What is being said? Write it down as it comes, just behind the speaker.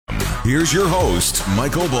Here's your host,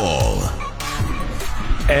 Michael Ball.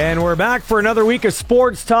 And we're back for another week of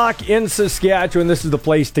sports talk in Saskatchewan. This is the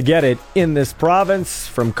place to get it in this province,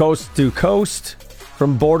 from coast to coast,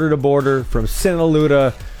 from border to border, from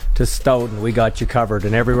Sinaloa to Stoughton. We got you covered,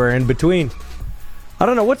 and everywhere in between. I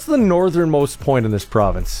don't know, what's the northernmost point in this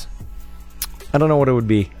province? I don't know what it would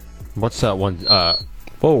be. What's that one?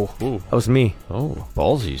 Oh, Ooh. that was me. Oh,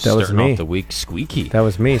 ballsy. That was Starting me. off the week squeaky. That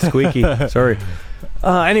was me, squeaky. Sorry.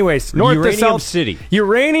 Anyways, north Uranium to south. City.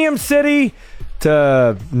 Uranium City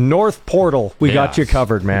to North Portal. We got you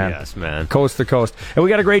covered, man. Yes, man. Coast to coast. And we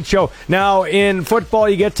got a great show. Now, in football,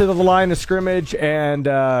 you get to the line of scrimmage and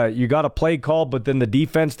you got a play call, but then the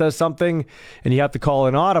defense does something and you have to call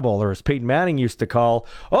an audible, or as Peyton Manning used to call,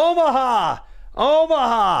 Omaha!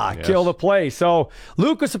 Yes. Kill the play. So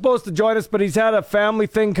Luke was supposed to join us, but he's had a family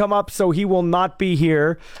thing come up, so he will not be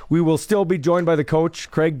here. We will still be joined by the coach,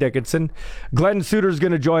 Craig Dickinson. Glenn Suter's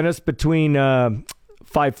going to join us between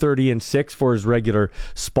 5:30 and 6 for his regular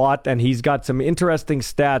spot, and he's got some interesting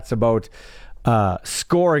stats about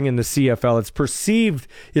scoring in the CFL. It's perceived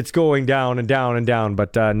it's going down and down and down,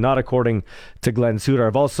 but not according to Glenn Suter.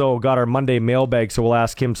 I've also got our Monday mailbag, so we'll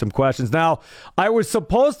ask him some questions. Now, I was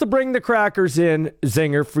supposed to bring the crackers in,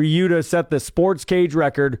 Zinger, for you to set the sports cage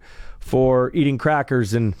record for eating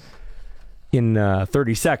crackers in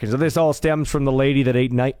 30 seconds. So this all stems from the lady that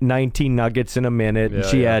ate 19 nuggets in a minute. And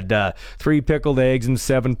she had 3 pickled eggs in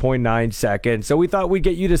 7.9 seconds. So we thought we'd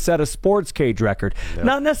get you to set a sports cage record. Yep.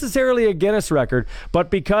 Not necessarily a Guinness record,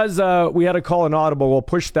 but because we had to call an audible, we'll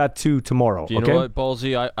push that to tomorrow. Do you know what,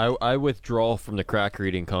 Ballsy? I withdraw from the cracker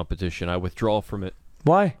eating competition. I withdraw from it.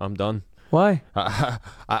 Why? I'm done. Why?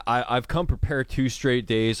 I've come prepared 2 straight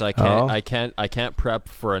days. I can't prep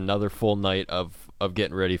for another full night of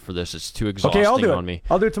getting ready for this. It's too exhausting on me.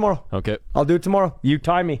 I'll do it tomorrow. Okay. I'll do it tomorrow. You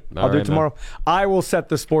time me. I'll do it tomorrow. Man. I will set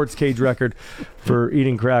the sports cage record for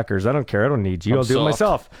eating crackers. I don't care. I don't need you. I'll do it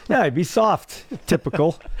myself. Yeah, be soft.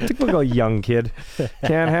 Typical young kid.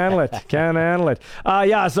 Can't handle it.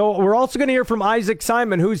 So we're also going to hear from Isaac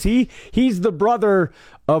Simon. Who's he? He's the brother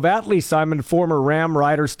of Atlee Simon, former Ram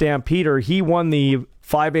Rider Stampeder. He won the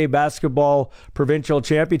 5A basketball provincial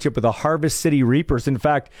championship with the Harvest City Reapers. In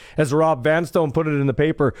fact, as Rob Vanstone put it in the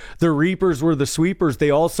paper, the Reapers were the sweepers.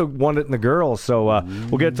 They also won it in the girls. So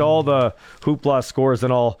we'll get to all the hoopla scores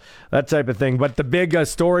and all that type of thing. But the big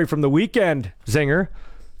story from the weekend, Zinger,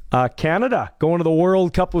 Canada going to the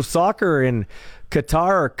World Cup of Soccer in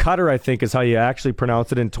Qatar, I think is how you actually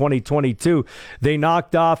pronounce it, in 2022. They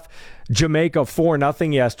knocked off Jamaica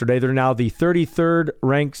 4-0 yesterday. They're now the 33rd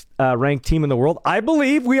ranked team in the world. I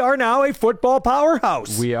believe we are now a football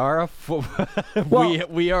powerhouse. We are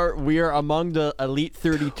we are among the elite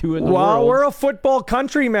 32 in the world. Well, we're a football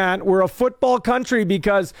country, man. We're a football country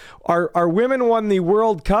because our women won the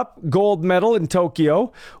World Cup gold medal in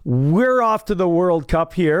Tokyo. We're off to the World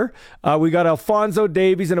Cup here. We got Alphonso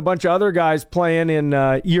Davies and a bunch of other guys playing in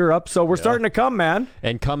Europe, so we're starting to come, man.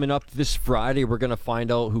 And coming up this Friday, we're going to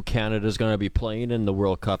find out who Canada is going to be playing in the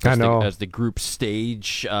World Cup as the group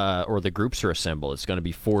stage or the groups are assembled. It's going to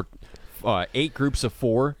be 8 groups of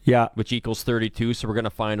 4, which equals 32. So we're going to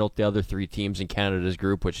find out the other 3 teams in Canada's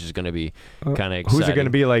group, which is going to be kind of exciting. Who's it going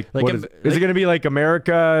to be like? Is it going to be like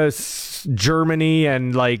America, Germany,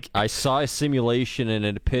 and like? I saw a simulation and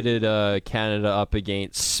it pitted Canada up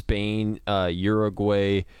against Spain,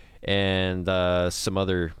 Uruguay, and some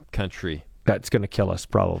other country. That's going to kill us,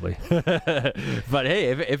 probably. But hey,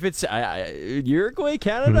 if it's Uruguay,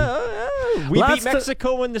 Canada, we beat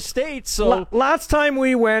Mexico in the States. So last time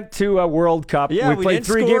we went to a World Cup, we played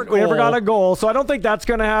 3 games. We never got a goal, so I don't think that's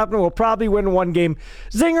going to happen. We'll probably win 1 game.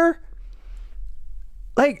 Zinger,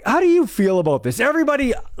 like, how do you feel about this?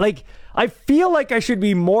 Everybody, like, I feel like I should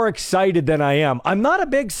be more excited than I am. I'm not a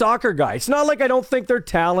big soccer guy. It's not like I don't think they're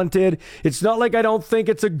talented. It's not like I don't think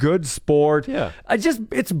it's a good sport. Yeah.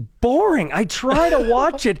 It's boring. I try to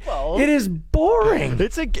watch it. It is boring.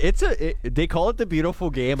 They call it the beautiful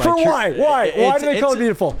game. Why? Why do they call it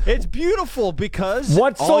beautiful? It's beautiful because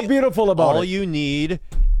what's so beautiful about it? All you need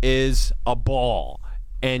is a ball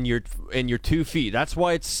and your 2 feet. That's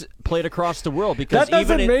why it's played across the world, because that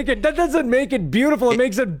doesn't make it beautiful. It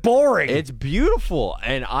makes it boring. It's beautiful,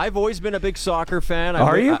 and I've always been a big soccer fan.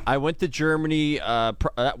 I went to Germany.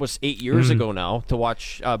 That was 8 years ago now, to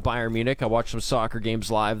watch Bayern Munich. I watched some soccer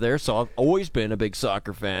games live there, so I've always been a big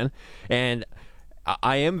soccer fan. And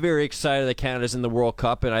I am very excited that Canada's in the World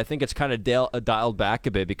Cup, and I think it's kind of dialed back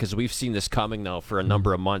a bit because we've seen this coming now for a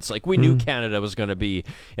number of months. Like, we knew Canada was going to be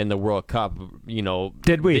in the World Cup.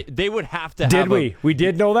 Did we? They would have to. Did we? We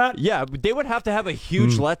did know that. Yeah, they would have to have a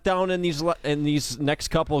huge letdown in these next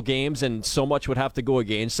couple of games, and so much would have to go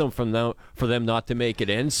against them for them not to make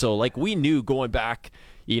it in. So, like, we knew going back,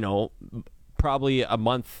 probably a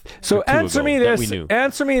month. So answer me this.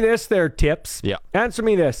 Answer me this. There, Tips. Yeah. Answer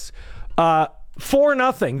me this.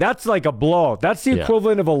 4-0. That's like a blowout. That's the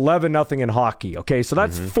equivalent of 11-0 in hockey. Okay, so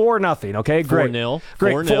that's 4-0. Okay, great. 4-0.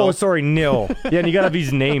 Great. 4-0. Oh, sorry, nil. Yeah, and you got to have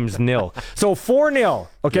these names nil. So 4-0.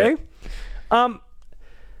 Okay. Yeah.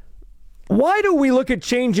 Why do we look at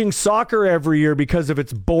changing soccer every year because of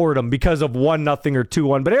its boredom, because of 1-0 or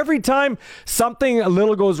 2-1? But every time something a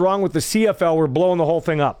little goes wrong with the CFL, we're blowing the whole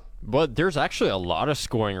thing up. But there's actually a lot of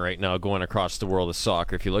scoring right now going across the world of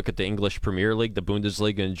soccer. If you look at the English Premier League, the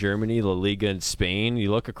Bundesliga in Germany, La Liga in Spain,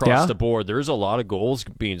 you look across the board, there's a lot of goals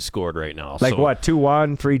being scored right now. Like what,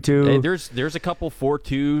 2-1, 3-2? There's a couple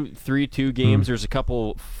 4-2, 3-2 games. There's a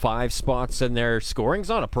couple 5 spots in there. Scoring's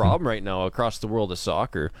not a problem right now across the world of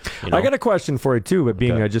soccer. I got a question for you, too, but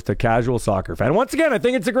being just a casual soccer fan. Once again, I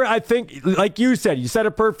think it's I think, like you said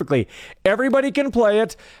it perfectly. Everybody can play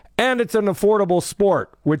it. And it's an affordable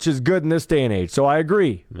sport, which is good in this day and age. So I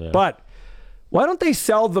agree. Yeah. But why don't they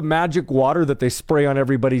sell the magic water that they spray on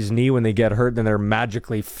everybody's knee when they get hurt and then they're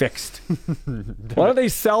magically fixed? Why don't they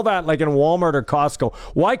sell that like in Walmart or Costco?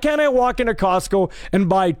 Why can't I walk into Costco and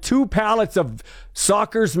buy 2 pallets of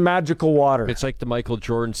soccer's magical water? It's like the Michael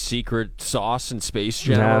Jordan secret sauce in Space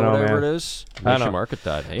Jam or whatever it is. They should market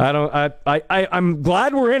that. Hey? I'm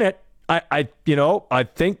glad we're in it. I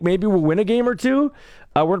think maybe we'll win a game or two.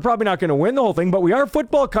 We're probably not going to win the whole thing, but we are a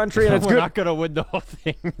football country, and it's good. We're not going to win the whole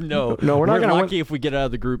thing. No, we're not going to win. Lucky if we get out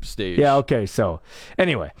of the group stage. Yeah. Okay. So,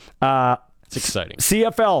 anyway, it's exciting.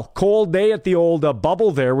 CFL, cold day at the old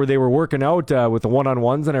bubble there, where they were working out with the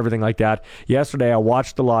one-on-ones and everything like that. Yesterday, I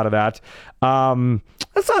watched a lot of that. I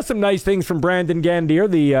saw some nice things from Brandon Gandier,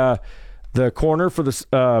 the corner for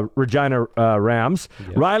the Regina Rams.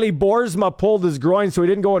 Yep. Riley Boersma pulled his groin, so he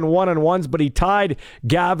didn't go in one-on-ones, but he tied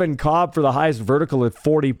Gavin Cobb for the highest vertical at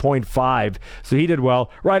 40.5, so he did well.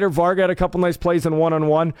 Ryder Varga had a couple nice plays in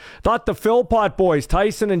one-on-one. Thought the Philpott boys,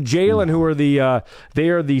 Tyson and Jalen, who are they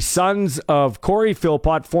are the sons of Corey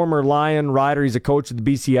Philpott, former Lion rider. He's a coach at the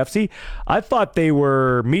BCFC. I thought they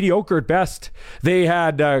were mediocre at best. They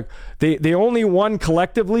had they only won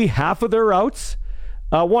collectively half of their routes.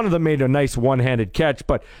 One of them made a nice one-handed catch,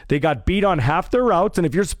 but they got beat on half their routes. And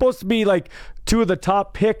if you're supposed to be like 2 of the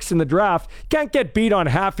top picks in the draft, you can't get beat on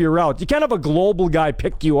half your routes. You can't have a global guy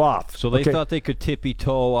pick you off. So they thought they could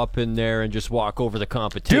tippy-toe up in there and just walk over the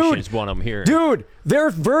competition is what I'm hearing. Dude, their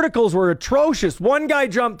verticals were atrocious. One guy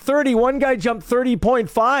jumped 30, one guy jumped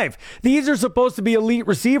 30.5. These are supposed to be elite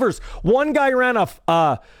receivers. One guy ran a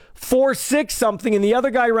 4.6 something, and the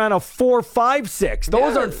other guy ran a 4.56.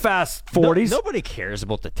 Those aren't fast 40s. Nobody cares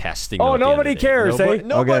about the testing. Oh, nobody cares,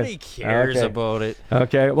 Nobody cares about it.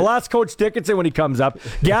 Okay, well, ask Coach Dickinson when he comes up.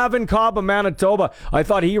 Gavin Cobb of Manitoba, I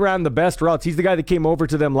thought he ran the best routes. He's the guy that came over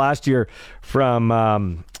to them last year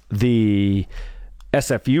from the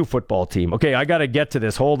SFU football team. Okay, I got to get to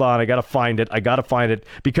this. Hold on. I got to find it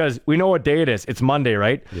because we know what day it is. It's Monday,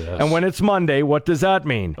 right? Yes. And when it's Monday, what does that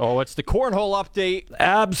mean? Oh, it's the cornhole update.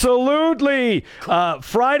 Absolutely.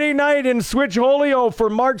 Friday night in Switch Holyoke for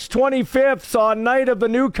March 25th saw Night of the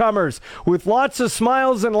Newcomers with lots of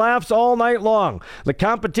smiles and laughs all night long. The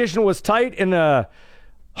competition was tight in a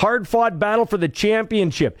hard-fought battle for the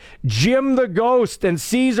championship. Jim the Ghost and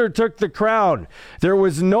Caesar took the crown. There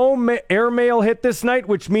was no airmail hit this night,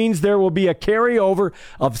 which means there will be a carryover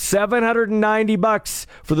of $790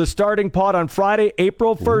 for the starting pot on Friday,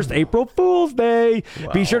 April 1st, April Fool's Day.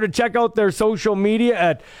 Wow. Be sure to check out their social media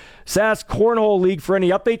at SAS Cornhole League for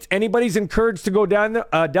any updates. Anybody's encouraged to go down there.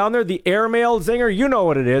 The airmail zinger, you know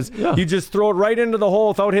what it is. Yeah. You just throw it right into the hole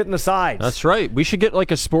without hitting the sides. That's right. We should get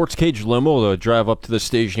like a sports cage limo to drive up to the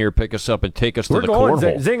station here, pick us up, and take us to the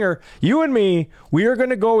cornhole. Zinger, you and me, we are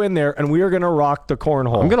going to go in there and we are going to rock the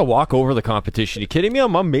cornhole. I'm going to walk over the competition. Are you kidding me?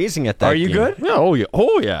 I'm amazing at that. Are you game. Good? Yeah.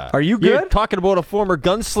 Oh yeah. Are you good? You're talking about a former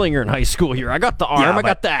gunslinger in high school here. I got the arm. I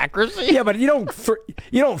got the accuracy. Yeah, but you don't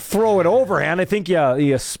throw it overhand. I think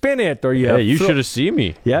you spin it or you. Yeah, you should have seen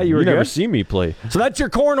me. Yeah, you never seen me play. So that's your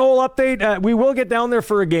cornhole update. We will get down there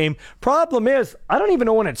for a game. Problem is, I don't even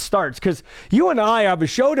know when it starts because you and I have a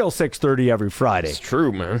show till 6:30 every Friday. It's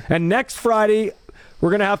true, man. And next Friday, we're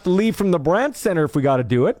going to have to leave from the Brandt Center if we got to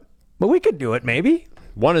do it. But we could do it, maybe.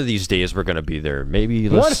 one of these days we're going to be there. Maybe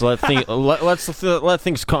let's let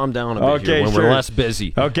things calm down a bit here when we're less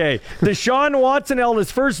busy. Okay. Deshaun Watson held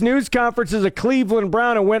his first news conference as a Cleveland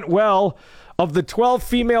Brown and went well. Of the 12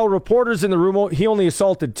 female reporters in the room, he only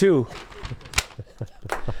assaulted 2.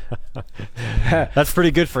 That's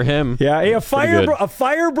pretty good for him. Yeah, hey, a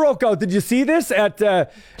fire broke out. Did you see this at the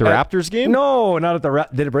Raptors game? No, not at the.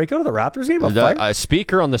 Did it break out at the Raptors game? A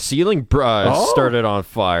speaker on the ceiling started on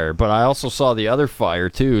fire, but I also saw the other fire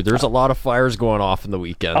too. There's a lot of fires going off in the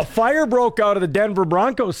weekend. A fire broke out of the Denver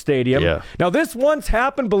Broncos stadium. Yeah. Now this once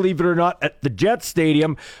happened, believe it or not, at the Jets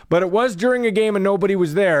stadium, but it was during a game and nobody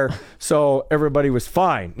was there, so everybody was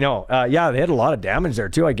fine. No, they had a lot of damage there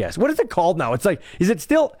too, I guess. What is it called now? It's like, is it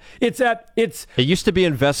still? It used to be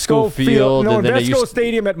Invesco Field. No, Invesco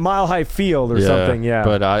Stadium at Mile High Field or something. Yeah.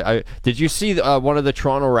 But I did you see one of the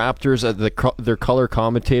Toronto Raptors their color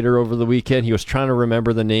commentator over the weekend? He was trying to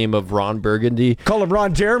remember the name of Ron Burgundy. Call him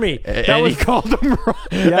Ron Jeremy. He called him Ron.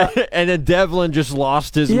 Yeah. And then Devlin just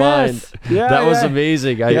lost his mind. Yeah, that was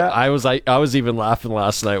amazing. I was even laughing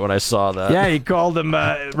last night when I saw that. Yeah, he called him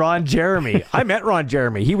Ron Jeremy. I met Ron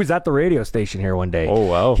Jeremy. He was at the radio station here one day. Oh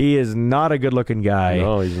wow. He is not a good-looking guy.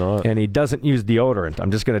 No, he's not. And he doesn't use deodorant.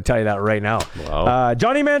 I'm just going to tell you that right now. Wow.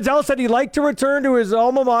 Johnny Manziel said he'd like to return to his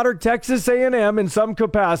alma mater, Texas A&M, in some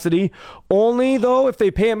capacity, only, though, if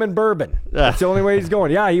they pay him in bourbon. That's the only way he's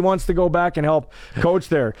going. Yeah, he wants to go back and help coach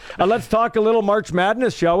there. Let's talk a little March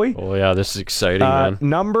Madness, shall we? Oh, yeah, this is exciting, man.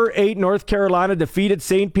 Number 8, North Carolina defeated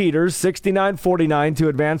St. Peter's 69-49 to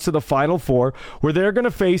advance to the Final Four, where they're going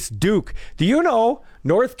to face Duke. Do you know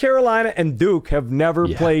North Carolina and Duke have never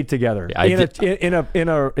played together in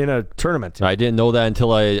a tournament? I didn't know that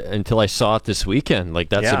until I saw it this weekend. Like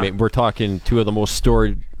that's amazing. We're talking two of the most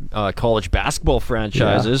storied college basketball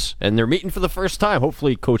franchises, and they're meeting for the first time.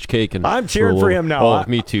 Hopefully, Coach K can. I'm cheering for him now. Oh,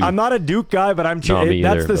 me too. I'm not a Duke guy, but I'm cheering.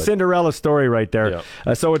 That's the Cinderella story right there.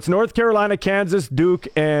 Yeah. So it's North Carolina, Kansas, Duke,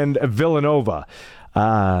 and Villanova.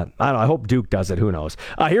 I don't know. I hope Duke does it. Who knows?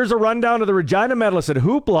 Here's a rundown of the Regina medalists at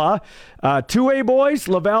Hoopla. 2A boys,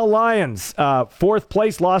 Laval Lions. 4th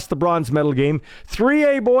place, lost the bronze medal game.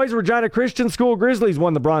 3A boys, Regina Christian School Grizzlies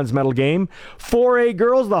won the bronze medal game. 4A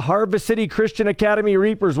girls, the Harvest City Christian Academy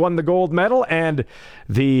Reapers won the gold medal. And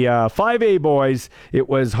the 5A boys, it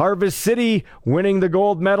was Harvest City winning the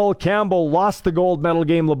gold medal. Campbell lost the gold medal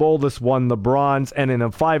game. LeBoldus won the bronze. And in the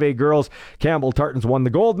 5A girls, Campbell Tartans won the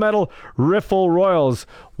gold medal. Riffle Royals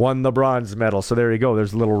won the bronze medal. So there you go.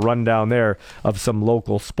 There's a little rundown there of some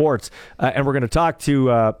local sports. And we're going to talk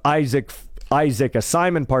to Isaac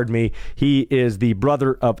Simon, pardon me. He is the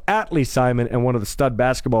brother of Atlee Simon and one of the stud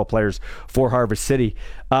basketball players for Harvest City.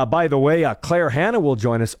 By the way, Claire Hanna will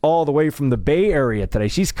join us all the way from the Bay Area today.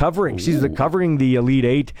 She's covering the Elite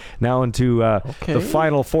Eight now into the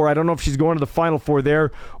Final Four. I don't know if she's going to the Final Four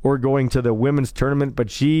there or going to the women's tournament, but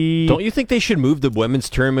she... Don't you think they should move the women's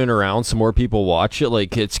tournament around so more people watch it?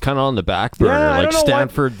 Like, it's kind of on the back burner. Yeah, like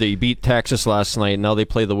Stanford, they beat Texas last night. Now they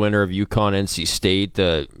play the winner of UConn, NC State.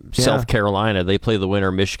 South Carolina, they play the winner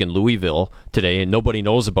of Michigan, Louisville today, and nobody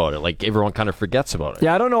knows about it. Like, everyone kind of forgets about it.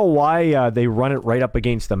 Yeah, I don't know why they run it right up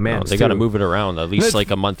against the men's. They got to move it around at least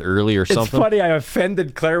like a month early or something. It's funny, I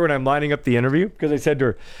offended Claire when I'm lining up the interview because I said to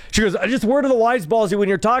her, she goes, just word of the wise, Ballsy, when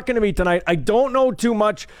you're talking to me tonight, I don't know too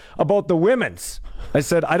much about the women's. I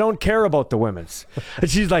said, I don't care about the women's.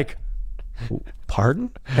 And she's like, pardon?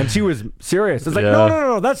 And she was serious. It's like,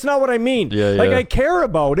 no, that's not what I mean. I care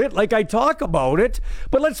about it, like I talk about it,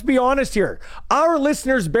 but let's be honest here. Our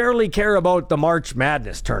listeners barely care about the March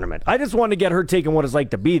Madness tournament. I just want to get her taking what it's like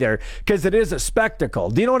to be there because it is a spectacle.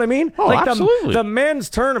 Do you know what I mean? Oh, like absolutely. The men's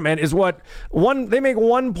tournament is they make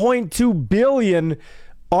 $1.2 billion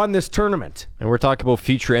on this tournament. And we're talking about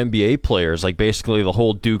future NBA players. Like, basically, the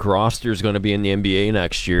whole Duke roster is going to be in the NBA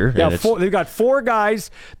next year. Yeah, they've got 4 guys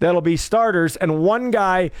that'll be starters, and 1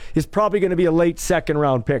 guy is probably going to be a late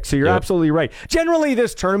second-round pick. So you're absolutely right. Generally,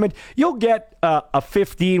 this tournament, you'll get a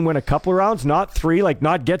 15, win a couple of rounds, not 3,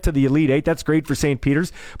 not get to the Elite 8. That's great for St.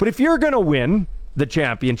 Peter's. But if you're going to win the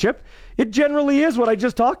championship, it generally is what I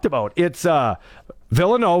just talked about. It's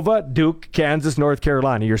Villanova, Duke, Kansas, North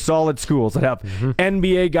Carolina. Your solid schools that have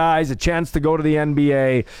NBA guys, a chance to go to the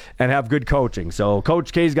NBA and have good coaching. So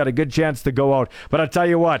Coach K's got a good chance to go out. But I tell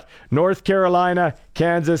you what, North Carolina,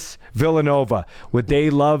 Kansas, Villanova, would they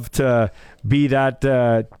love to be that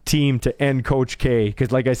team to end Coach K?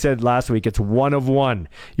 Because like I said last week, it's 1 of 1.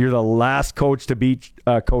 You're the last coach to beat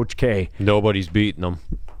Coach K. Nobody's beating them.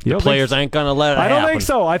 The players ain't going to let it happen. I don't think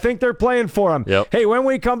so. I think they're playing for him. Yep. Hey, when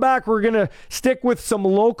we come back, we're going to stick with some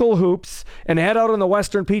local hoops and head out on the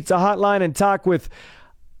Western Pizza Hotline and talk with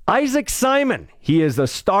Isaac Simon. He is a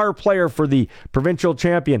star player for the provincial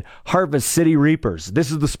champion Harvest City Reapers. This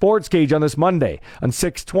is the Sports Cage on this Monday on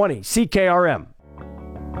 620 CKRM.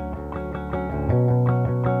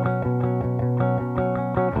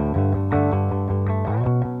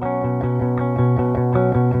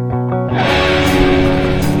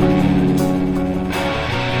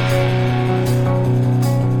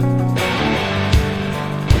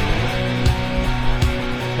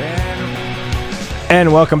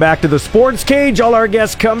 And welcome back to the Sports Cage. All our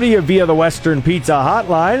guests come to you via the Western Pizza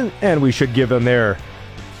Hotline, and we should give them their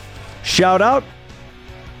shout out.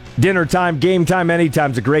 Dinner time, game time,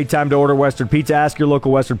 anytime is a great time to order Western Pizza. Ask your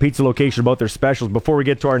local Western Pizza location about their specials. Before we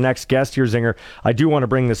get to our next guest here, Zinger, I do want to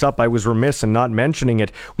bring this up. I was remiss in not mentioning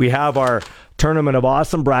it. We have our Tournament of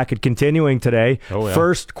Awesome bracket continuing today. Oh, yeah.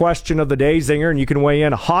 First question of the day, Zinger, and you can weigh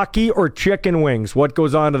in. Hockey or chicken wings? What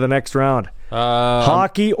goes on to the next round?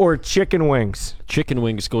 Hockey or chicken wings? Chicken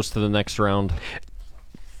wings goes to the next round.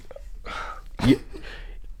 You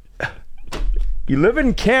live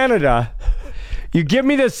in Canada. You give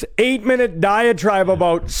me this 8-minute diatribe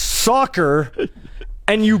about soccer,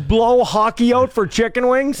 and you blow hockey out for chicken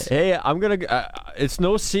wings? Hey, I'm going to... it's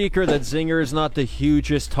no secret that Zinger is not the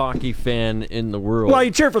hugest hockey fan in the world. Well,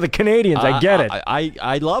 you cheer for the Canadians. I get it.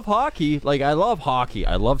 I love hockey. Like, I love hockey.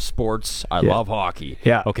 I love sports. I love hockey.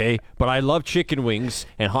 Yeah. Okay? But I love chicken wings,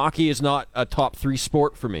 and hockey is not a top 3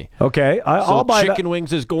 sport for me. Okay. I'll buy chicken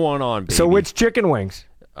wings is going on, baby. So which chicken wings?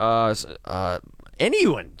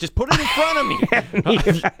 Anyone. Just put it in front of me.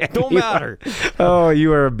 Don't matter. Oh,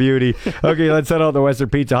 you are a beauty. Okay, let's head out the Western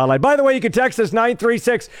Pizza Hotline. By the way, you can text us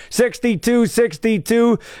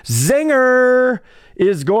 936-6262. Zinger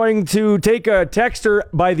is going to take a texter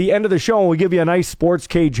by the end of the show, and we'll give you a nice Sports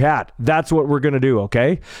Cage hat. That's what we're going to do,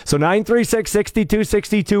 okay? So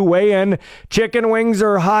 936-6262, weigh in. Chicken wings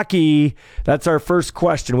or hockey? That's our first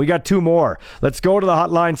question. We got 2 more. Let's go to the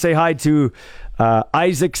hotline, say hi to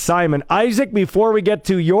Isaac Simon. Isaac, before we get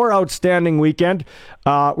to your outstanding weekend,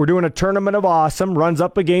 we're doing a Tournament of Awesome, runs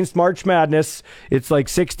up against March Madness. It's like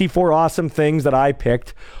 64 awesome things that I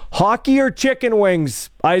picked. Hockey or chicken wings?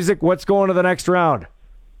 Isaac, what's going to the next round?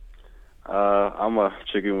 I'm a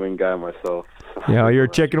chicken wing guy myself. Yeah, you're a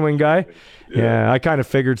chicken wing guy? Yeah, I kind of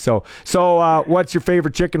figured so. So what's your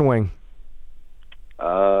favorite chicken wing?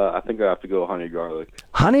 I think I have to go honey garlic.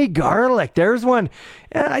 Honey garlic. There's one.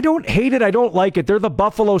 I don't hate it. I don't like it. They're the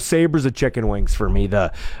Buffalo Sabres of chicken wings for me,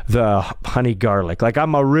 the honey garlic. Like,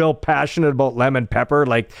 I'm a real passionate about lemon pepper.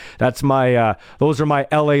 Like, that's my those are my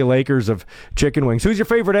LA Lakers of chicken wings. Who's your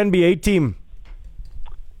favorite NBA team?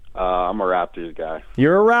 I'm a Raptors guy.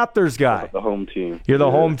 You're a Raptors guy. The home team. You're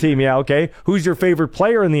the home team, yeah, okay. Who's your favorite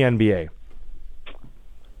player in the NBA?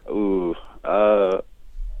 Ooh,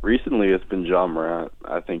 recently it's been John Morant.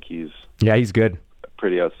 I think he's good.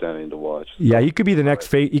 Pretty outstanding to watch. So. Yeah, you could be the next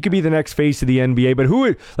face. You could be the next face of the NBA. But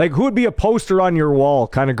who would be a poster on your wall,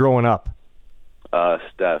 kind of growing up?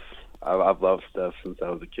 Steph. I've loved Steph since I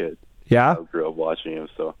was a kid. Yeah, I grew up watching him.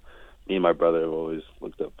 So me and my brother have always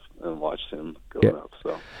looked up and watched him growing up.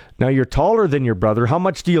 So now you're taller than your brother. How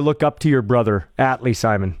much do you look up to your brother, Atlee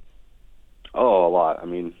Simon? Oh, a lot. I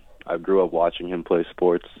mean, I grew up watching him play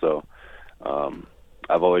sports, so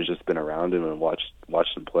I've always just been around him and watched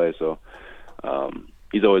him play. So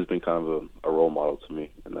he's always been kind of a role model to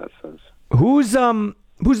me in that sense. Who's the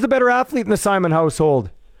better athlete in the Simon household?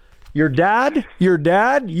 Your dad,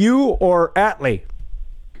 you, or Atlee?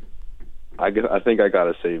 I think I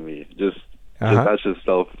gotta say me. Just that's just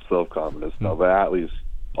self-confidence now. But Atlee's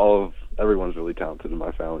everyone's really talented in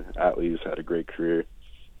my family. Atlee's had a great career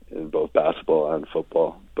in both basketball and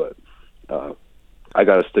football, but I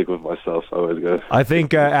got to stick with myself. So I always got. I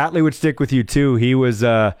think Atlee would stick with you too. He was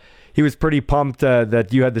pretty pumped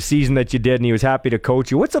that you had the season that you did, and he was happy to coach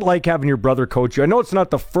you. What's it like having your brother coach you? I know it's not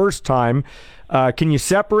the first time. Can you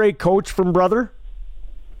separate coach from brother?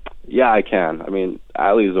 Yeah, I can. I mean,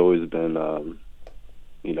 Atlee's always been, a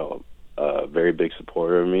very big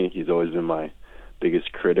supporter of me. He's always been my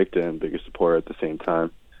biggest critic and biggest supporter at the same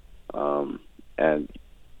time. And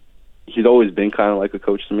he's always been kind of like a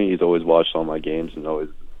coach to me. He's always watched all my games and always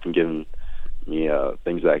been giving me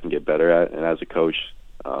things that I can get better at. And as a coach,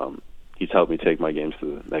 he's helped me take my games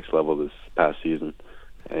to the next level this past season.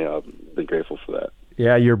 And I've been grateful for that.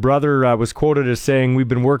 Yeah, your brother was quoted as saying, "We've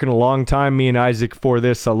been working a long time, me and Isaac, for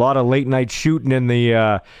this. A lot of late night shooting in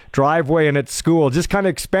the driveway and at school." Just kind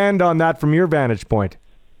of expand on that from your vantage point.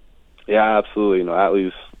 Yeah, absolutely.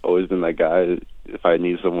 Atlee's always been that guy. If I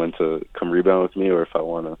need someone to come rebound with me, or if I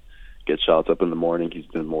want to get shots up in the morning, he's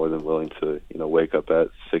been more than willing to, wake up at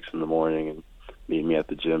 6 a.m. and meet me at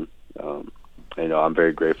the gym. I'm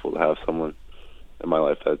very grateful to have someone in my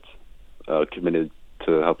life that's committed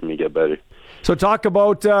to helping me get better. So talk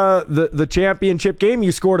about the championship game.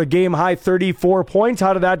 You scored a game-high 34 points.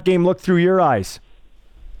 How did that game look through your eyes?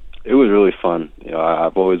 It was really fun.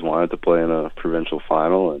 I've always wanted to play in a provincial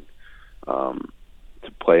final, and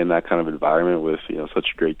to play in that kind of environment with such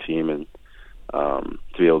a great team, and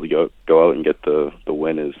to be able to go out and get the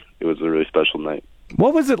win it was a really special night.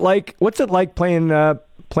 What was it like? What's it like playing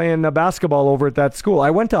basketball over at that school?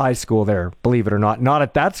 I went to high school there, believe it or not. Not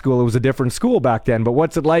at that school; it was a different school back then. But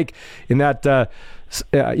what's it like in that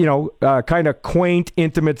kind of quaint,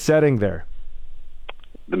 intimate setting there?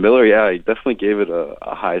 The Miller, he definitely gave it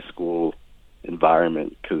a high school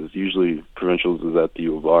environment, because usually provincials is at the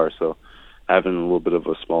U of R, so having a little bit of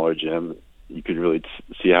a smaller gym, you could really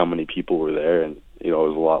see how many people were there, and it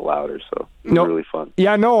was a lot louder, so it was really fun.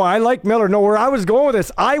 Yeah, no, I like Miller. No, where I was going with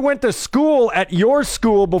this, I went to school at your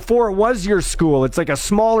school before it was your school. It's like a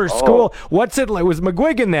smaller school. What's it like? It was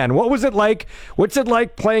McGuigan then. What was it like? What's it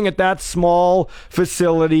like playing at that small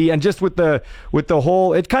facility, and just with the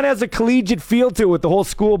whole? It kind of has a collegiate feel to it with the whole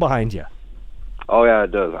school behind you. Oh yeah,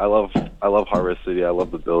 it does. I love Harvest City. I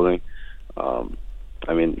love the building.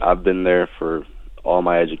 I've been there for all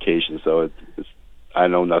my education, so it's I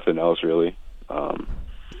know nothing else really.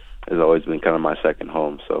 It's always been kind of my second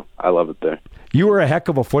home, so I love it there. You were a heck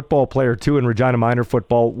of a football player too in Regina Minor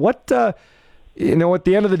football. What at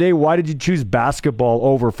the end of the day, why did you choose basketball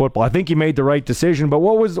over football? I think you made the right decision, but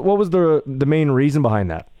what was the main reason behind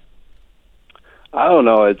that? I don't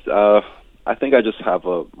know. It's I think I just have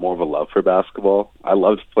more of a love for basketball. I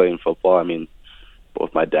loved playing football.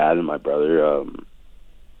 Both my dad and my brother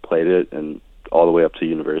played it, and all the way up to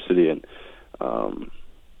university, and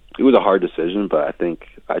it was a hard decision, but I think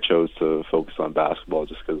I chose to focus on basketball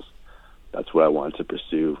just because that's what I wanted to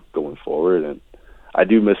pursue going forward. And I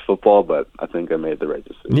do miss football, but I think I made the right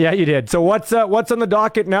decision. Yeah, you did. So what's on the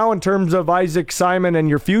docket now in terms of Isaac Simon and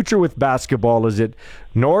your future with basketball? Is it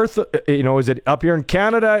north? Is it up here in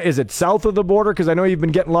Canada? Is it south of the border? Because I know you've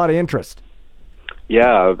been getting a lot of interest.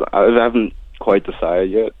 Yeah, I haven't quite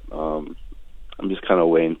decided yet. I'm just kind of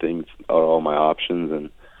weighing things out, all my options, and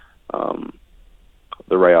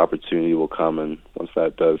the right opportunity will come, and once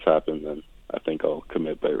that does happen, then I think I'll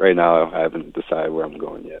commit. But right now, I haven't decided where I'm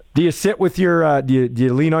going yet. Do you sit with your? Do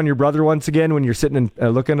you lean on your brother once again when you're sitting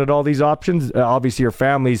and looking at all these options? Obviously, your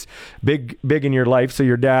family's big in your life, so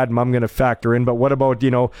your dad, mom, going to factor in. But what about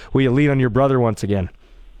will you lean on your brother once again?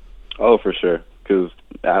 Oh, for sure, because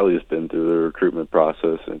Allie's been through the recruitment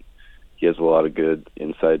process, and he has a lot of good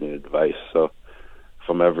insight and advice. So if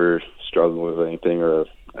I'm ever struggling with anything or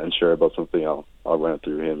unsure about something, I'll run it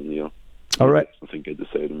through him. All right. Something good to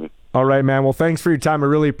say to me. All right, man. Well, thanks for your time. I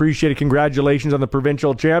really appreciate it. Congratulations on the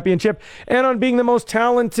provincial championship and on being the most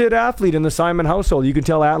talented athlete in the Simon household. You can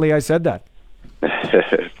tell Atlee I said that.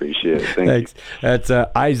 Appreciate it. Thanks. That's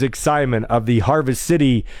Isaac Simon of the Harvest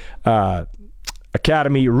City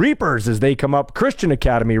Academy Reapers as they come up, Christian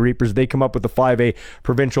Academy Reapers, they come up with the 5A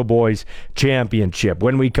Provincial Boys Championship.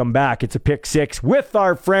 When we come back, it's a pick six with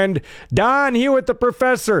our friend Don Hewitt, the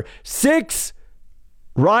professor. Six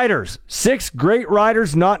great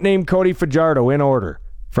riders not named Cody Fajardo in order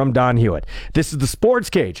from Don Hewitt. This is the Sports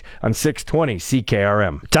Cage on 620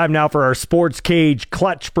 CKRM. Time now for our Sports Cage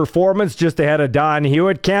clutch performance just ahead of Don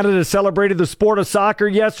Hewitt. Canada celebrated the sport of soccer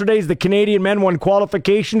yesterday as the Canadian men won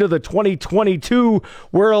qualification to the 2022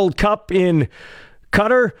 World Cup in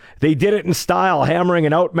Qatar. They did it in style, hammering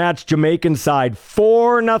an outmatched Jamaican side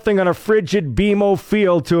 4-0 on a frigid BMO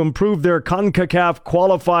field to improve their CONCACAF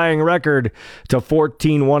qualifying record to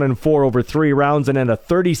 14-1-4 over 3 rounds and end a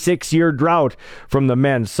 36-year drought from the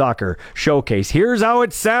men's soccer showcase. Here's how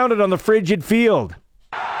it sounded on the frigid field.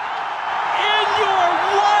 In your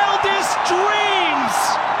wildest dreams,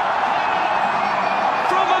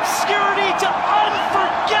 from obscurity to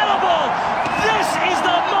unforgettable, this is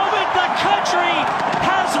the moment the country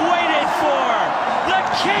has waited for. The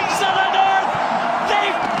Kings of the North,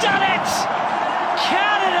 they've done it!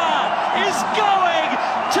 Canada is going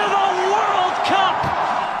to the World Cup!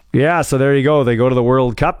 Yeah, so there you go. They go to the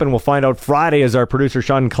World Cup, and we'll find out Friday, as our producer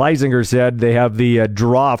Sean Kleisinger said. They have the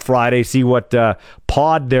draw Friday, see what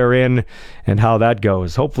pod they're in and how that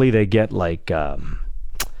goes. Hopefully they get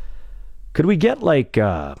could we get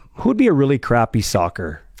who'd be a really crappy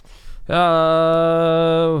soccer? See,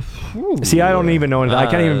 I don't even know. I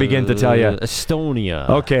can't even begin to tell you. Estonia.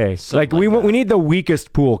 Okay, we need the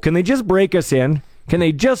weakest pool. Can they just break us in? Yeah.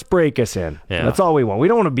 That's all we want. We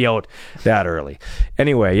don't want to be out that early.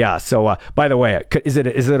 Anyway, yeah. So, by the way, is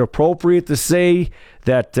it appropriate to say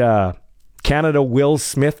that Canada Will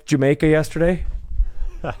Smith Jamaica yesterday?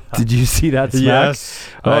 Did you see that smack? Yes,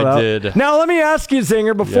 I did. Now, let me ask you,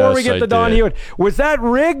 Zinger, before we get to Don Hewitt, was that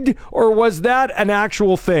rigged or was that an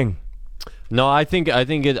actual thing? No, I think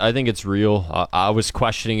it's real. I was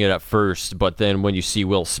questioning it at first, but then when you see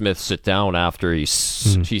Will Smith sit down after he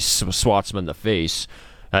swats him in the face,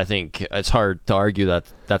 I think it's hard to argue that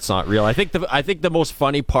that's not real. I think the most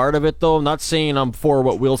funny part of it, though, I'm not saying I'm for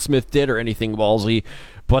what Will Smith did or anything ballsy,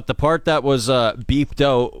 but the part that was beeped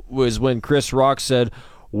out was when Chris Rock said,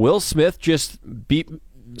 Will Smith just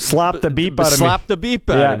slapped the beep out of me. Slapped the beep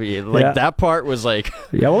out of me. That part was like...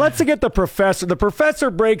 Yeah, well, let's get the professor. The professor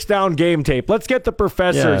breaks down game tape. Let's get the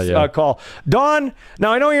professor's call. Don,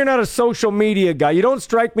 now I know you're not a social media guy. You don't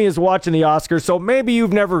strike me as watching the Oscars, so maybe you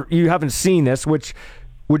haven't seen this, which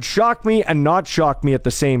would shock me and not shock me at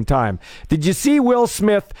the same time. Did you see Will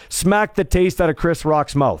Smith smack the taste out of Chris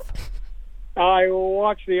Rock's mouth? I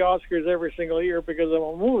watch the Oscars every single year because I'm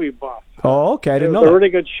a movie buff. Oh, okay. I didn't know that. It was a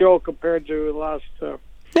really good show compared to the last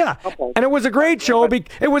couple. And it was a great show.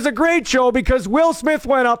 It was a great show because Will Smith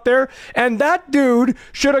went up there, and that dude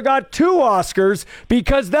should have got 2 Oscars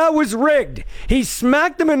because that was rigged. He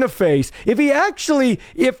smacked him in the face.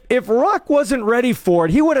 If Rock wasn't ready for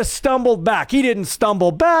it, he would have stumbled back. He didn't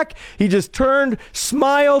stumble back. He just turned,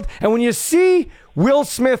 smiled, and when you see Will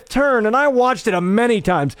Smith turn, and I watched it many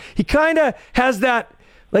times, he kind of has that,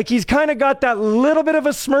 like he's kind of got that little bit of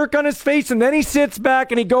a smirk on his face, and then he sits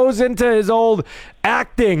back and he goes into his old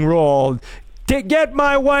acting role. Get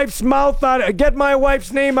my wife's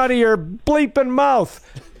name out of your bleeping mouth.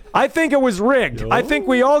 I think it was rigged. I think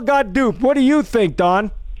we all got duped. What do you think,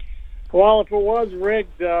 Don? Well, if it was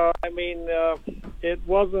rigged, it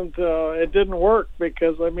wasn't. It didn't work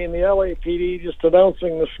because the LAPD just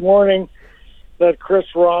announcing this morning that Chris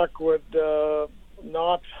Rock would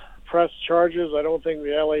not press charges. I don't think the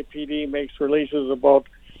LAPD makes releases about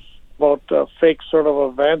fake sort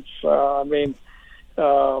of events.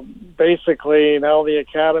 Basically, now the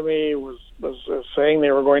Academy was saying they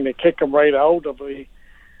were going to kick him right out of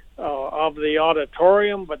the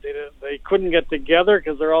auditorium, but they couldn't get together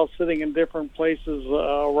because they're all sitting in different places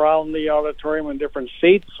around the auditorium in different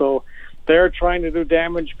seats. So they're trying to do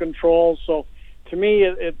damage control. So to me,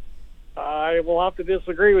 I will have to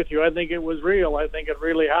disagree with you. I think it was real. I think it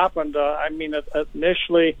really happened.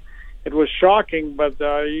 Initially it was shocking, but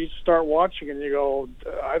you start watching and you go,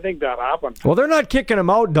 I think that happened. Well, they're not kicking him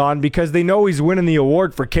out, Don, because they know he's winning the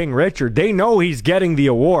award for King Richard. They know he's getting the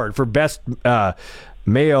award for best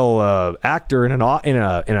male actor in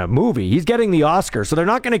a movie. He's getting the Oscar, so they're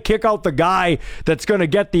not going to kick out the guy that's going to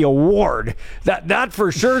get the award. That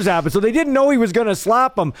for sure's happened. So they didn't know he was going to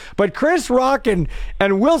slap him. But Chris Rock and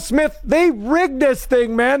Will Smith, they rigged this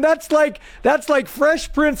thing, man. That's like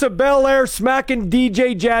Fresh Prince of Bel-Air smacking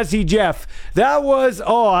DJ Jazzy Jeff. That was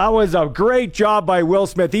a great job by Will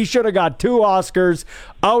Smith. He should have got 2 Oscars.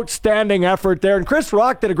 Outstanding effort there, and Chris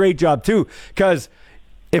Rock did a great job too, because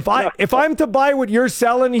if I'm to buy what you're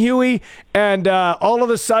selling, Huey, and all of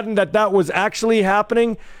a sudden that was actually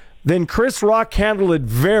happening, then Chris Rock handled it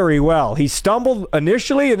very well. He stumbled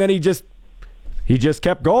initially, and then he just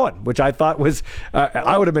kept going, which I thought was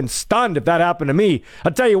I would have been stunned if that happened to me.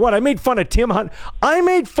 I'll tell you what, I made fun of Tim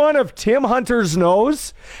Hunter's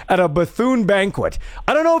nose at a Bethune banquet.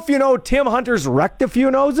 I don't know if you know, Tim Hunter's wrecked a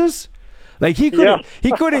few noses. Like he could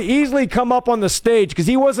have easily come up on the stage because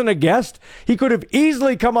he wasn't a guest. He could have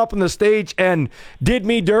easily come up on the stage and did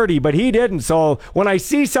me dirty, but he didn't. So when I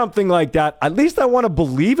see something like that, at least I want to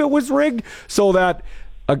believe it was rigged, so that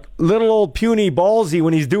a little old puny ballsy,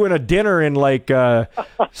 when he's doing a dinner in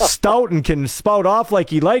Stoughton, can spout off like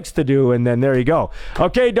he likes to do, and then there you go.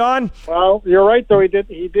 Okay, Don. Well, you're right though.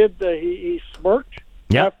 He smirked.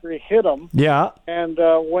 After he hit him. Yeah. And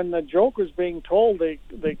when the joke was being told, they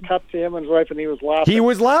cut to him and his wife, and he was laughing. He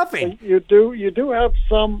was laughing. You do have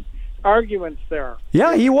some arguments there.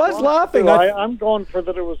 Yeah, he was laughing. I'm going for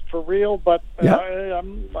that it was for real, but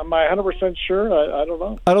I'm 100% sure. I don't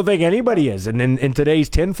know. I don't think anybody is. And in today's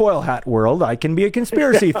tinfoil hat world, I can be a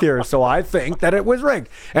conspiracy theorist, so I think that it was rigged.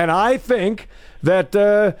 And I think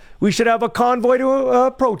that we should have a convoy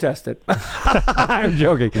to protest it. I'm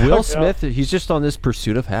joking. Will Smith, he's just on this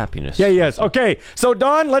pursuit of happiness. Yeah, yes. Okay, so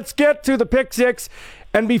Don, let's get to the pick six.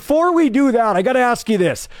 And before we do that, I got to ask you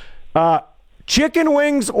this. Chicken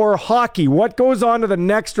wings or hockey? What goes on to the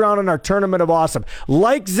next round in our Tournament of Awesome?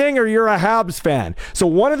 Like Zinger, you're a Habs fan. So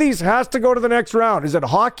one of these has to go to the next round. Is it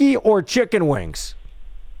hockey or chicken wings?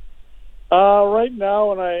 Right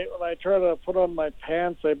now, when I try to put on my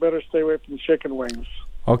pants, I better stay away from chicken wings.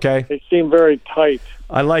 Okay. They seem very tight.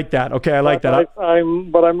 I like that. Okay, I like that.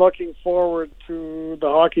 I'm looking forward to the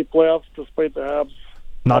hockey playoffs, despite the Habs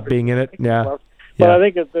not being in it. Yeah. But I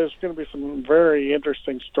think that there's going to be some very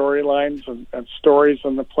interesting storylines and stories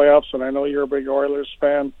in the playoffs, and I know you're a big Oilers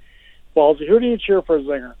fan. Ballsy, who do you cheer for,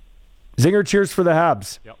 Zinger? Zinger cheers for the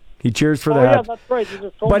Habs. Yep. He cheers for the Habs. Yeah, that's right.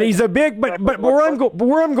 But he's a big. But where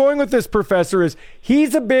I'm going with this, Professor, is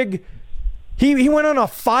he's a big. He went on a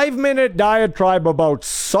 5-minute diatribe about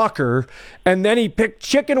soccer, and then he picked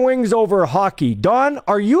chicken wings over hockey. Don,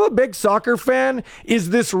 are you a big soccer fan?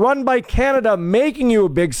 Is this run by Canada making you a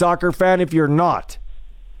big soccer fan if you're not?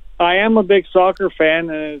 I am a big soccer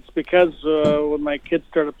fan, and it's because when my kids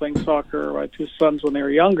started playing soccer, my two sons when they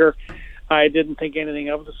were younger, I didn't think anything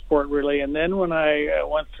of the sport really. And then when I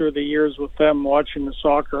went through the years with them watching the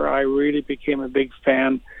soccer, I really became a big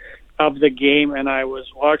fan of the game, and I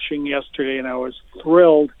was watching yesterday, and I was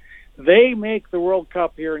thrilled. They make the World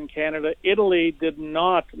Cup here in Canada. Italy did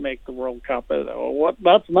not make the World Cup.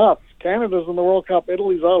 That's nuts. Canada's in the World Cup.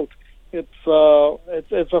 Italy's out. It's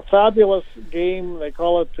a fabulous game. They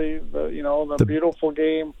call it the beautiful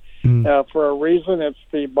game for a reason.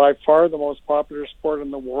 It's by far the most popular sport in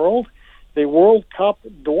the world. The World Cup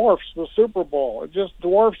dwarfs the Super Bowl. It just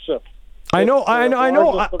dwarfs it. I know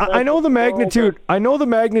the magnitude. I know the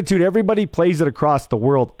magnitude. Everybody plays it across the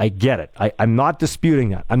world. I get it. I'm not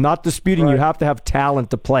disputing that. I'm not disputing you have to have talent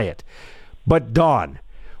to play it. But Don,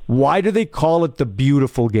 why do they call it the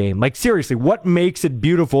beautiful game? Like seriously, what makes it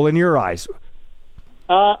beautiful in your eyes?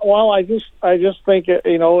 Well, I just think it's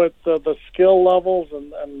the skill levels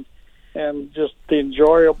and just the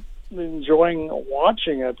enjoying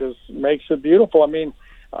watching it makes it beautiful. I mean.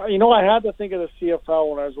 I had to think of the CFL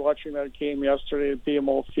when I was watching that game yesterday at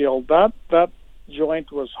BMO Field. That joint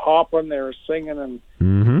was hopping. They were singing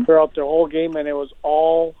and throughout the whole game, and it was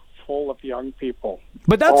all full of young people.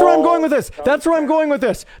 But that's where I'm going with this. That's where I'm going with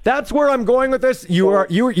this. You're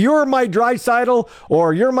my Draisaitl,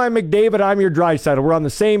 or you're my McDavid. I'm your Draisaitl. We're on the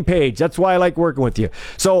same page. That's why I like working with you.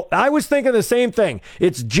 So I was thinking the same thing.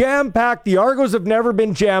 It's jam-packed. The Argos have never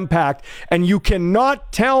been jam-packed, and you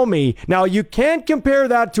cannot tell me. Now, you can't compare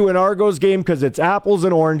that to an Argos game because it's apples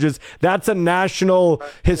and oranges. That's a national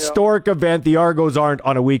historic event. The Argos aren't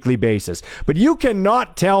on a weekly basis. But you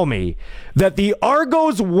cannot tell me that the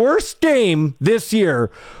Argos' worst game this year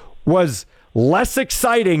was less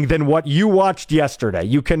exciting than what you watched yesterday.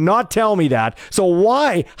 You cannot tell me that.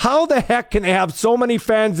 So how the heck can they have so many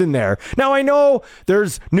fans in there? Now, I know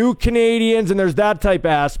there's new Canadians and there's that type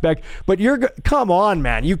of aspect, but come on,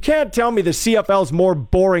 man. You can't tell me the CFL's more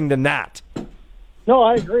boring than that. No,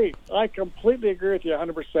 I agree. I completely agree with you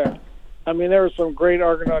 100%. I mean, there were some great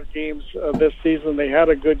Argonaut games this season. They had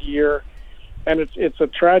a good year. And it's a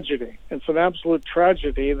tragedy. It's an absolute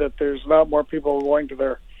tragedy that there's not more people going to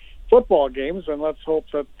their football games. And let's hope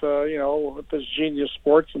that, with this Genius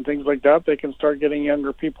Sports and things like that, they can start getting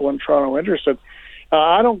younger people in Toronto interested.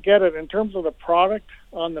 I don't get it. In terms of the product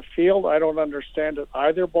on the field, I don't understand it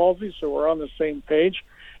either, Ballsy, so we're on the same page.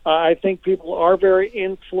 I think people are very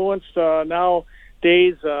influenced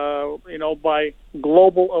nowadays, by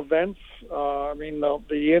global events.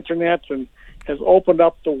 The Internet has opened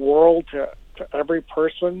up the world to every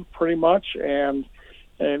person pretty much, and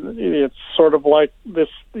it's sort of like this,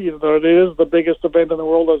 it is the biggest event in the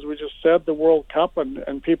world, as we just said, the World Cup,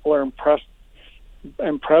 and people are impressed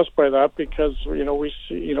by that because, we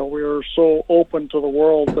see, we're so open to the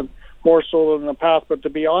world and more so than in the past. But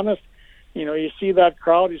to be honest, you see that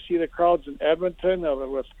crowd, you see the crowds in Edmonton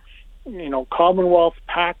with, Commonwealth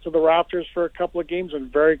packed to the rafters for a couple of games in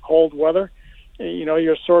very cold weather.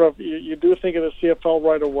 You're sort of, you do think of the CFL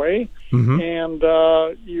right away, and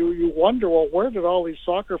you wonder, well, where did all these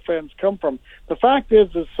soccer fans come from? The fact is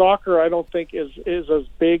soccer, I don't think, is as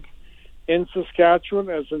big in Saskatchewan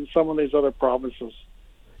as in some of these other provinces.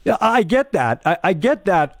 Yeah, I get that. I get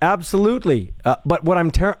that absolutely. But what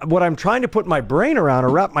I'm trying to put my brain around, or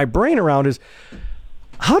wrap my brain around, is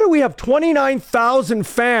how do we have 29,000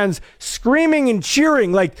 fans screaming and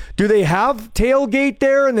cheering? Like, do they have tailgate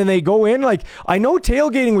there and then they go in? Like, I know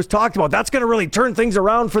tailgating was talked about. That's going to really turn things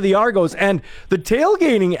around for the Argos. And the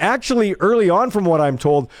tailgating actually early on, from what I'm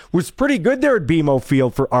told, was pretty good there at BMO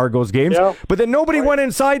Field for Argos games. Yeah. But then nobody went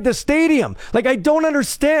inside the stadium. Like, I don't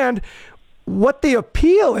understand what the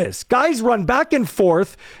appeal is. Guys run back and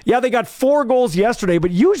forth. Yeah, they got 4 goals yesterday, but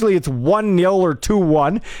usually it's 1-0 or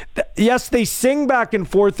 2-1. Yes, they sing back and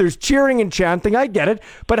forth. There's cheering and chanting. I get it.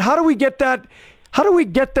 But how do we get that? How do we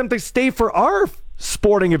get them to stay for our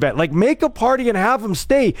sporting event? Like, make a party and have them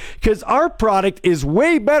stay, because our product is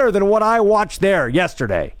way better than what I watched there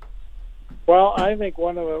yesterday. Well, I think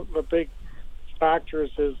one of the big factors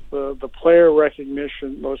is the player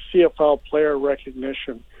recognition, the CFL player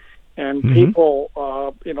recognition. And people,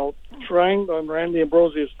 trying, and Randy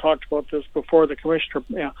Ambrosie has talked about this before, the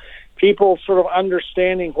commissioner, people sort of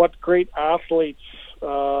understanding what great athletes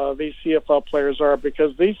these CFL players are,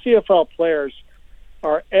 because these CFL players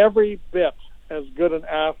are every bit as good an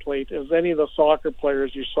athlete as any of the soccer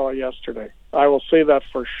players you saw yesterday. I will say that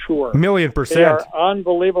for sure. 1,000,000%. They are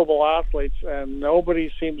unbelievable athletes, and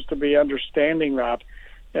nobody seems to be understanding that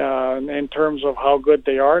in terms of how good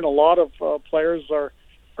they are. And a lot of players are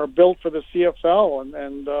built for the CFL, and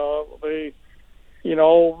they,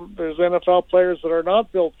 there's NFL players that are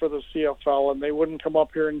not built for the CFL, and they wouldn't come up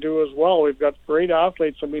here and do as well. We've got great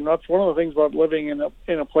athletes. I mean, that's one of the things about living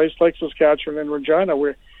in a place like Saskatchewan and Regina.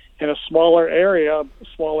 We're in a smaller area,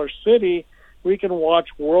 smaller city. We can watch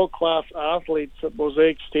world-class athletes at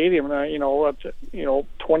Mosaic Stadium,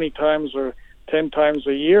 20 times or 10 times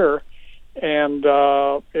a year. And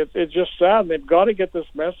it's just sad. They've got to get this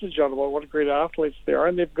message out about what great athletes they are,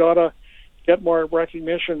 and they've got to get more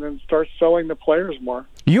recognition and start selling the players more.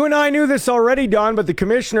 You and I knew this already, Don, but the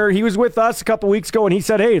commissioner, he was with us a couple weeks ago, and he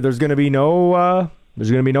said, hey, there's going to be no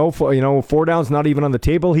 4 downs, not even on the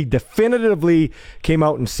table. He definitively came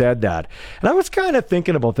out and said that. And I was kind of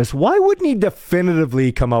thinking about this. Why wouldn't he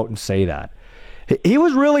definitively come out and say that? He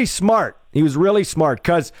was really smart. He was really smart,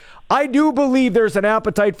 because I do believe there's an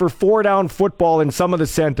appetite for 4-down football in some of the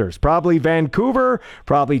centers. Probably Vancouver,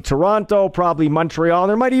 probably Toronto, probably Montreal.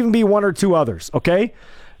 There might even be one or two others, okay?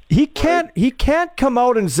 He can't come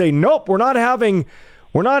out and say, nope, we're not having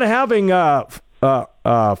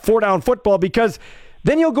 4-down football, because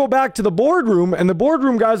then you'll go back to the boardroom, and the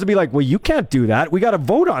boardroom guys will be like, well, you can't do that. We got to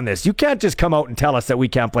vote on this. You can't just come out and tell us that we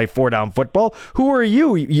can't play 4-down football. Who are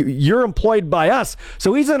you? You're employed by us.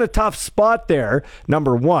 So he's in a tough spot there,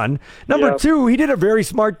 number one. Number two, he did a very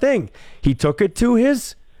smart thing. He took it to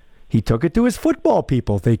his football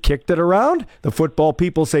people. They kicked it around. The football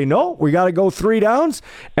people say, no, we got to go 3 downs.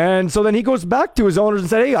 And so then he goes back to his owners and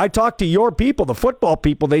said, hey, I talked to your people, the football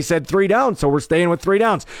people. They said 3 downs, so we're staying with 3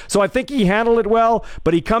 downs. So I think he handled it well,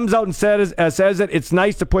 but he comes out and says that it's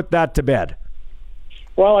nice to put that to bed.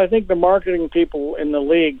 Well, I think the marketing people in the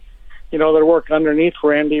league, that work underneath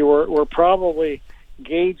Randy, were probably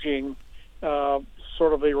gauging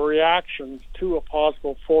sort of the reactions to a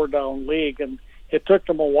possible 4-down league, and it took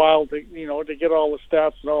them a while to get all the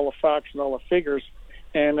stats and all the facts and all the figures.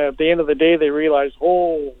 And at the end of the day, they realized,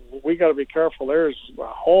 we got to be careful. There's a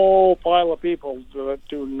whole pile of people that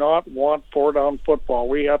do not want 4-down football.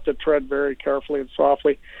 We have to tread very carefully and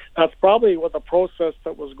softly. That's probably what the process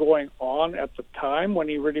that was going on at the time, when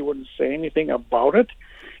he really wouldn't say anything about it,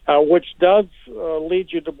 which does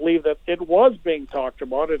lead you to believe that it was being talked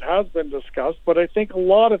about. It has been discussed, but I think a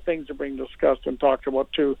lot of things are being discussed and talked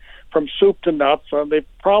about too, from soup to nuts. They've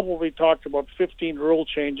probably talked about 15 rule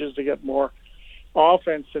changes to get more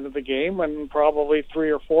offense into the game, and probably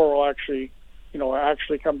 3 or 4 will actually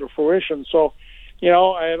come to fruition. So,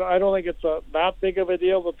 I don't think it's that big of a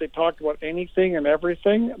deal that they talked about anything and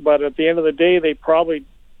everything, but at the end of the day, they probably,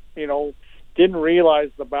 didn't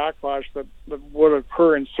realize the backlash that would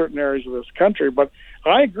occur in certain areas of this country. But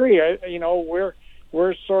I agree.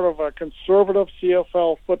 We're sort of a conservative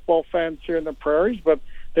CFL football fans here in the prairies, but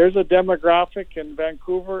there's a demographic in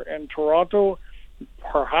Vancouver and Toronto,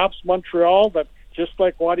 perhaps Montreal, that just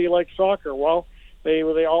like, why do you like soccer? Well, they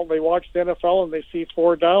watch the NFL and they see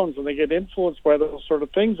 4 downs and they get influenced by those sort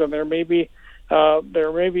of things, and there may be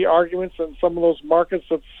arguments in some of those markets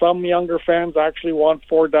that some younger fans actually want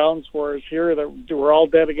 4 downs, whereas here we're all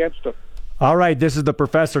dead against it. All right, this is the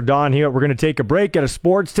Professor Don here. We're going to take a break, get a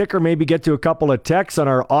sports ticker, maybe get to a couple of texts on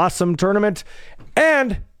our awesome tournament,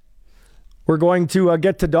 and we're going to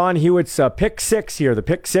get to Don Hewitt's Pick 6 here, the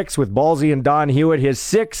Pick 6 with Ballsy and Don Hewitt, his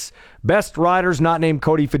 6 best riders not named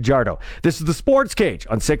Cody Fajardo. This is the Sports Cage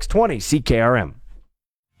on 620 CKRM.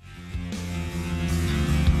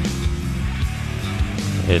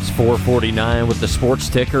 It's 4:49 with the sports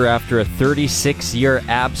ticker. After a 36-year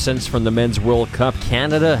absence from the Men's World Cup,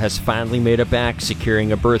 Canada has finally made it back,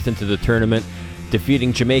 securing a berth into the tournament,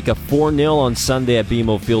 defeating Jamaica 4-0 on Sunday at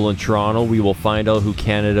BMO Field in Toronto. We will find out who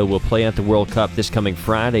Canada will play at the World Cup this coming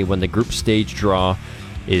Friday when the group stage draw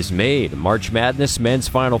is made. March Madness men's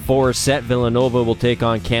Final Four is set. Villanova will take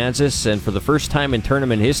on Kansas, and for the first time in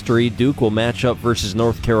tournament history, Duke will match up versus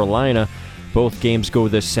North Carolina. Both games go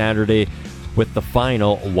this Saturday, with the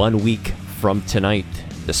final 1 week from tonight.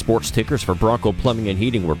 The sports tickers for Bronco Plumbing and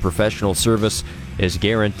Heating, where professional service is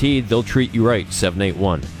guaranteed. They'll treat you right.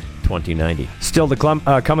 781-25 2090. Still to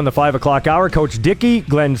come in the 5 o'clock hour, Coach Dickey,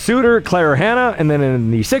 Glenn Suter, Claire Hanna, and then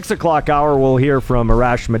in the 6 o'clock hour, we'll hear from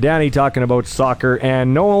Arash Madani talking about soccer,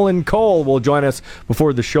 and Nolan Cole will join us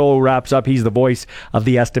before the show wraps up. He's the voice of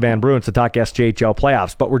the Estevan Bruins to talk SJHL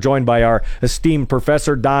playoffs, but we're joined by our esteemed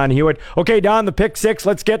professor, Don Hewitt. Okay, Don, the pick six.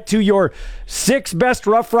 Let's get to your 6 best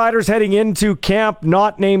Rough Riders heading into camp,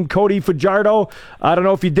 not named Cody Fajardo. I don't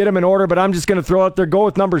know if you did them in order, but I'm just going to throw out there. Go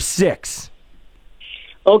with number 6.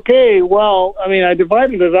 Okay, well, I mean, I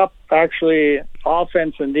divided it up, actually,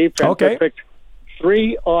 offense and defense. Okay. I picked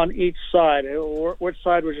 3 on each side. Which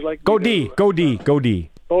side would you like to Go D. Go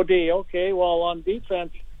D. Okay, well, on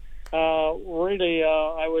defense, really,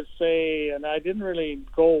 I would say, and I didn't really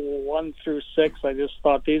go 1 through 6. I just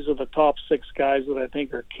thought these are the top 6 guys that I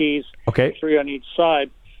think are keys. Okay. 3 on each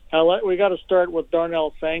side. We got to start with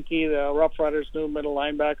Darnell Sankey, the Rough Riders' new middle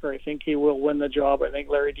linebacker. I think he will win the job. I think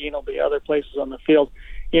Larry Dean will be other places on the field.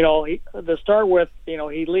 You know, to start with, you know,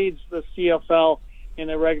 he leads the CFL in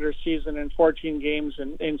the regular season in 14 games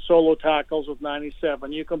in solo tackles with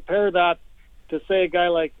 97. You compare that to, say, a guy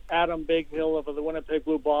like Adam Bighill of the Winnipeg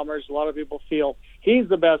Blue Bombers. A lot of people feel he's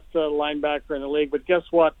the best linebacker in the league. But guess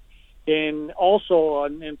what? In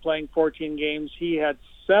playing 14 games, he had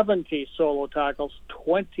 70 solo tackles,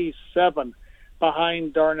 27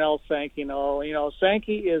 behind Darnell Sankey. No,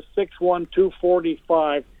 Sankey is 6'1",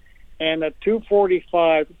 245, and at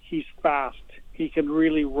 245, he's fast. He can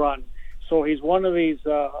really run. So he's one of these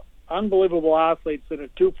unbelievable athletes that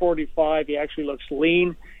at 245, he actually looks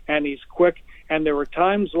lean and he's quick. And there were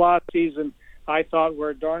times last season, I thought,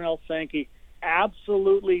 where Darnell Sankey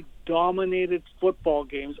absolutely dominated football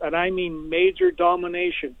games, and I mean major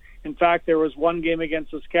domination. In fact, there was one game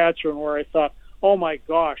against Saskatchewan where I thought, oh my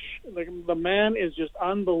gosh, the man is just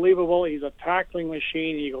unbelievable. He's a tackling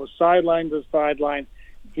machine. He goes sideline to sideline.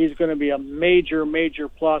 He's going to be a major, major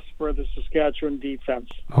plus for the Saskatchewan defense.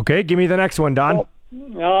 Okay, give me the next one, Don.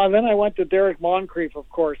 Then I went to Derek Moncrief, of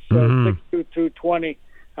course, 6'2", 220.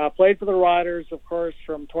 Played for the Riders, of course,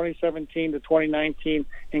 from 2017 to 2019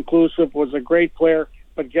 inclusive, was a great player.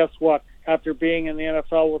 But guess what? After being in the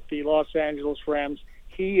NFL with the Los Angeles Rams,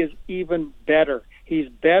 he is even better. He's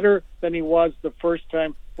better than he was the first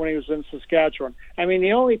time when he was in Saskatchewan. I mean,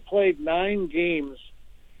 he only played 9 games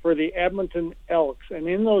for the Edmonton Elks, and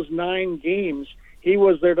in those 9 games, he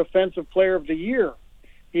was their Defensive Player of the Year.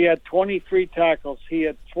 He had 23 tackles. He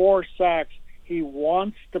had 4 sacks. He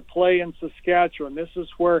wants to play in Saskatchewan. This is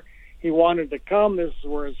where he wanted to come. This is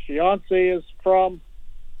where his fiance is from.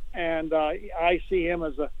 And I see him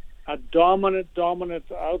as a dominant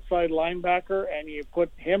outside linebacker, and you put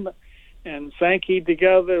him and Sankey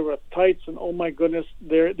together with Tights, and oh my goodness,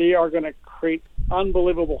 they are going to create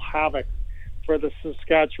unbelievable havoc for the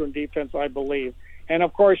Saskatchewan defense, I believe. And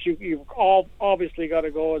of course, you've all obviously got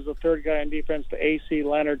to go as the third guy on defense to AC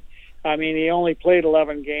Leonard. I mean, he only played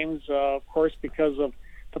 11 games, of course, because of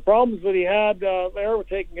the problems that he had there with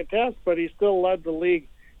taking a test, but he still led the league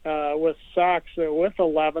with sacks with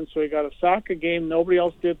 11, so he got a sack a game. Nobody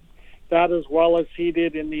else did that as well as he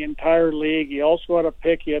did in the entire league. He also had a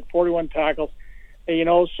pick. He had 41 tackles.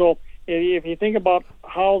 So if you think about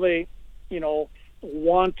how they,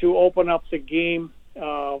 want to open up the game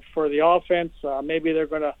for the offense, maybe they're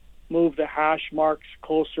going to move the hash marks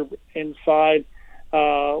closer inside.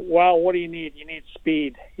 Well, what do you need? You need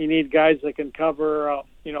speed. You need guys that can cover, a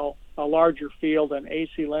larger field, and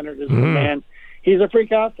AC Leonard is the man. He's a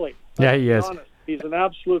freak athlete. Yeah, he is. Honest. He's an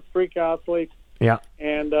absolute freak athlete. Yeah.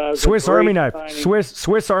 And Swiss Army knife.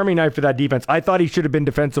 Swiss Army knife for that defense. I thought he should have been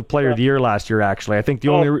Defensive Player of the Year last year, actually. I think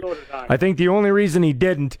the only reason he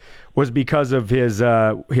didn't was because of his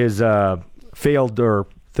failed or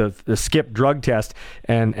the skip drug test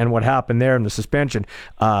and what happened there in the suspension.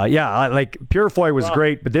 Purefoy was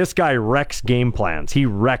great, but this guy wrecks game plans. He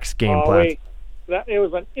wrecks game plans. It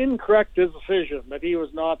was an incorrect decision that he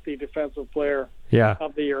was not the Defensive Player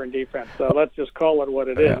of the Year in defense. So let's just call it what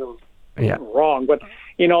it is. It was wrong. But,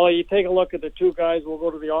 you take a look at the 2 guys. We'll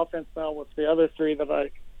go to the offense now with the other 3 that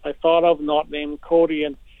I thought of, not named Cody.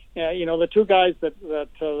 And, the 2 guys that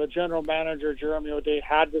the general manager, Jeremy O'Day,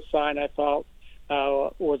 had to sign, I thought,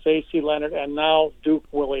 was AC Leonard and now Duke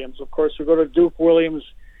Williams. Of course, we go to Duke Williams,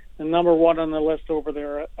 the number 1 on the list over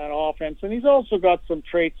there at offense. And he's also got some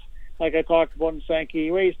traits, like I talked about in Sankey.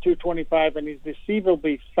 He weighs 225, and he's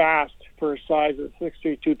deceivably fast for his size at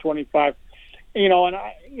 6'3", 225. He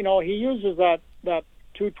uses that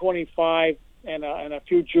 225 and a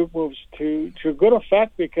few juke moves to good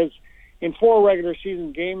effect, because in 4 regular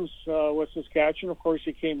season games with Saskatchewan, of course,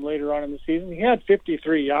 he came later on in the season, he had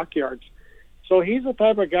 53 yak yards. So he's the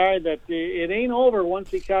type of guy that it ain't over once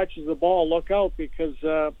he catches the ball. Look out, because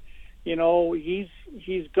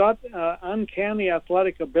he's got uncanny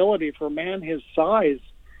athletic ability for a man his size,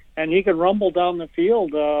 and he can rumble down the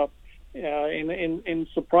field in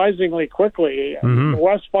surprisingly quickly. Mm-hmm. The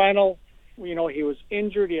West Final, he was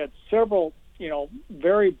injured. He had several,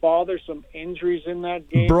 very bothersome injuries in that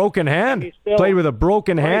game. Broken hand. Played with a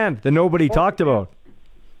broken hand that nobody talked about.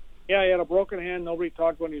 Yeah, he had a broken hand. Nobody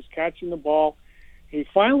talked when he was catching the ball. He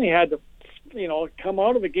finally had to, come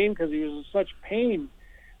out of the game because he was in such pain.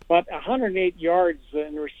 But 108 yards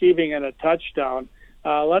in receiving and a touchdown.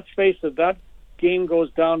 Let's face it, that game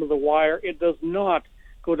goes down to the wire. It does not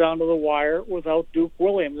go down to the wire without Duke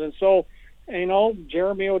Williams. And so,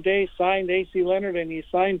 Jeremy O'Day signed A.C. Leonard and he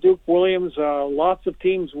signed Duke Williams. Lots of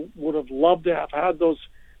teams would have loved to have had those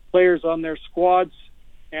players on their squads,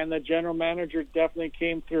 and the general manager definitely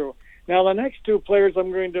came through. Now, the next two players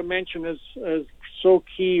I'm going to mention is so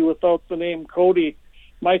key without the name Cody.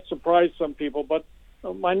 Might surprise some people, but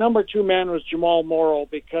my number two man was Jamal Morrow,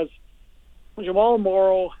 because Jamal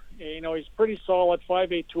Morrow, he's pretty solid,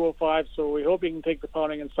 5'8", 205, so we hope he can take the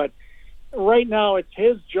pounding inside. Right now, it's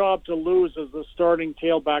his job to lose as the starting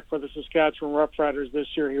tailback for the Saskatchewan Roughriders this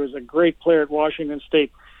year. He was a great player at Washington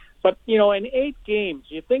State. But, in 8 games,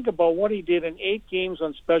 you think about what he did in 8 games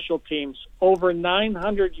on special teams, over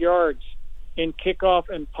 900 yards in kickoff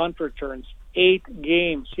and punt returns. 8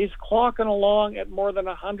 games. He's clocking along at more than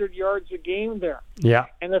 100 yards a game there. Yeah.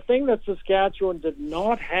 And the thing that Saskatchewan did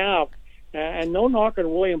not have, and no knock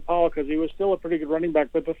on William Powell because he was still a pretty good running back,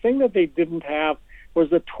 but the thing that they didn't have was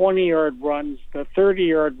the 20-yard runs, the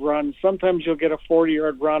 30-yard runs. Sometimes you'll get a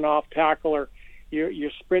 40-yard run off tackle, or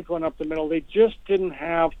you sprint one up the middle. They just didn't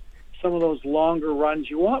have some of those longer runs.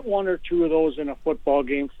 You want 1 or 2 of those in a football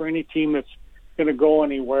game for any team that's going to go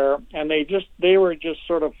anywhere, and they were just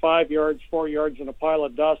sort of 5 yards, 4 yards in a pile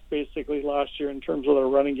of dust basically last year in terms of their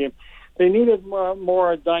running game. They needed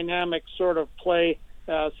more dynamic sort of play,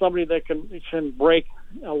 somebody that can break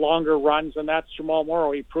longer runs, and that's Jamal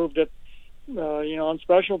Morrow. He proved it, on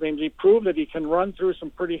special teams. He proved that he can run through some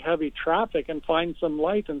pretty heavy traffic and find some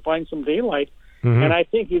light and find some daylight. Mm-hmm. And I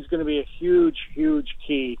think he's going to be a huge, huge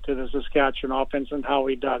key to the Saskatchewan offense and how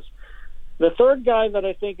he does. The third guy that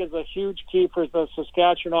I think is a huge key for the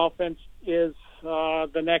Saskatchewan offense is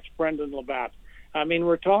the next Brendan Labatt. I mean,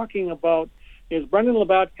 we're talking about, is Brendan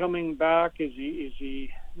Labatt coming back? Is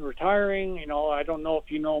he retiring? I don't know if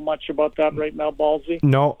you know much about that right now, Ballsy.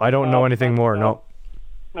 No, I don't know anything more, no.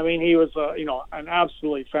 I mean, he was, an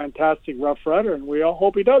absolutely fantastic Rough Rider, and we all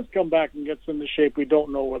hope he does come back and gets into shape. We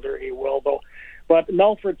don't know whether he will, though. But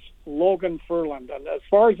Melfort's Logan Furland, and as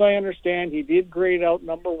far as I understand, he did grade out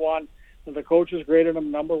number 1. The coaches graded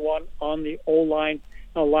him number 1 on the O-line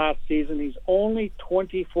last season. He's only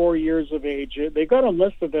 24 years of age. They got him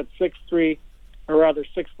listed at 6'3", or rather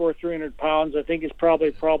 6'4", 300 pounds. I think he's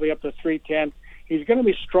probably up to 310. He's going to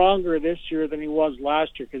be stronger this year than he was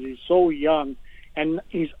last year because he's so young, and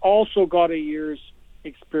he's also got a year's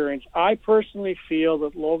experience. I personally feel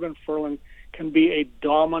that Logan Furland can be a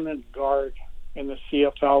dominant guard in the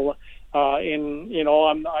CFL. I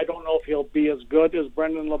don't know if he'll be as good as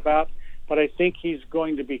Brendan Labatt, but I think he's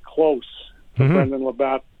going to be close to Brendan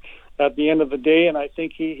Labatt at the end of the day, and I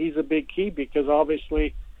think he's a big key because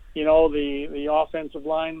obviously, the offensive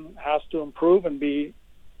line has to improve and be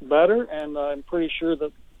better, and I'm pretty sure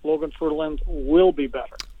that Logan Furland will be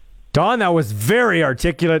better. Don, that was very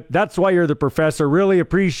articulate. That's why you're the professor. Really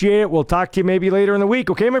appreciate it. We'll talk to you maybe later in the week.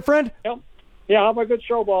 Okay, my friend? Yep. Yeah, have a good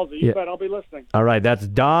show, Ballsy. You bet. I'll be listening. All right, that's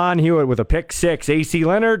Don Hewitt with a pick 6. A.C.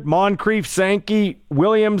 Leonard, Moncrief, Sankey,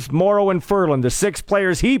 Williams, Morrow, and Furland, the 6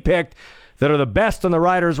 players he picked that are the best on the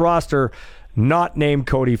Riders roster, not named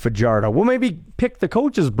Cody Fajardo. We'll maybe pick the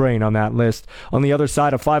coach's brain on that list on the other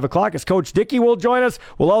side of 5 o'clock as Coach Dickey will join us.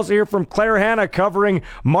 We'll also hear from Claire Hanna covering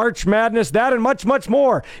March Madness, that and much, much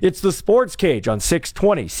more. It's the Sports Cage on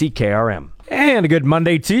 620 CKRM. And a good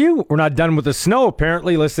Monday to you. We're not done with the snow,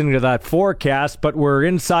 apparently, listening to that forecast, but we're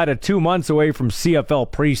inside of 2 months away from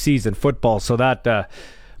CFL preseason football, so that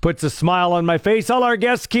puts a smile on my face. All our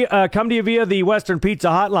guests come to you via the Western Pizza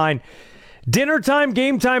Hotline. Dinner time,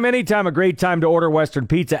 game time, anytime, a great time to order Western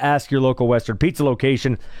Pizza. Ask your local Western Pizza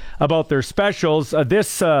location about their specials.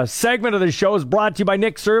 This segment of the show is brought to you by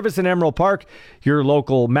Nick Service in Emerald Park, your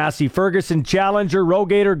local Massey Ferguson Challenger,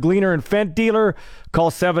 Rogator, Gleaner, and Fent dealer. Call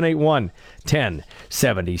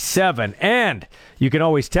 781-1077. And you can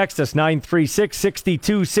always text us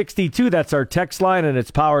 936-6262. That's our text line, and it's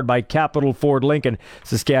powered by Capital Ford Lincoln,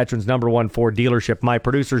 Saskatchewan's #1 Ford dealership. My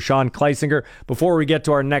producer, Sean Kleisinger. Before we get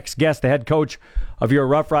to our next guest, the head coach coach of your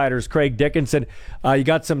Rough Riders, Craig Dickinson. You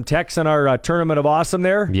got some texts on our Tournament of Awesome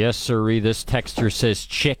there? Yes, sirree. This texter says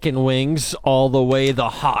chicken wings all the way. The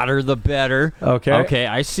hotter, the better. Okay,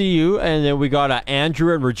 I see you. And then we got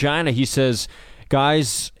Andrew in Regina. He says,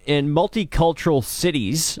 guys, in multicultural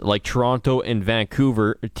cities like Toronto and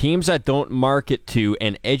Vancouver, teams that don't market to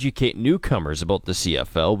and educate newcomers about the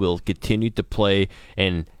CFL will continue to play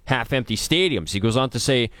in half-empty stadiums. He goes on to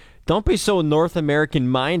say, don't be so North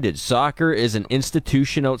American-minded. Soccer is an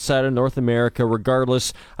institution outside of North America,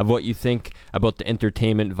 regardless of what you think about the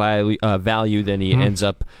entertainment value. Then he ends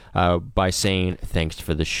up by saying, thanks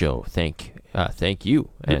for the show. Thank you,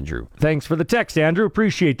 Andrew. Thanks for the text, Andrew.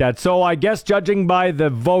 Appreciate that. So I guess judging by the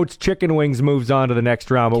votes, chicken wings moves on to the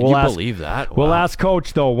next round. But Can you believe that? Wow. We'll ask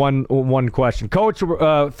Coach, though, one question. Coach,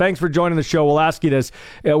 thanks for joining the show. We'll ask you this.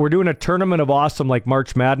 We're doing a Tournament of Awesome like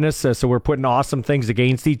March Madness, so we're putting awesome things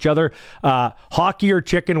against each other. Hockey or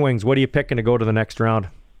chicken wings? What are you picking to go to the next round?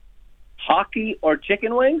 Hockey or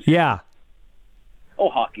chicken wings? Yeah. Oh,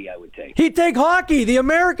 hockey, I would take. He'd take hockey. The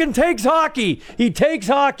American takes hockey. He takes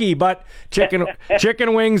hockey, but chicken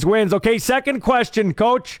wings wins. Okay, second question,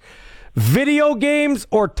 Coach. Video games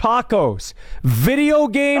or tacos? Video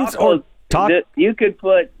games or tacos? You could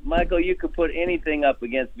put anything up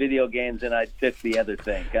against video games, and I'd pick the other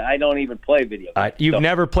thing. I don't even play video games. You've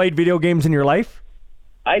never played video games in your life?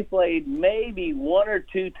 I played maybe one or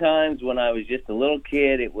two times when I was just a little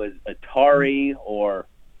kid. It was Atari or...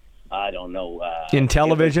 I don't know. In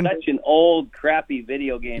television? It was such an old, crappy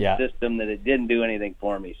video game system that it didn't do anything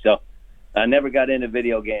for me. So I never got into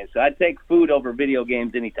video games. So I'd take food over video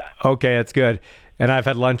games anytime. Okay, that's good. And I've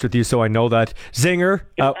had lunch with you, so I know that. Zinger,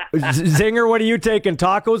 Zinger, what are you taking,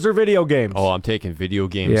 tacos or video games? Oh, I'm taking video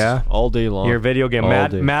games all day long. You're a video game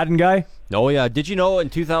Madden guy? Oh, yeah. Did you know in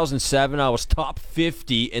 2007 I was top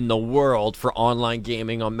 50 in the world for online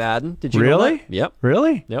gaming on Madden? Did you know that? Yep.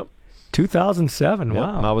 Really? Yep. 2007. Yep.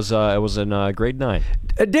 Wow. I was in grade 9.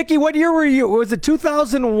 Dickie, what year were you? Was it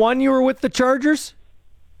 2001 you were with the Chargers?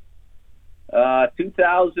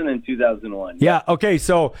 2000 and 2001. Yeah, okay.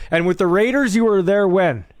 So, and with the Raiders, you were there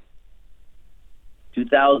when?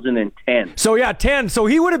 2010. So, 10. So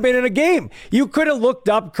he would have been in a game. You could have looked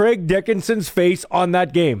up Craig Dickinson's face on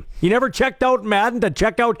that game. You never checked out Madden to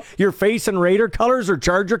check out your face in Raider colors or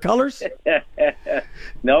Charger colors?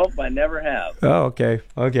 Nope, I never have. Oh,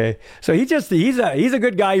 okay. So he's a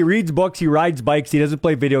good guy. He reads books, he rides bikes, he doesn't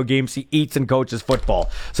play video games, he eats and coaches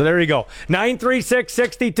football. So there you go.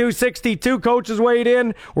 936-6262. Coaches weighed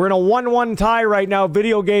in. We're in a 1-1 tie right now.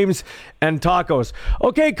 Video games and tacos.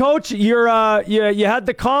 Okay, Coach, you had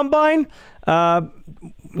the combine.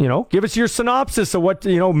 Give us your synopsis of what,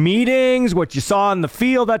 meetings, what you saw on the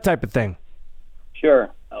field, that type of thing.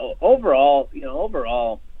 Sure. Overall,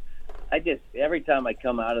 every time I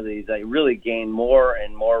come out of these, I really gain more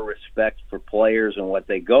and more respect for players and what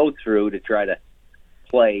they go through to try to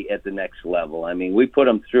play at the next level. I mean, we put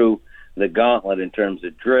them through the gauntlet in terms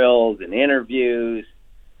of drills and interviews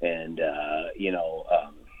and,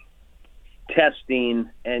 testing.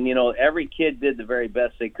 And, every kid did the very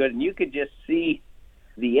best they could. And you could just see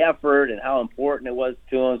the effort and how important it was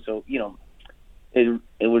to them. So,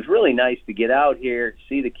 it was really nice to get out here,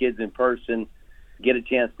 see the kids in person, get a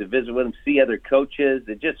chance to visit with them, see other coaches.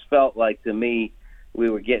 It just felt like, to me, we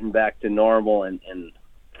were getting back to normal. And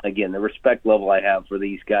again, the respect level I have for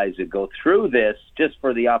these guys that go through this just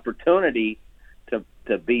for the opportunity to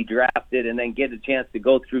be drafted and then get a chance to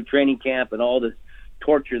go through training camp and all the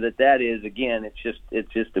torture that is. Again, it's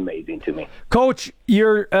just amazing to me. Coach,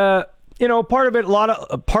 you're part of it,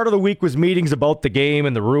 part of the week was meetings about the game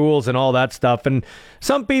and the rules and all that stuff. And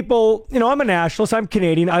some people, I'm a nationalist. I'm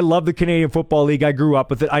Canadian. I love the Canadian Football League. I grew up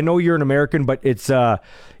with it. I know you're an American, but it's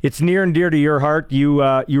near and dear to your heart. You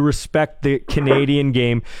respect the Canadian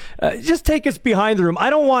game. Just take us behind the room. I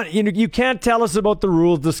don't want, you can't tell us about the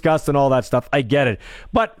rules discussed and all that stuff. I get it.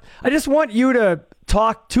 But I just want you to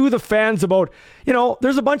talk to the fans about,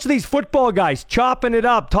 there's a bunch of these football guys chopping it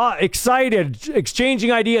up, excited,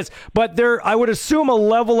 exchanging ideas, but I would assume a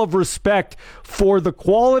level of respect for the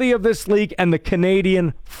quality of this league and the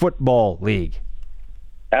Canadian Football League.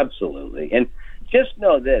 Absolutely. And just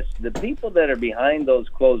know this, the people that are behind those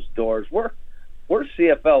closed doors, we're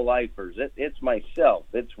CFL lifers. It's myself,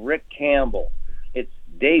 it's Rick Campbell, it's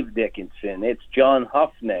Dave Dickinson, it's John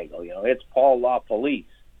Huffnagel, it's Paul LaPolice.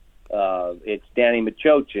 It's Danny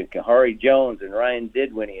Machochik, Hari Jones, and Ryan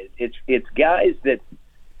Didwinny. It's guys that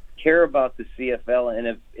care about the CFL and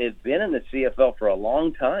have been in the CFL for a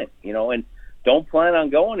long time, and don't plan on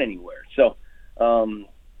going anywhere. So,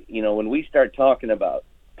 when we start talking about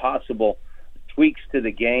possible tweaks to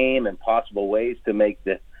the game and possible ways to make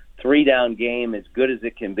the 3-down game as good as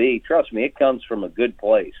it can be, trust me, it comes from a good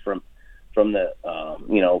place, from the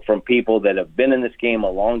from people that have been in this game a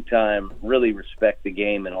long time, really respect the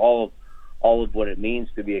game and all of what it means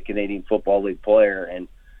to be a Canadian Football League player, and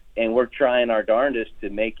we're trying our darndest to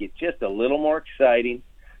make it just a little more exciting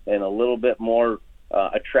and a little bit more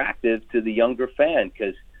attractive to the younger fan,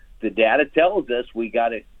 because the data tells us we got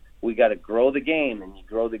to grow the game, and you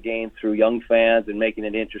grow the game through young fans and making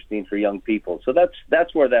it interesting for young people. So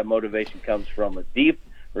that's where that motivation comes from, a deep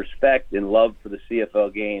respect and love for the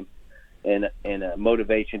CFL game, and a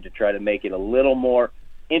motivation to try to make it a little more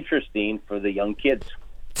interesting for the young kids.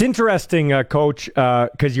 It's interesting, Coach,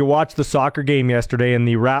 because you watched the soccer game yesterday, and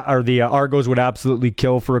the Argos would absolutely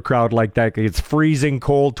kill for a crowd like that. It's freezing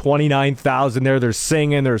cold, 29,000 there. There's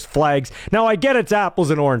singing, there's flags. Now, I get it's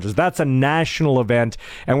apples and oranges. That's a national event,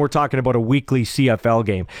 and we're talking about a weekly CFL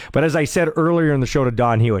game. But as I said earlier in the show to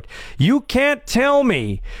Don Hewitt, you can't tell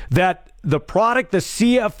me that the product the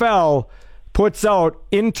CFL puts out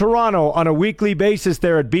in Toronto on a weekly basis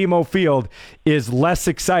there at BMO Field is less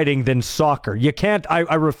exciting than soccer. You can't,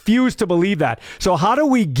 I refuse to believe that. So how do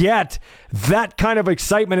we get that kind of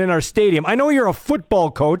excitement in our stadium? I know you're a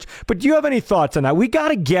football coach, but do you have any thoughts on that? We got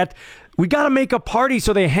to make a party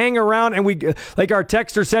so they hang around, and we, like our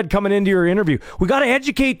texter said coming into your interview, we got to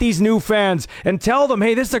educate these new fans and tell them,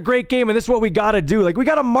 hey, this is a great game and this is what we got to do. Like, we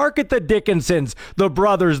got to market the Dickinsons, the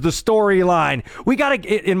brothers, the storyline. We got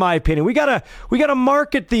to, in my opinion, we got to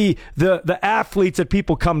market the athletes that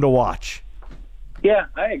people come to watch. Yeah,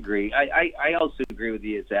 I agree. I also agree with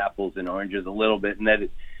you. It's apples and oranges a little bit, and that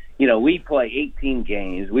we play 18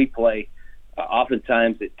 games. We play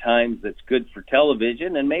oftentimes at times that's good for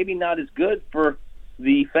television and maybe not as good for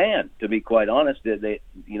the fan, to be quite honest. We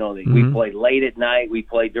play late at night, we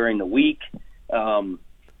play during the week, and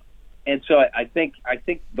so I think,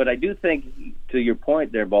 but I do think, to your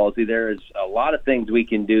point there, Ballsy, there is a lot of things we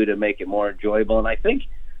can do to make it more enjoyable, and I think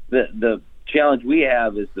the challenge we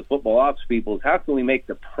have as the football ops people is how can we make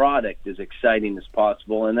the product as exciting as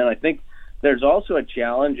possible. And then I think there's also a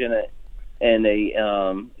challenge and a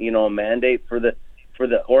mandate for the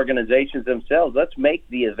organizations themselves. Let's make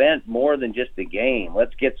the event more than just a game.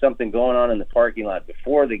 Let's get something going on in the parking lot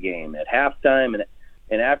before the game, at halftime,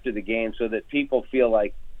 and after the game, so that people feel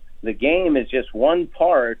like the game is just one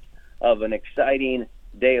part of an exciting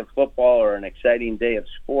day of football or an exciting day of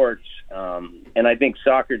sports. And I think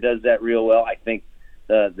soccer does that real well. I think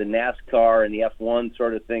the NASCAR and the F1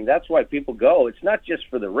 sort of thing, that's why people go. It's not just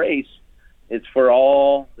for the race. It's for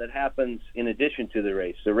all that happens in addition to the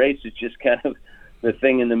race. The race is just kind of the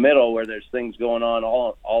thing in the middle where there's things going on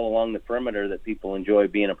all along the perimeter that people enjoy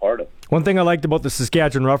being a part of. One thing I liked about the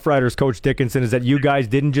Saskatchewan Roughriders, Coach Dickinson, is that you guys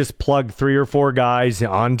didn't just plug 3 or 4 guys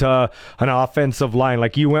onto an offensive line.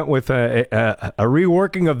 Like, you went with a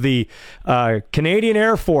reworking of the Canadian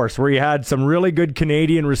Air Force, where you had some really good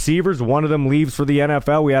Canadian receivers. One of them leaves for the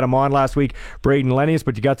NFL. We had him on last week, Braden Lennius,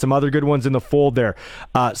 but you got some other good ones in the fold there.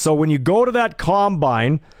 So when you go to that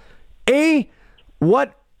combine, maybe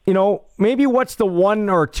what's the 1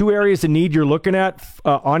 or 2 areas of need you're looking at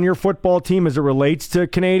on your football team as it relates to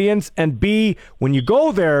Canadians? And B, when you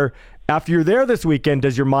go there, after you're there this weekend,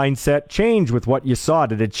 does your mindset change with what you saw?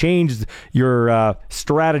 Did it change your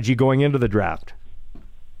strategy going into the draft?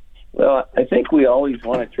 Well, I think we always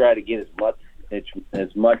want to try to get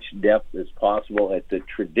as much depth as possible at the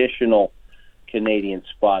traditional Canadian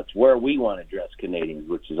spots where we want to dress Canadians,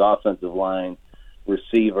 which is offensive line,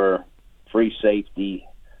 receiver, free safety.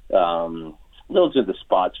 Those are the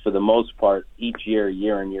spots for the most part. Each year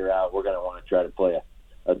in, year out, we're going to want to try to play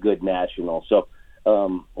a good national. So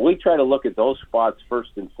we try to look at those spots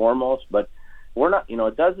first and foremost, but we're not,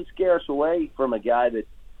 it doesn't scare us away from a guy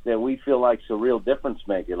that we feel like's a real difference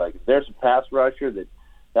maker. Like, if there's a pass rusher that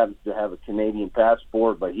happens to have a Canadian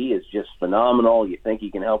passport, but he is just phenomenal, you think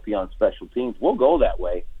he can help you on special teams, we'll go that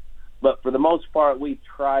way. But for the most part, we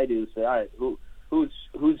try to say, all right, who's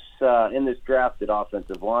in this draft at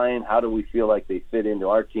offensive line? How do we feel like they fit into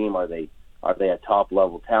our team? Are they a top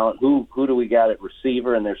level talent? Who do we got at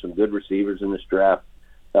receiver? And there's some good receivers in this draft.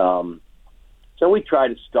 So we try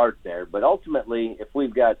to start there. But ultimately, if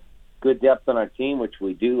we've got good depth on our team, which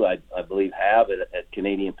we do, I believe have at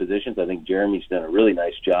Canadian positions, I think Jeremy's done a really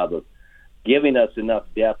nice job of giving us enough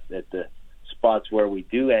depth at the spots where we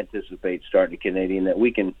do anticipate starting a Canadian that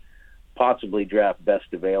we can possibly draft best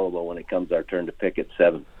available when it comes our turn to pick at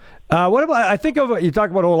 7. What about, I think of, you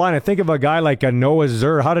talk about O-line, I think of a guy like Noah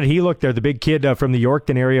Zur. How did he look there? The big kid from the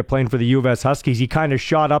Yorkton area playing for the U of S Huskies. He kind of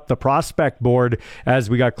shot up the prospect board as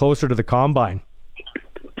we got closer to the combine.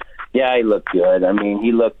 Yeah, he looked good. I mean,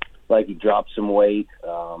 he looked like he dropped some weight.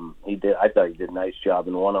 I thought he did a nice job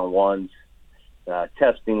in one-on-ones.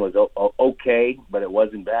 Testing was okay, but it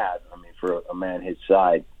wasn't bad. I mean, for a man his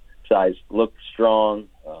size, looked strong.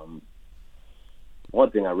 One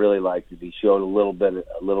thing I really liked is he showed a little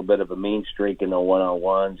bit of a mean streak in the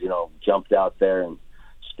one-on-ones. Jumped out there and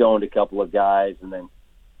stoned a couple of guys, and then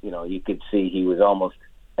you could see he was almost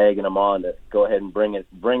egging them on to go ahead and bring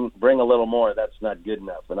a little more. That's not good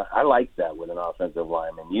enough, and I like that with an offensive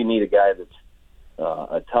lineman. You need a guy that's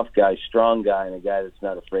a tough guy, strong guy, and a guy that's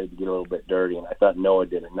not afraid to get a little bit dirty. And I thought Noah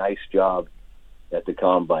did a nice job at the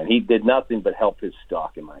Combine. He did nothing but help his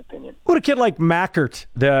stock, in my opinion. What a kid like Mackert.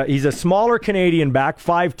 He's a smaller Canadian back,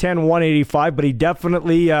 5'10", 185, but he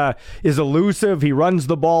definitely is elusive. He runs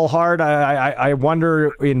the ball hard. I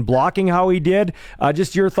wonder in blocking how he did.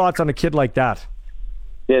 Just your thoughts on a kid like that.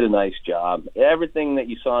 Did a nice job. Everything that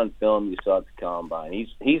you saw in film, you saw at the Combine.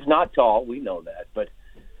 He's not tall, we know that, but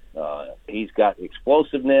he's got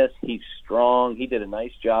explosiveness. He's strong. He did a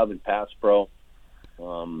nice job in pass pro.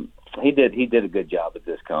 He did a good job at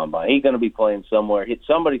this Combine. He's going to be playing somewhere.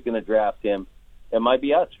 Somebody's going to draft him. It might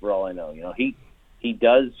be us, for all I know. He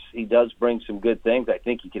does bring some good things. I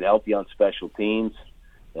think he could help you on special teams.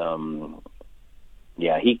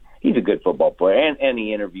 He's a good football player, and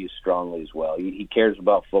he interviews strongly as well. He cares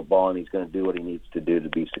about football, and he's going to do what he needs to do to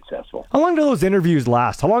be successful. How long do those interviews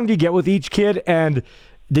last? How long do you get with each kid? And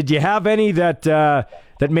did you have any that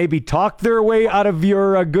maybe talked their way out of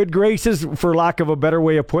your good graces, for lack of a better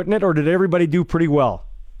way of putting it, or did everybody do pretty well?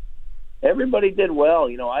 Everybody did well.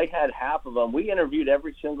 I had half of them. We interviewed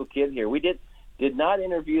every single kid here. We did not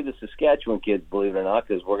interview the Saskatchewan kids, believe it or not,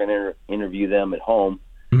 because we're going to interview them at home.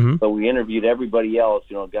 Mm-hmm. But we interviewed everybody else,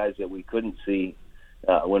 guys that we couldn't see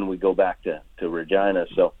when we go back to Regina.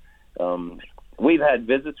 So we've had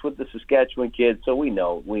visits with the Saskatchewan kids, so we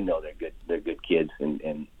know they're good. They're good kids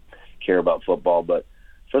and care about football. But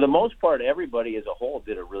for the most part, everybody as a whole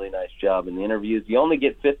did a really nice job in the interviews. You only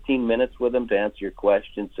get 15 minutes with them to answer your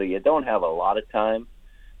questions, so you don't have a lot of time.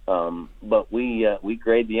 But we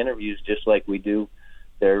grade the interviews just like we do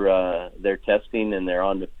their testing and their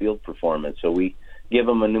on-the-field performance. So we give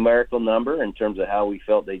them a numerical number in terms of how we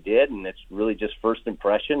felt they did, and it's really just first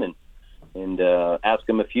impression, and ask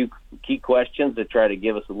them a few key questions to try to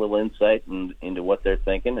give us a little insight into what they're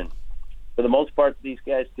thinking. And for the most part, these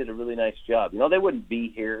guys did a really nice job. They wouldn't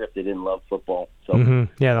be here if they didn't love football. So,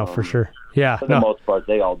 for sure. Yeah, for the most part,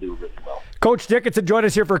 they all do really well. Coach Dickinson joined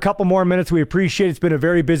us here for a couple more minutes. We appreciate it. It's been a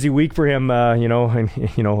very busy week for him,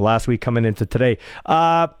 last week coming into today.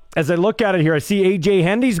 As I look at it here, I see A.J.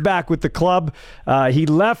 Hendy's back with the club. He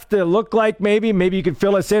left, it looked like maybe you could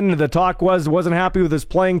fill us in. The talk wasn't happy with his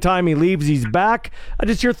playing time. He leaves, he's back.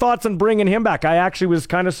 Just your thoughts on bringing him back. I actually was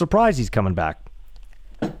kind of surprised he's coming back.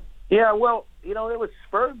 Yeah, well, it was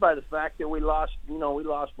spurred by the fact that we lost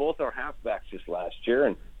both our halfbacks this last year,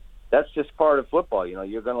 and that's just part of football.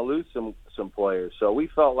 You're going to lose some players. So we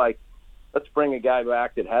felt like, let's bring a guy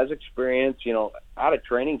back that has experience. Out of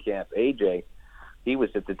training camp, A.J., he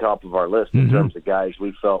was at the top of our list in terms of guys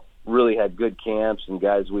we felt really had good camps and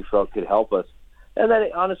guys we felt could help us. And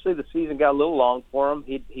then, honestly, the season got a little long for him.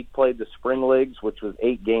 He played the spring leagues, which was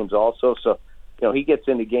 8 games also. So, he gets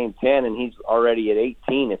into game 10, and he's already at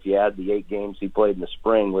 18 if you add the 8 games he played in the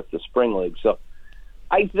spring with the spring league. So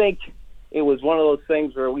I think it was one of those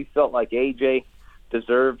things where we felt like A.J.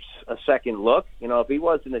 deserves a second look. If he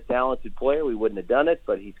wasn't a talented player, we wouldn't have done it,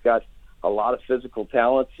 but he's got a lot of physical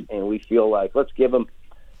talents, and we feel like let's give him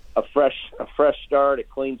a fresh start, a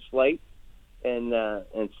clean slate, and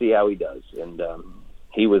see how he does. And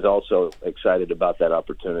he was also excited about that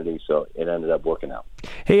opportunity, so it ended up working out.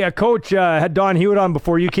 Hey, Coach, had Don Hewitt on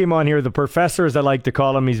before you came on here, the professor, as I like to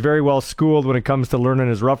call him. He's very well schooled when it comes to learning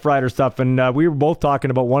his Rough Rider stuff, and we were both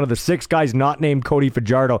talking about one of the 6 guys not named Cody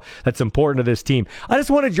Fajardo that's important to this team. I just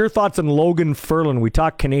wanted your thoughts on Logan Ferland. We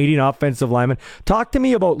talked Canadian offensive lineman. Talk to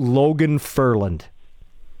me about Logan Ferland.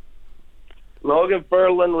 Logan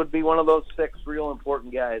Ferland would be one of those 6 real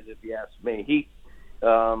important guys, if you ask me.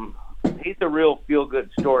 He's a real feel-good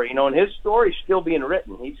story, and his story's still being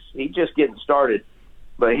written. He's just getting started,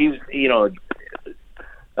 but he's, I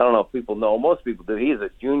don't know if people know, most people do. He's a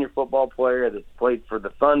junior football player that played for the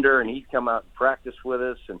Thunder, and he'd come out and practice with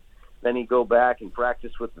us, and then he'd go back and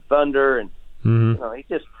practice with the Thunder, and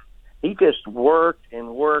he just worked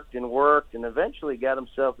and worked and worked, and eventually got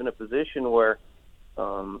himself in a position where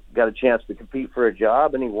got a chance to compete for a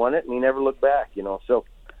job, and he won it, and he never looked back. So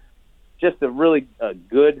just a really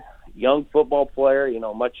good young football player,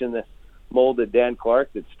 much in the mold of Dan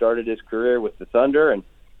Clark, that started his career with the Thunder and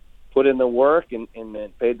put in the work and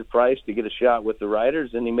paid the price to get a shot with the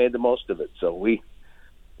Riders, and he made the most of it. So we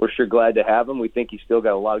we're sure glad to have him. We think he's still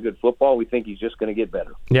got a lot of good football. We think he's just going to get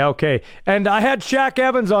better. Yeah, okay. And I had Shaq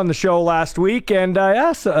Evans on the show last week, and I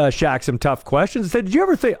asked Shaq some tough questions. I said, did you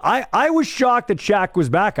ever think... I was shocked that Shaq was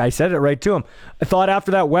back. I said it right to him. I thought after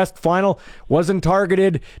that West final, wasn't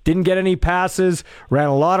targeted, didn't get any passes, ran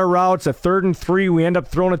a lot of routes. At 3rd and 3, we end up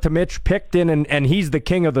throwing it to Mitch Picton, and he's the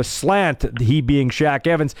king of the slant, he being Shaq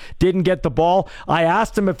Evans. Didn't get the ball. I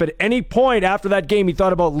asked him if at any point after that game he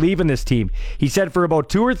thought about leaving this team. He said for about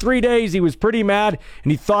 2 or 3 days he was pretty mad,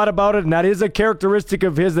 and he thought about it, and that is a characteristic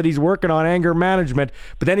of his that he's working on, anger management.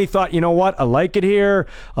 But then he thought, you know what, I like it here.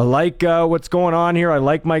 I like what's going on here. I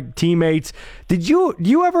like my teammates. Did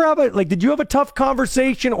you ever have a tough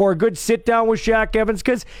conversation or a good sit down with Shaq Evans?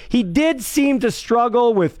 Because he did seem to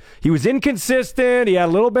struggle with, he was inconsistent. He had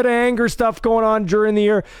a little bit of anger stuff going on during the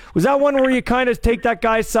year. Was that one where you kind of take that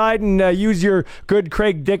guy's side and use your good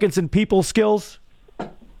Craig Dickinson people skills?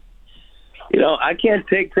 I can't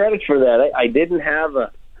take credit for that. I didn't have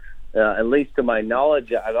at least to my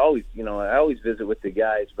knowledge, I always visit with the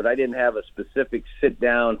guys, but I didn't have a specific sit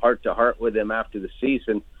down, heart to heart with him after the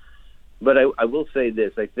season. But I will say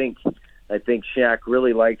this: I think Shaq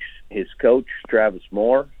really likes his coach, Travis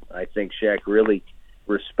Moore. I think Shaq really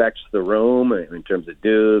respects the room in terms of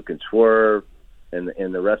Duke and Swerve and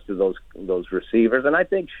the rest of those receivers. And I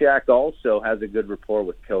think Shaq also has a good rapport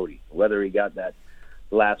with Cody, whether he got that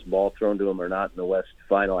last ball thrown to him or not in the West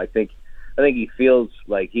Final. I think he feels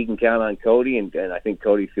like he can count on Cody, and I think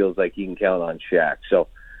Cody feels like he can count on Shaq. So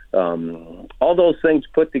all those things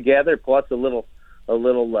put together, plus a little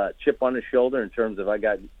chip on his shoulder in terms of I've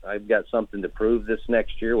got something to prove this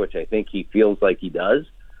next year, which I think he feels like he does.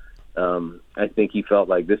 I think he felt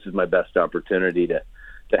like this is my best opportunity to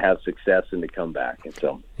have success and to come back. And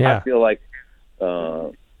so I feel like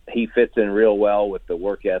he fits in real well with the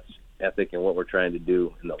work ethic and what we're trying to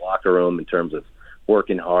do in the locker room in terms of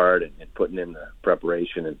working hard and putting in the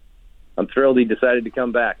preparation. And I'm thrilled he decided to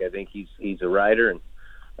come back. I think he's a rider, and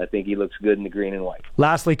I think he looks good in the green and white.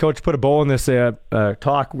 Lastly, Coach, put a bow in this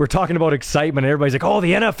talk. We're talking about excitement. Everybody's like, oh,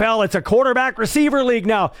 the NFL, it's a quarterback receiver league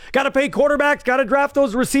now. Got to pay quarterbacks, got to draft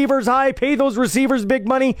those receivers high, pay those receivers big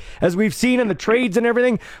money, as we've seen in the trades and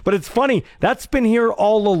everything. But it's funny, that's been here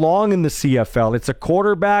all along in the CFL. It's a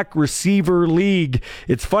quarterback receiver league.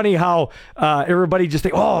 It's funny how everybody just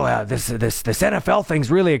think, this NFL thing's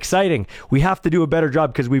really exciting. We have to do a better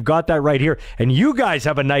job because we've got that right here. And you guys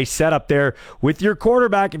have a nice setup there with your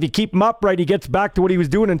quarterback. If you keep him upright, he gets back to what he was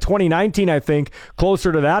doing in 2019, I think,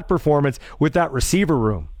 closer to that performance with that receiver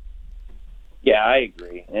room. Yeah, I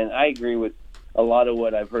agree. And I agree with a lot of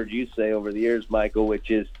what I've heard you say over the years, Michael, which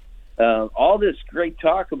is all this great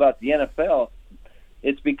talk about the NFL,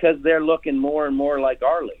 it's because they're looking more and more like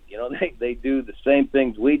our league. They do the same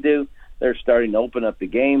things we do. They're starting to open up the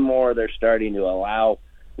game more. They're starting to allow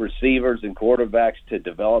receivers and quarterbacks to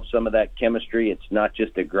develop some of that chemistry. It's not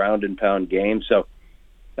just a ground and pound game. So,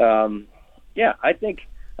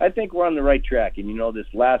 I think we're on the right track. And this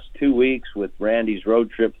last 2 weeks with Randy's road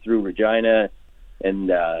trip through Regina and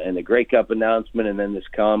the Grey Cup announcement, and then this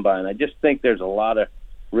combine, I just think there's a lot of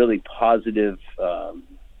really positive,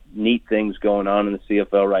 neat things going on in the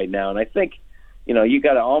CFL right now. And I think, you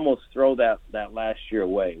got to almost throw that last year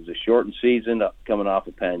away. It was a shortened season coming off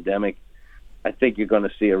a pandemic. I think you're going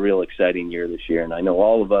to see a real exciting year this year, and I know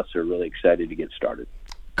all of us are really excited to get started.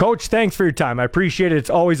 Coach, thanks for your time. I appreciate it. It's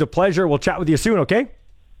always a pleasure. We'll chat with you soon, okay?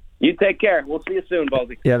 You take care. We'll see you soon,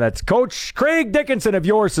 Baldy. Yeah, that's Coach Craig Dickinson of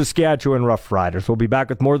your Saskatchewan Roughriders. We'll be back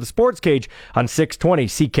with more of the Sports Cage on 620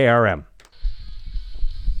 CKRM.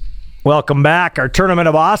 Welcome back. Our Tournament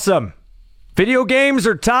of Awesome. Video games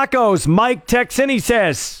or tacos? Mike Texini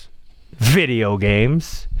says video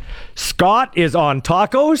games. Scott is on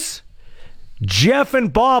tacos. Jeff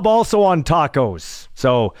and Bob also on tacos.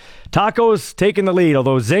 So tacos taking the lead,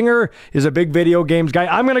 although Zinger is a big video games guy.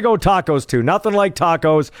 I'm going to go tacos too. Nothing like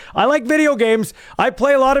tacos. I like video games. I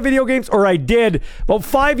play a lot of video games, or I did. About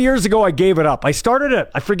 5 years ago, I gave it up. I started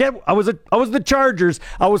it. I forget. I was the Chargers.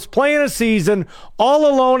 I was playing a season all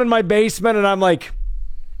alone in my basement, and I'm like,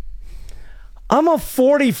 I'm a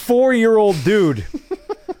 44-year-old dude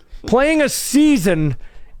playing a season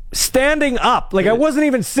standing up. Like, I wasn't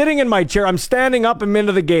even sitting in my chair. I'm standing up and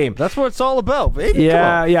into the game. That's what it's all about, baby.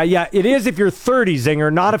 Yeah. It is if you're 30,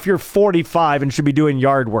 Zinger, not if you're 45 and should be doing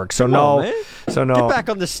yard work. So, no. So no. Get back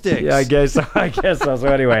on the sticks. Yeah, I guess so. So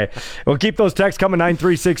anyway, we'll keep those texts coming,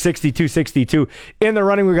 936-6262. In the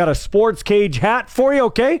running, we got a Sports Cage hat for you,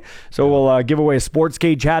 okay? So we'll give away a Sports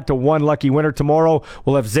Cage hat to one lucky winner tomorrow.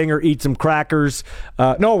 We'll have Zinger eat some crackers.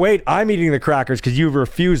 No, wait, I'm eating the crackers because you've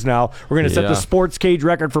refused now. We're going to set the Sports Cage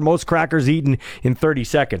record for most crackers eaten in 30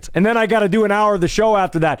 seconds. And then I got to do an hour of the show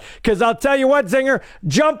after that because I'll tell you what, Zinger,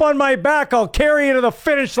 jump on my back. I'll carry you to the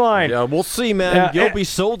finish line. Yeah, we'll see, man. You'll be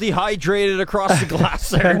so dehydrated across the glass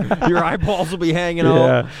there. Your eyeballs will be hanging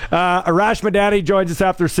out. Arash Madani joins us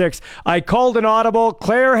after 6. I called an audible.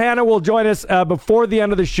 Claire Hanna will join us before the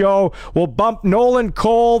end of the show. We'll bump Nolan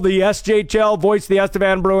Cole, the SJHL voice of the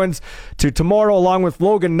Estevan Bruins, to tomorrow along with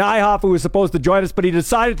Logan Nyhoff, who was supposed to join us, but he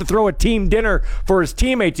decided to throw a team dinner for his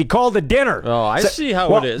teammates. He called it dinner. Oh, I see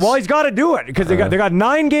how it is. Well, he's got to do it because they got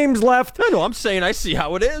 9 games left. No, I'm saying I see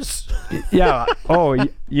how it is. Yeah. Oh,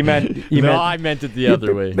 you meant I meant it the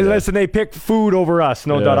other way. Listen, they picked food over us.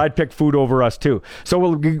 No doubt. I'd pick food over us too. So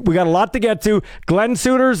we got a lot to get to. Glenn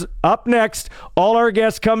Suiters up next. All our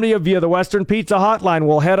guests come to you via the Western Pizza Hotline.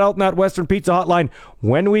 We'll head out in that Western Pizza Hotline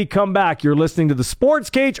when we come back. You're listening to the Sports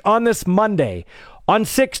Cage on this Monday on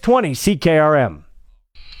 620 CKRM.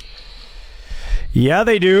 Yeah,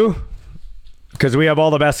 they do. Because we have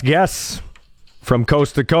all the best guests from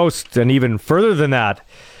coast to coast and even further than that.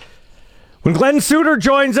 When Glenn Suter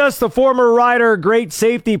joins us, the former rider, great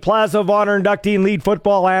safety, Plaza of Honor inductee, and lead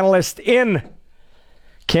football analyst in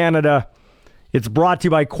Canada, it's brought to you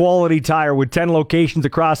by Quality Tire with 10 locations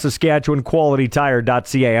across Saskatchewan,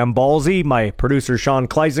 qualitytire.ca. I'm Ballsy, my producer Sean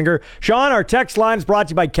Kleisinger. Sean, our text line is brought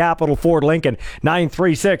to you by Capital Ford Lincoln,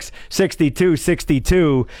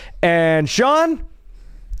 936-6262. And Sean?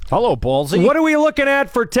 Hello, Ballsy. What are we looking at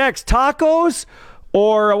for text? Tacos?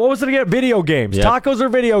 Or what was it again? Video games. Yeah. Tacos or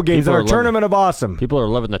video games in our tournament of awesome. People are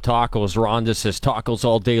loving the tacos. Rhonda says tacos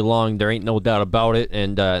all day long. There ain't no doubt about it.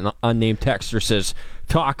 And an unnamed texter says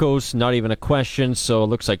tacos, not even a question. So it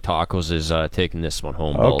looks like tacos is taking this one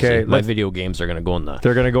home. Okay, my video games are going to go in the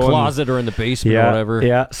go closet or in the basement or whatever.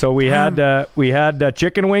 Yeah. So we had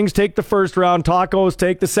chicken wings take the first round, tacos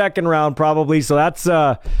take the second round probably. So that's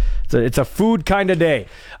it's a food kind of day.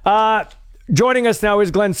 Joining us now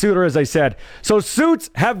is Glenn Suter, as I said. So, Suits,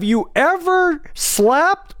 have you ever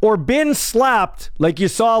slapped or been slapped like you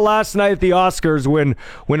saw last night at the Oscars when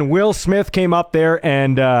Will Smith came up there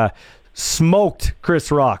and smoked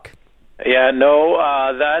Chris Rock? Yeah, no,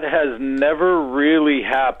 that has never really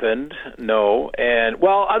happened, no. And,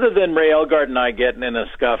 well, other than Ray Elgart and I getting in a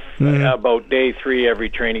scuff about day 3 every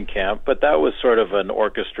training camp, but that was sort of an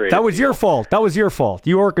orchestrated That was your fault.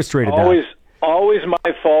 You orchestrated that. Always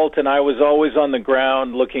my fault, and I was always on the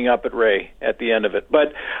ground looking up at Ray at the end of it.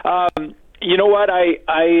 But you know what?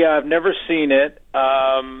 I've never seen it.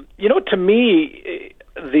 To me,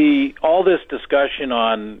 all this discussion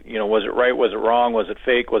on was it right, was it wrong, was it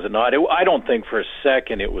fake, was it not? I don't think for a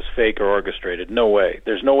second it was fake or orchestrated. No way.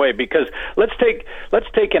 There's no way, because let's take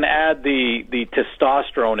and add the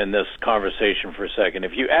testosterone in this conversation for a second.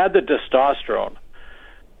 If you add the testosterone,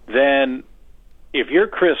 then if you're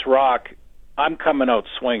Chris Rock, I'm coming out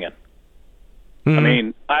swinging. Mm-hmm. I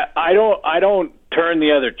mean, I don't turn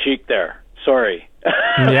the other cheek there. Sorry.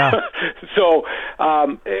 Yeah. So,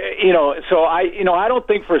 I don't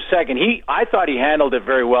think for a second I thought he handled it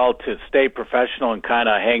very well to stay professional and kind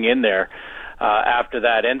of hang in there after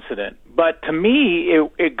that incident. But to me,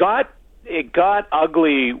 it got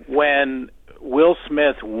ugly when Will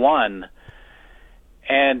Smith won.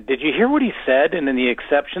 And did you hear what he said in the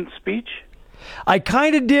acceptance speech? I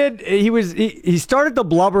kind of did. He started to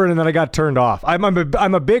blubber and then I got turned off. I'm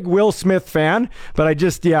a big Will Smith fan, but I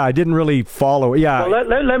didn't really follow. Yeah. Well,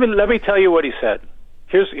 let me tell you what he said.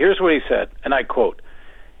 Here's what he said, and I quote: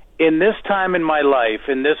 "In this time in my life,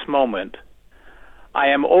 in this moment, I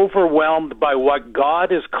am overwhelmed by what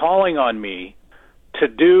God is calling on me to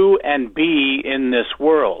do and be in this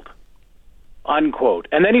world." Unquote.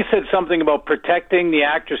 And then he said something about protecting the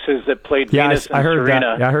actresses that played Venus and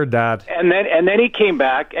Serena. Yeah, I heard that. And then he came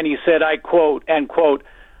back and he said, I quote, end quote,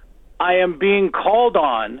 "I am being called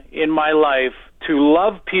on in my life to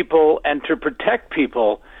love people and to protect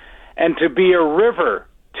people and to be a river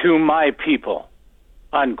to my people."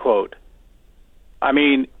 Unquote. I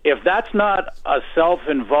mean, if that's not a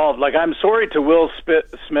self-involved, like, I'm sorry to Will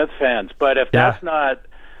Smith fans, but if that's not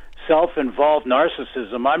self-involved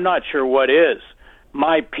narcissism, I'm not sure what is.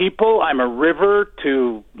 My people, I'm a river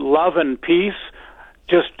to love and peace.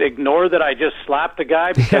 Just ignore that I just slapped the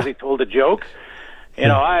guy because he told a joke.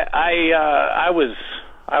 I was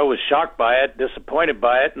shocked by it, disappointed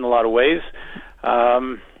by it in a lot of ways.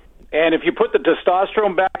 And if you put the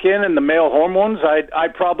testosterone back in and the male hormones, I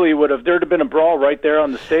probably would have. There'd have been a brawl right there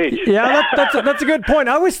on the stage. Yeah, that's a good point.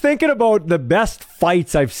 I was thinking about the best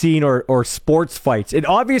fights I've seen or sports fights. It'd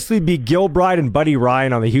obviously be Gilbride and Buddy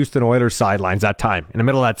Ryan on the Houston Oilers sidelines that time, in the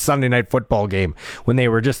middle of that Sunday night football game when they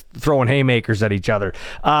were just throwing haymakers at each other.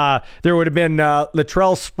 There would have been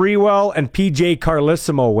Latrell Sprewell and PJ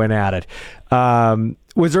Carlissimo went at it.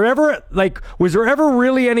 Was there ever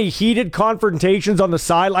really any heated confrontations on the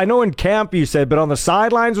side? I know in camp you said, but on the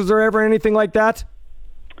sidelines, was there ever anything like that?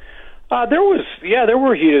 There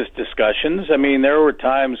were heated discussions. I mean, there were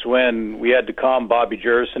times when we had to calm Bobby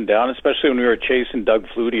Jurison down, especially when we were chasing Doug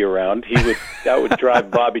Flutie around. That would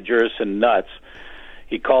drive Bobby Jurison nuts.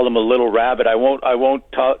 He called him a little rabbit. I won't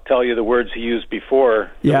tell you the words he used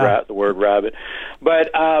before the word rabbit,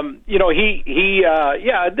 but there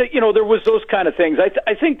was those kind of things.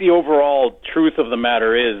 I think the overall truth of the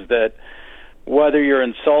matter is that whether you're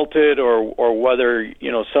insulted or whether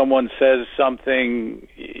someone says something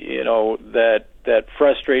that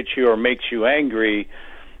frustrates you or makes you angry,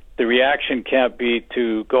 the reaction can't be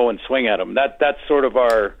to go and swing at them. That's sort of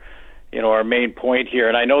our main point here.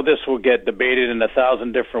 And I know this will get debated in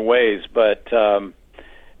 1,000 different ways, but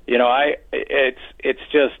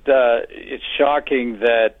it's shocking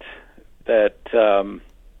that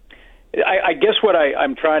I guess what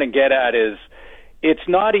I'm trying to get at is it's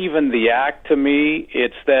not even the act to me.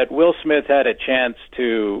 It's that Will Smith had a chance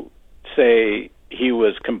to say he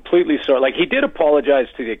was completely sorry. Like, he did apologize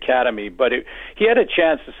to the Academy, but he had a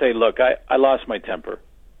chance to say, look, I lost my temper.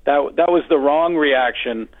 That was the wrong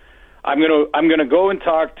reaction. I'm gonna go and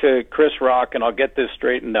talk to Chris Rock, and I'll get this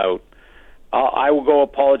straightened out. I will go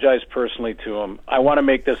apologize personally to him. I want to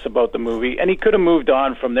make this about the movie, and he could have moved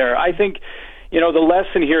on from there. I think, the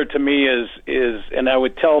lesson here to me is, and I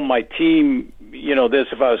would tell my team, this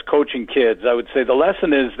if I was coaching kids, I would say the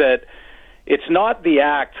lesson is that it's not the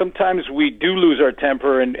act. Sometimes we do lose our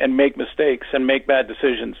temper and make mistakes and make bad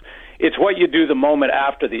decisions. It's what you do the moment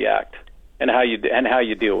after the act. And how you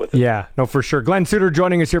deal with it. Yeah, no, for sure. Glenn Suter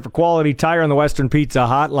joining us here for Quality Tire on the Western Pizza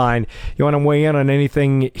Hotline. You want to weigh in on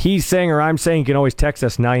anything he's saying or I'm saying, you can always text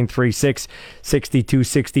us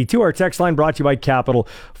 936-6262. Our text line brought to you by Capital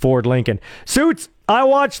Ford Lincoln. Suits, I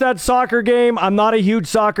watched that soccer game. I'm not a huge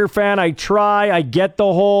soccer fan. I try. I get the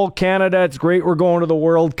whole Canada. It's great we're going to the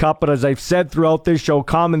World Cup. But as I've said throughout this show,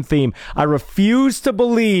 common theme, I refuse to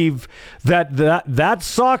believe that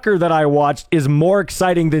soccer that I watched is more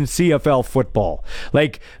exciting than CFL football.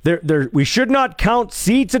 Like, we should not count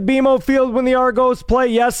seats at BMO Field when the Argos play.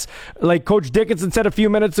 Yes, like Coach Dickinson said a few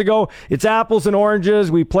minutes ago, it's apples and oranges.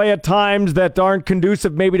 We play at times that aren't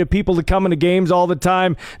conducive maybe to people to come into games all the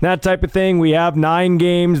time, that type of thing. We have 9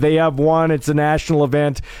 games. They have 1. It's a national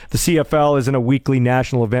event. The CFL isn't a weekly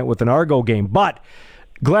national event with an Argo game. But,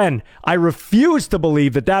 Glenn, I refuse to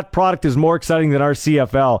believe that product is more exciting than our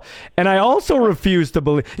CFL. And I also refuse to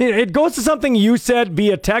believe... It goes to something you said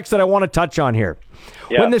via text that I want to touch on here.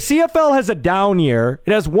 Yeah. When the CFL has a down year,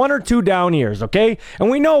 it has 1 or 2 down years, okay?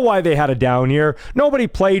 And we know why they had a down year. Nobody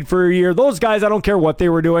played for a year. Those guys, I don't care what they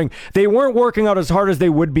were doing. They weren't working out as hard as they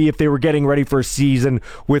would be if they were getting ready for a season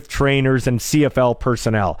with trainers and CFL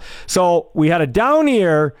personnel. So we had a down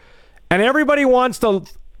year, and everybody wants to...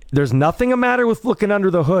 There's nothing a matter with looking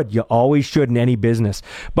under the hood. You always should in any business.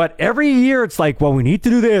 But every year it's like, well, we need to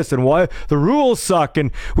do this, and why the rules suck,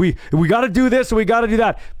 and we got to do this, and we got to do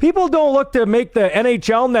that. People don't look to make the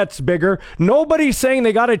NHL nets bigger. Nobody's saying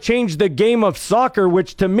they got to change the game of soccer,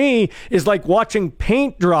 which to me is like watching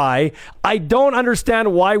paint dry. I don't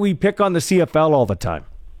understand why we pick on the CFL all the time.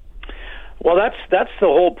 Well, that's the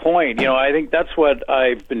whole point. I think that's what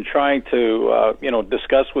I've been trying to,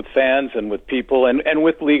 discuss with fans and with people and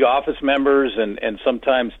with league office members and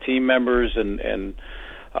sometimes team members and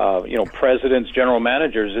presidents, general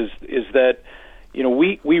managers is that,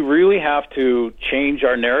 we really have to change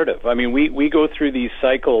our narrative. I mean, we go through these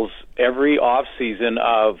cycles every off season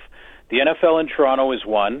of the NFL in Toronto is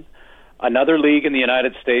 1, another league in the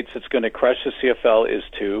United States that's going to crush the CFL is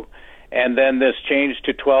 2. And then this change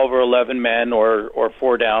to 12 or 11 men or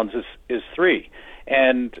 4 downs is 3.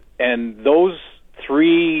 And those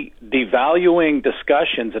 3 devaluing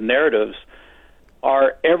discussions and narratives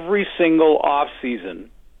are every single off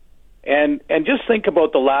season. And just think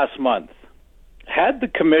about the last month. Had the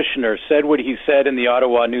commissioner said what he said in the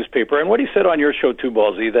Ottawa newspaper, and what he said on your show too,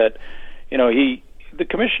 Ballsy, that the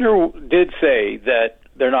commissioner did say that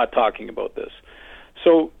they're not talking about this.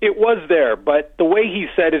 So it was there, but the way he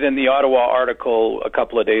said it in the Ottawa article a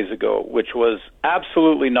couple of days ago, which was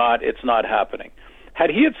absolutely not, it's not happening. Had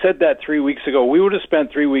he had said that 3 weeks ago, we would have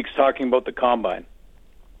spent 3 weeks talking about the Combine.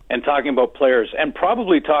 and talking about players, and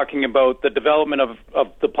probably talking about the development of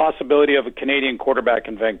the possibility of a Canadian quarterback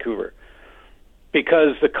in Vancouver.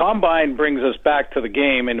 Because the Combine brings us back to the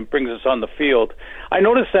game and it brings us on the field. I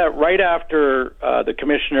noticed that right after the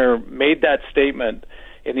commissioner made that statement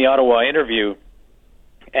in the Ottawa interview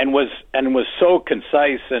and was so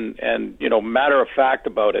concise and matter of fact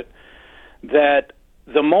about it, that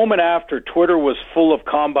the moment after, Twitter was full of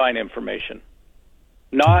Combine information.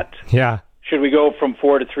 Not should we go from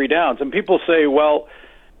 4 to 3 downs. And people say, well,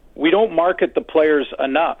 we don't market the players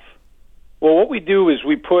enough. Well, what we do is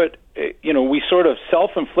we put, we sort of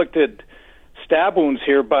self-inflicted stab wounds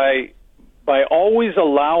here by always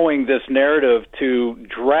allowing this narrative to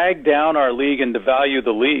drag down our league and devalue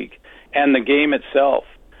the league and the game itself.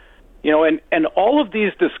 And all of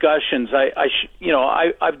these discussions,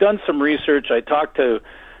 I've done some research. I talked to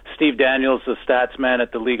Steve Daniels, the stats man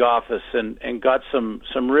at the league office, and got some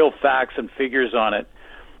real facts and figures on it.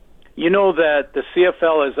 You know that the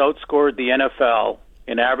CFL has outscored the NFL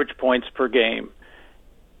in average points per game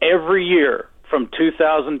every year from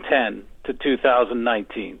 2010 to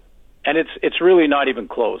 2019. And it's really not even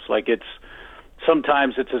close. Like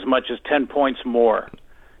sometimes it's as much as 10 points more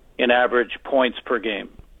in average points per game.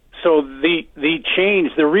 So the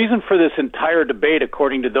reason for this entire debate,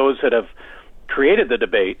 according to those that have created the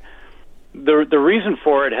debate, the reason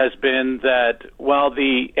for it has been that, well,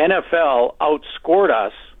 the NFL outscored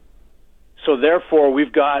us, so therefore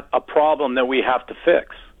we've got a problem that we have to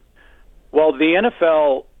fix. Well, the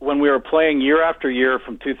NFL, when we were playing year after year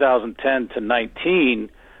from 2010 to 19,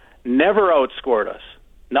 never outscored us,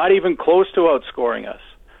 not even close to outscoring us.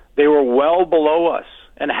 They were well below us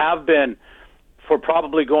and have been for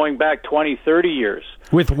probably going back 20, 30 years.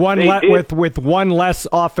 With one less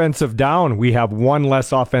offensive down, we have one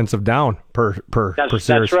less offensive down per series.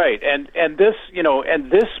 That's right. And this,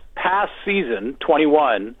 and this past season,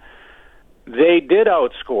 21, they did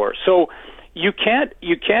outscore. So you can't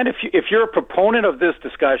if you're a proponent of this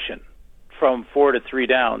discussion from 4 to 3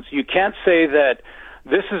 downs, you can't say that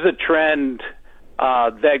this is a trend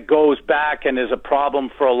that goes back and is a problem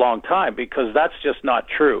for a long time, because that's just not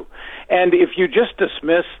true. And if you just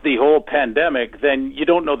dismiss the whole pandemic, then you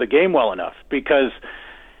don't know the game well enough, because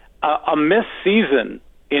a missed season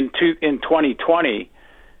in 2020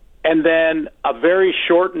 and then a very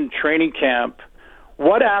shortened training camp,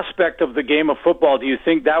 what aspect of the game of football do you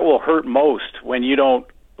think that will hurt most when you don't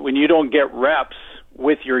get reps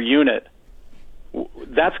with your unit?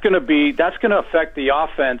 That's going to affect the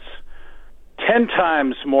offense 10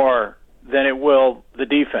 times more than it will the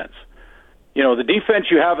defense. The defense,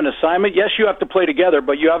 you have an assignment. Yes, you have to play together,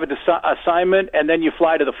 but you have an assignment, and then you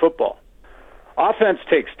fly to the football. Offense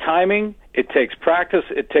takes timing, it takes practice,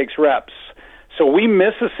 it takes reps. So we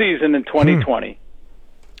miss a season in 2020.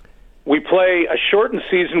 We play a shortened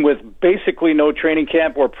season with basically no training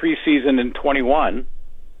camp or preseason in 21,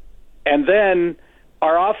 and then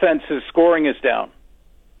our offense's scoring is down.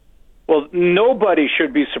 Well, nobody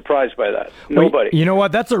should be surprised by that. Nobody. You know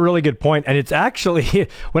what? That's a really good point. And it's actually,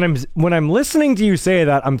 when I'm listening to you say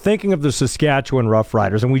that, I'm thinking of the Saskatchewan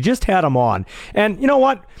Roughriders, and we just had them on. And you know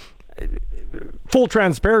what? Full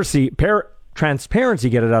transparency, get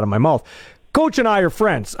it out of my mouth. Coach and I are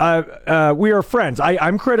friends. We are friends.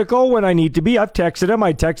 I'm critical when I need to be. I've texted him.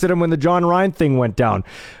 I texted him when the John Ryan thing went down.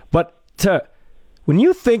 But when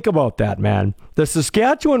you think about that, man, the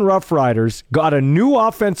Saskatchewan Roughriders got a new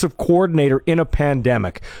offensive coordinator in a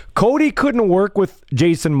pandemic. Cody couldn't work with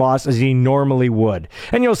Jason Moss as he normally would.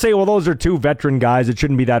 And you'll say, well, those are 2 veteran guys. It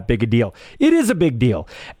shouldn't be that big a deal. It is a big deal.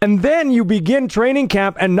 And then you begin training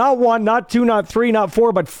camp, and not 1, not 2, not 3, not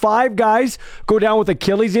 4, but 5 guys go down with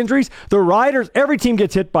Achilles injuries. The Riders, every team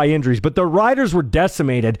gets hit by injuries, but the Riders were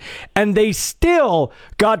decimated, and they still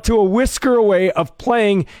got to a whisker away of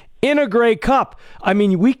playing in a Grey Cup. I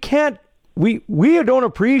mean, we don't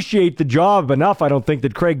appreciate the job enough, I don't think,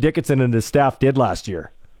 that Craig Dickinson and his staff did last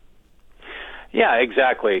year. Yeah,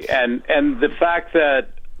 exactly. And the fact that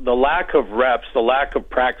the lack of reps, the lack of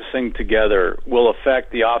practicing together will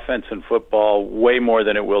affect the offense in football way more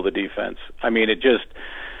than it will the defense. I mean,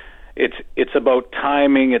 it's about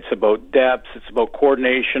timing, it's about depth, it's about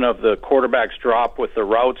coordination of the quarterback's drop with the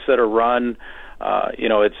routes that are run.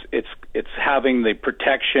 It's having the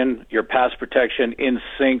protection, your pass protection, in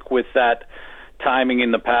sync with that timing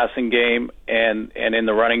in the passing game and in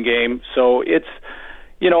the running game. So it's,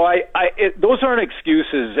 those aren't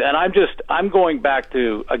excuses, and I'm going back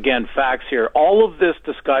to, again, facts here. All of this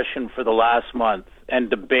discussion for the last month and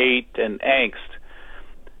debate and angst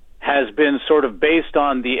has been sort of based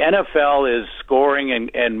on the NFL is scoring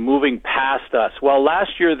and moving past us. Well,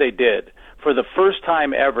 last year they did. For the first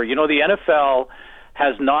time ever. The NFL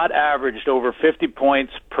has not averaged over 50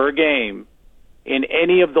 points per game in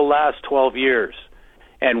any of the last 12 years.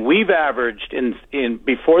 And we've averaged in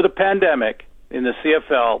before the pandemic in the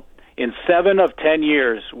CFL, in 7 of 10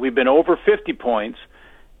 years, we've been over 50 points,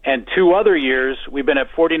 and 2 other years we've been at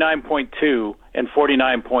 49.2 and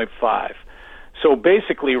 49.5. So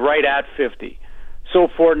basically right at 50. So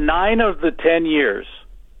for 9 of the 10 years,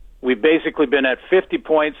 we've basically been at 50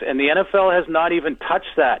 points, and the NFL has not even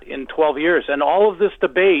touched that in 12 years. And all of this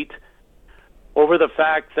debate over the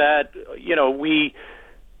fact that, you know, we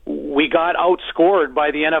got outscored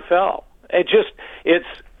by the NFL. It's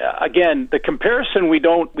again, the comparison we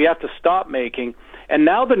have to stop making. And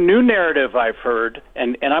now the new narrative I've heard,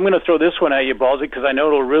 and I'm going to throw this one at you, Ballsy, because I know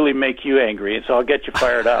it'll really make you angry, and so I'll get you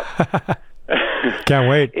fired up. Can't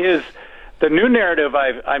wait. Is the new narrative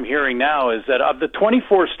I'm hearing now is that of the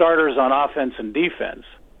 24 starters on offense and defense,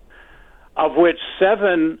 of which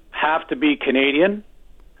 7 have to be Canadian,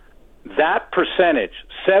 that percentage,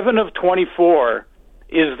 7 of 24,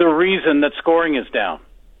 is the reason that scoring is down.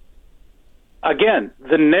 Again,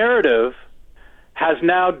 the narrative has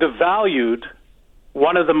now devalued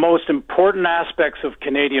one of the most important aspects of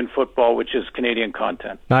Canadian football, which is Canadian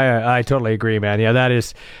content. I totally agree, man. Yeah, that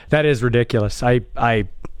is ridiculous.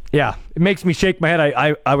 Yeah, it makes me shake my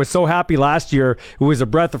head. I was so happy last year. It was a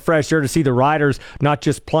breath of fresh air to see the Riders not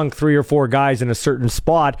just plunk 3 or 4 guys in a certain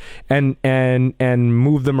spot and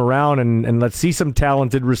move them around and let's see some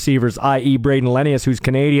talented receivers, i.e. Braden Lenius, who's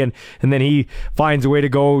Canadian, and then he finds a way to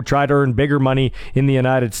go try to earn bigger money in the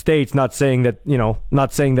United States. Not saying that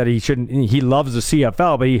he shouldn't. He loves the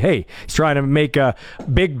CFL, but he's trying to make a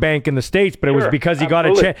big bank in the States. But it was because he got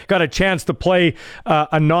a chance to play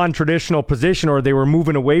a non-traditional position, or they were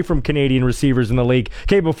moving away from Canadian receivers in the league.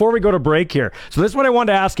 Okay, before we go to break here, so this is what I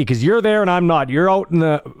wanted to ask you, because you're there and I'm not. You're out in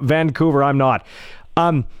the Vancouver, I'm not.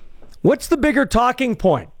 What's the bigger talking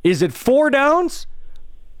point? Is it 4 downs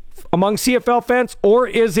among CFL fans, or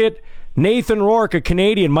is it Nathan Rourke, a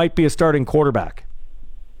Canadian, might be a starting quarterback?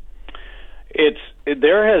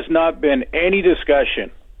 There has not been any discussion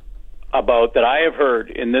about that I have heard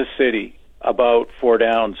in this city about 4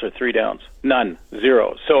 downs or 3 downs. None.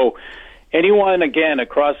 0. So anyone, again,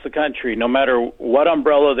 across the country, no matter what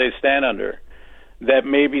umbrella they stand under, that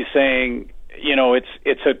may be saying, you know,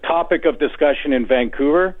 it's a topic of discussion in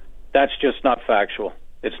Vancouver, that's just not factual.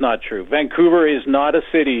 It's not true. Vancouver is not a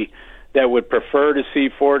city that would prefer to see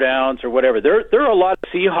 4 downs or whatever. There are a lot of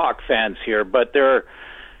Seahawk fans here, but they're,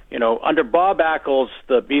 you know, under Bob Ackles,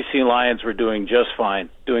 the BC Lions were doing just fine,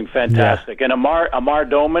 doing fantastic. Yeah. And Amar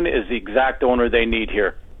Doman is the exact owner they need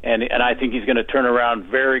here. And I think he's going to turn around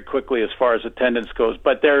very quickly as far as attendance goes.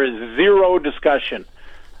 But there is 0 discussion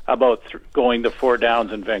about going to 4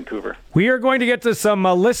 downs in Vancouver. We are going to get to some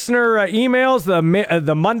listener emails,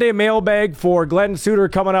 the Monday mailbag for Glenn Suter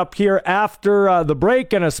coming up here after the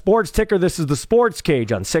break, and a sports ticker. This is the Sports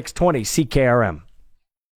Cage on 620 CKRM.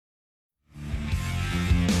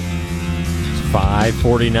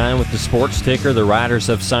 5:49 with the sports ticker. The Riders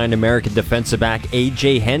have signed American defensive back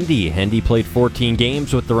A.J. Hendy. Hendy played 14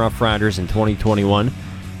 games with the Rough Riders in 2021,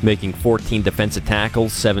 making 14 defensive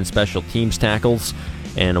tackles, 7 special teams tackles,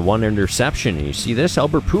 and 1 interception. And you see this,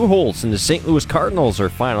 Albert Pujols and the St. Louis Cardinals are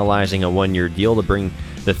finalizing a 1-year deal to bring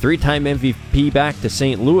the 3-time MVP back to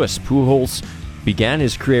St. Louis. Pujols began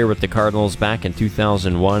his career with the Cardinals back in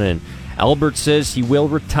 2001, and Albert says he will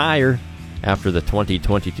retire after the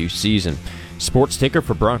 2022 season. Sports ticker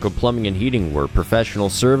for Bronco Plumbing and Heating, where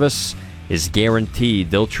professional service is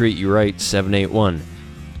guaranteed. They'll treat you right.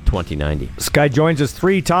 781-2090. This guy joins us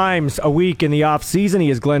 3 times a week in the off season.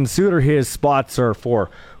 He is Glenn Suter. His spots are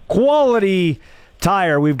for Quality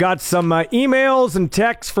Tire. We've got some emails and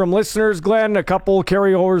texts from listeners, Glenn, a couple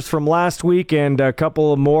carryovers from last week and a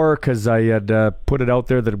couple more because I had put it out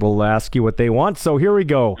there that we'll ask you what they want. So here we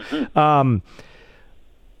go.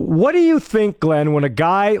 What do you think, Glenn, when a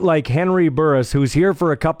guy like Henry Burris, who's here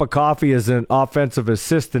for a cup of coffee as an offensive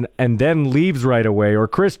assistant and then leaves right away, or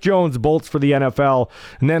Chris Jones bolts for the NFL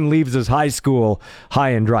and then leaves his high school high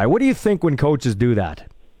and dry? What do you think when coaches do that?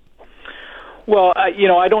 Well,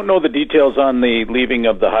 I don't know the details on the leaving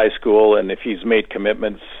of the high school and if he's made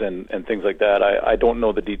commitments and things like that. I don't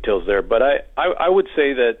know the details there. But I would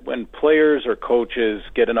say that when players or coaches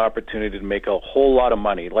get an opportunity to make a whole lot of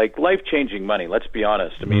money, like life-changing money, let's be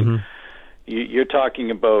honest. I mean, you're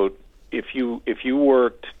talking about if you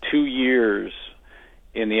worked 2 years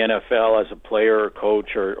in the NFL as a player or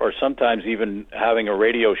coach or sometimes even having a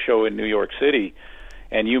radio show in New York City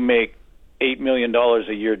and you make $8 million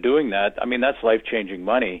a year doing that, I mean, that's life-changing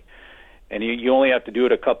money. And you only have to do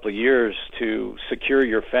it a couple of years to secure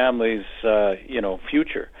your family's,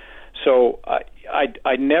 future. So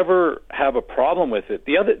I never have a problem with it.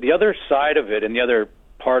 The other side of it, and the other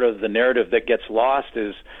part of the narrative that gets lost,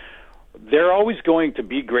 is they're always going to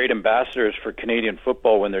be great ambassadors for Canadian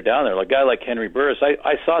football when they're down there. Like a guy like Henry Burris,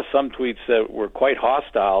 I saw some tweets that were quite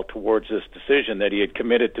hostile towards this decision that he had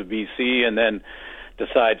committed to BC and then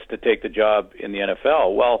decides to take the job in the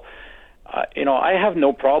NFL. Well, I have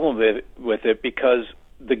no problem with it because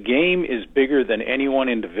the game is bigger than any one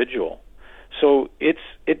individual. So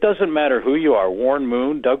it doesn't matter who you are, Warren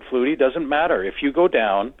Moon, Doug Flutie, doesn't matter. If you go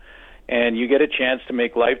down and you get a chance to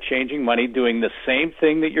make life-changing money doing the same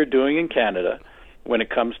thing that you're doing in Canada when it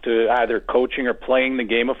comes to either coaching or playing the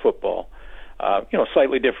game of football,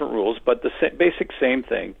 slightly different rules, but the basic same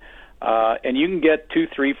thing. And you can get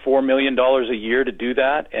 $2, $3, $4 million a year to do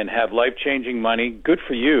that and have life-changing money. Good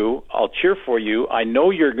for you. I'll cheer for you. I know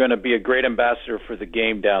you're going to be a great ambassador for the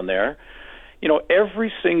game down there.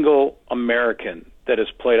 Every single American that has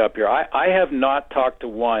played up here, I have not talked to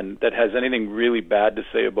one that has anything really bad to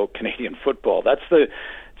say about Canadian football. It's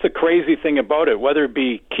the crazy thing about it. Whether it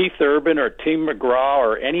be Keith Urban or Tim McGraw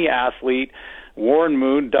or any athlete, Warren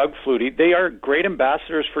Moon, Doug Flutie, they are great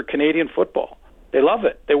ambassadors for Canadian football. They love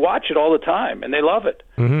it. They watch it all the time, and they love it.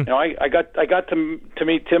 Mm-hmm. I got to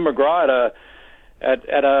meet Tim McGraw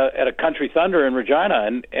at a Country Thunder in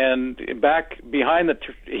Regina, and back behind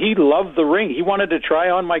he loved the ring. He wanted to try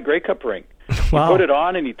on my Grey Cup ring. Wow. He put it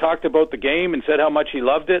on and he talked about the game and said how much he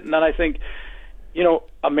loved it. And then I think,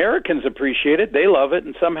 Americans appreciate it. They love it,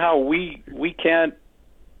 and somehow we can't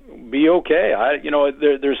be okay.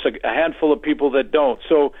 There's a handful of people that don't.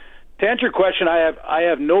 So to answer your question, I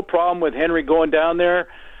have no problem with Henry going down there,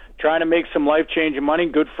 trying to make some life-changing money.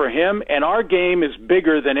 Good for him. And our game is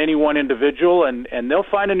bigger than any one individual, and they'll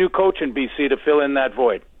find a new coach in BC to fill in that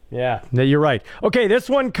void. Yeah, you're right. Okay, this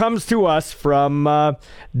one comes to us from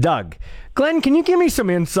Doug. Glenn, can you give me some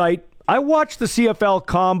insight? I watched the CFL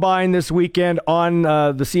Combine this weekend on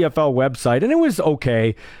the CFL website, and it was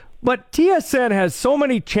okay. But TSN has so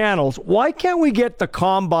many channels. Why can't we get the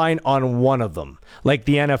Combine on one of them, like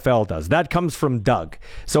the NFL does? That comes from Doug.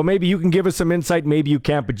 So maybe you can give us some insight. Maybe you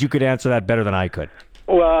can't, but you could answer that better than I could.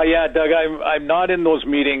 Well, yeah, Doug, I'm not in those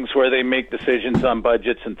meetings where they make decisions on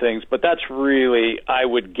budgets and things, but that's really, I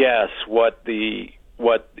would guess, what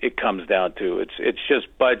it comes down to. It's just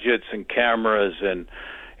budgets and cameras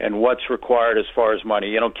and what's required as far as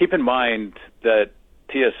money. Keep in mind that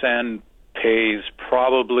TSN pays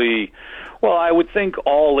probably, well, I would think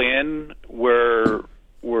all in we're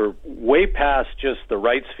way past just the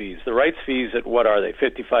rights fees. The rights fees at what are they?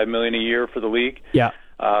 $55 million a year for the league. Yeah.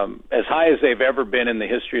 As high as they've ever been in the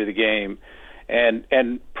history of the game,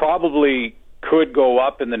 and probably could go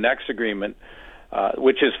up in the next agreement,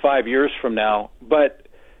 which is 5 years from now. But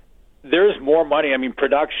there's more money. I mean,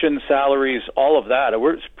 production, salaries, all of that.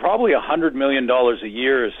 It's probably $100 million a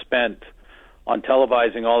year is spent on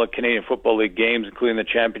televising all the Canadian Football League games, including the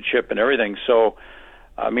championship and everything. So,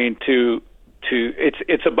 I mean,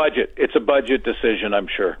 it's a budget. It's a budget decision, I'm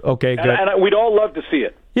sure. Okay, good. And we'd all love to see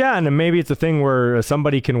it. Yeah, and maybe it's a thing where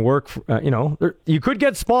somebody can work, you could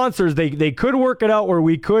get sponsors. They could work it out where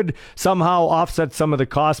we could somehow offset some of the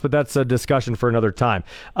costs, but that's a discussion for another time.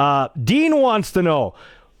 Dean wants to know,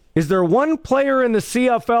 is there one player in the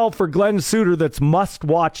CFL for Glenn Suter that's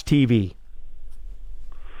must-watch TV?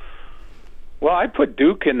 Well, I put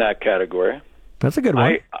Duke in that category. That's a good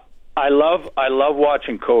one. I love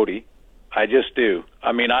watching Cody. I just do.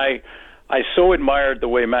 I mean, I so admired the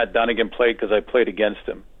way Matt Dunnigan played because I played against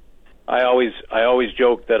him. I always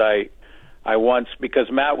joke that I once,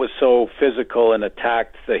 because Matt was so physical and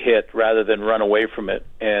attacked the hit rather than run away from it,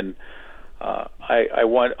 and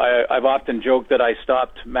I've often joked that I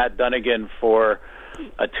stopped Matt Dunnigan for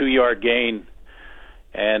a 2-yard gain,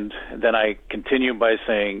 and then I continued by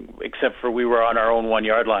saying, except for we were on our own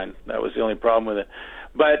 1-yard line. That was the only problem with it.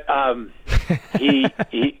 But he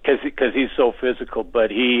because he's so physical.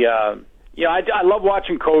 But I love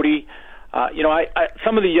watching Cody.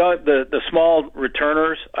 Some of the small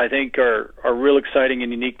returners I think are real exciting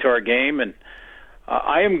and unique to our game, and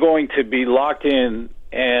I am going to be locked in.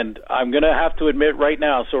 And I'm going to have to admit right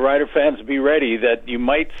now, so Rider fans, be ready that you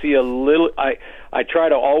might see a little. I try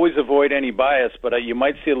to always avoid any bias, but you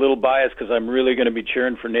might see a little bias because I'm really going to be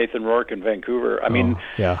cheering for Nathan Rourke in Vancouver. I mean,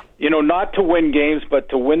 not to win games, but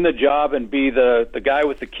to win the job and be the guy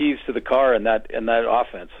with the keys to the car in that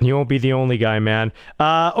offense. You won't be the only guy, man.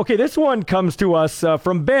 Okay, this one comes to us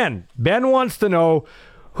from Ben. Ben wants to know,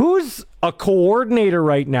 who's a coordinator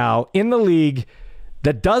right now in the league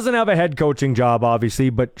that doesn't have a head coaching job, obviously,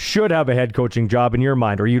 but should have a head coaching job in your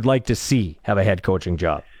mind, or you'd like to see have a head coaching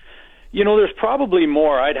job? there's probably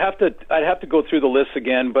more. I'd have to go through the list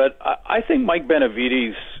again, but I think Mike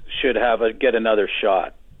Benavides should get another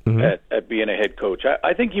shot at being a head coach.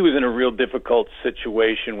 I think he was in a real difficult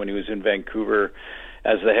situation when he was in Vancouver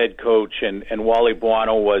as the head coach, and Wally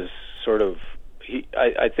Buono was sort of.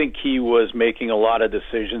 I think he was making a lot of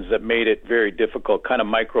decisions that made it very difficult, kind of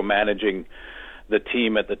micromanaging the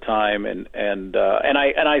team at the time, and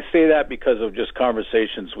I say that because of just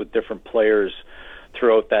conversations with different players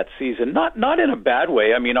throughout that season. Not in a bad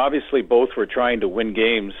way. I mean, obviously both were trying to win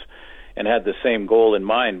games and had the same goal in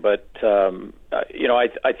mind, but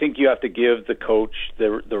I think you have to give the coach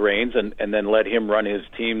the reins and then let him run his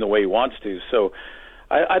team the way he wants to. So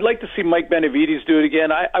I'd like to see Mike Benavides do it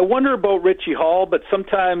again. I wonder about Richie Hall, but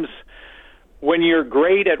sometimes when you're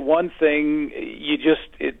great at one thing,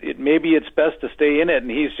 maybe it's best to stay in it,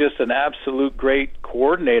 and he's just an absolute great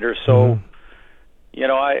coordinator. So,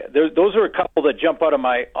 those are a couple that jump out of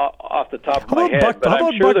off the top of my head. But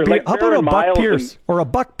I'm sure they're like Jaron Miles or a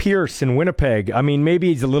Buck Pierce in Winnipeg. I mean, maybe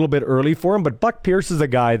he's a little bit early for him, but Buck Pierce is a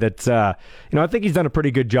guy that I think he's done a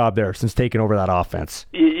pretty good job there since taking over that offense.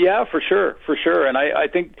 Yeah, for sure. And I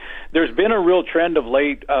think there's been a real trend of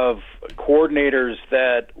late of coordinators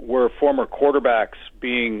that were former quarterbacks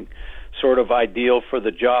being sort of ideal for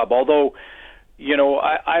the job. Although,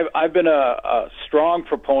 I've been a strong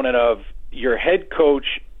proponent of your head coach.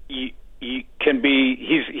 He's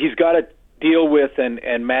got to deal with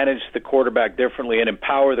and manage the quarterback differently and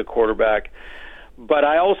empower the quarterback. But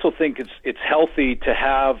I also think it's healthy to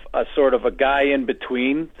have a sort of a guy in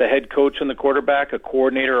between the head coach and the quarterback, a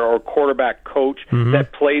coordinator or a quarterback coach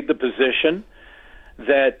that played the position,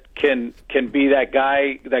 that can be that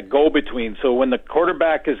guy, that go-between. So when the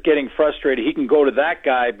quarterback is getting frustrated, he can go to that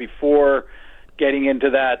guy before getting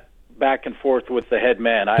into that back and forth with the head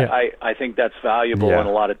man. I think that's valuable in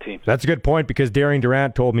a lot of teams. That's a good point, because Darian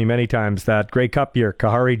Durant told me many times that Grey Cup year,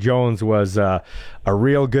 Kahari Jones was a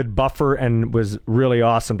real good buffer and was really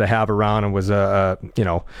awesome to have around, and was a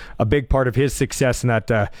big part of his success in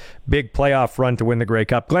that big playoff run to win the Grey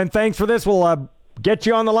Cup. Glenn, thanks for this. We'll get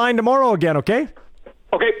you on the line tomorrow again, okay?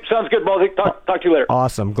 Okay, sounds good, Baldy. Talk to you later.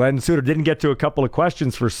 Awesome. Glenn Suter didn't get to a couple of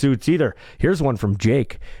questions for Suits either. Here's one from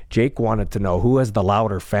Jake. Jake wanted to know who has the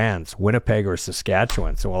louder fans, Winnipeg or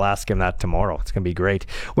Saskatchewan. So we'll ask him that tomorrow. It's going to be great.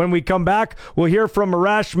 When we come back, we'll hear from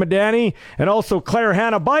Arash Madani and also Claire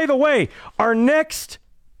Hanna. By the way, our next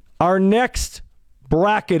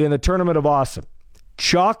bracket in the Tournament of Awesome,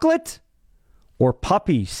 chocolate or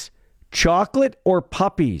puppies? Chocolate or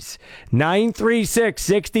puppies?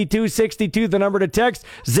 936-6262, the number to text.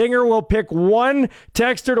 Zinger will pick one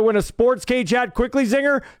texter to win a Sports Cage hat. Quickly,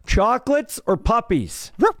 Zinger, chocolates or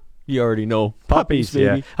puppies? You already know. Puppies, baby.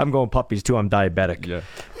 Yeah. I'm going puppies, too. I'm diabetic.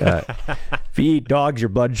 Yeah. If you eat dogs, your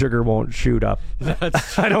blood sugar won't shoot up.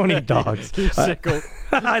 I don't eat dogs.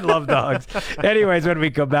 I love dogs. Anyways, when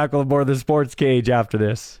we come back, we'll have more of the Sports Cage after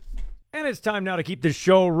this. And it's time now to keep the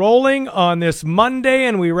show rolling on this Monday,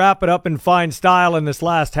 and we wrap it up in fine style in this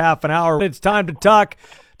last half an hour. It's time to talk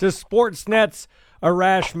to Sportsnet's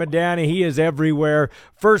Arash Madani. He is everywhere.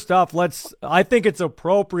 First off, I think it's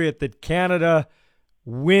appropriate that Canada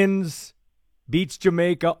beats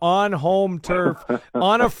Jamaica on home turf,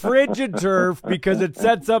 on a frigid turf, because it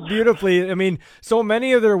sets up beautifully. I mean, so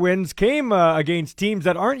many of their wins came against teams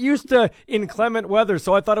that aren't used to inclement weather,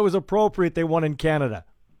 so I thought it was appropriate they won in Canada.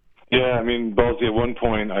 Yeah, I mean, Ballsy, at one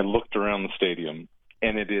point I looked around the stadium,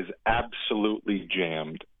 and it is absolutely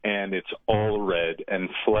jammed, and it's all red, and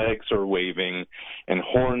flags are waving, and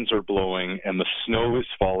horns are blowing, and the snow is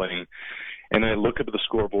falling. And I look at the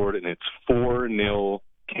scoreboard, and it's 4-0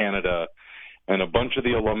 Canada, and a bunch of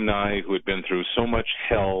the alumni who had been through so much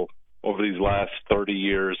hell over these last 30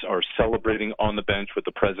 years are celebrating on the bench with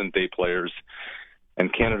the present-day players. And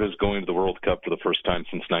Canada's going to the World Cup for the first time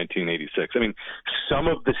since 1986. I mean, some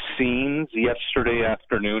of the scenes yesterday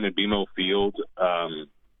afternoon at BMO Field, it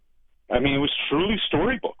was truly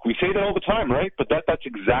storybook. We say that all the time, right? But that's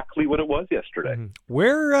exactly what it was yesterday. Mm-hmm.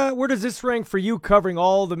 Where does this rank for you, covering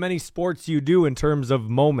all the many sports you do, in terms of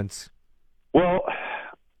moments? Well,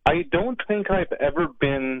 I don't think I've ever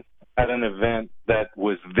been at an event that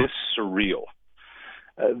was this surreal.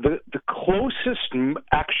 The closest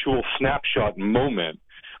actual snapshot moment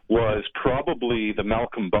was probably the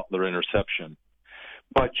Malcolm Butler interception.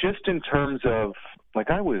 But just in terms of,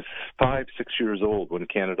 I was 5-6 years old when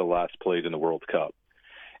Canada last played in the World Cup.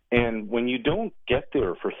 And when you don't get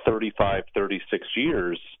there for 35, 36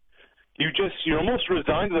 years, you're almost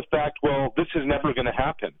resigned to the fact, well, this is never going to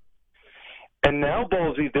happen. And now,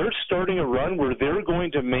 Ballsy, they're starting a run where they're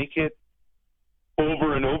going to make it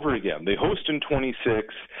over and over again. They host in 26.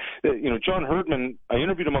 John Herdman, I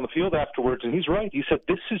interviewed him on the field afterwards, and he's right. He said,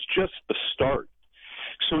 this is just the start.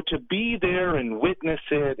 So to be there and witness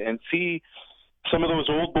it and see some of those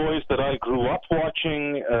old boys that I grew up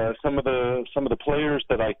watching, some of the players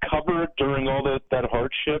that I covered during all that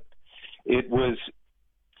hardship, it was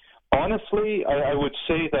honestly, I would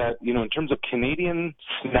say that, in terms of Canadian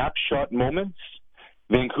snapshot moments,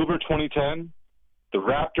 Vancouver 2010, the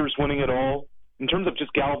Raptors winning it all, in terms of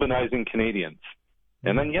just galvanizing Canadians.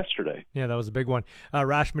 And then yesterday. Yeah, that was a big one.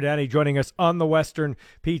 Rash Madani joining us on the Western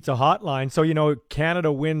Pizza Hotline. So,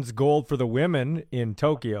 Canada wins gold for the women in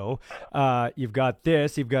Tokyo. You've got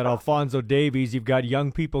this. You've got Alphonso Davies. You've got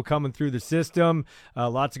young people coming through the system.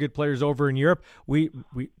 Lots of good players over in Europe. We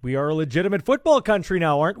are a legitimate football country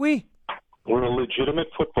now, aren't we? We're a legitimate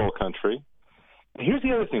football country. And here's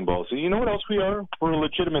the other thing, Ballsy. You know what else we are? We're a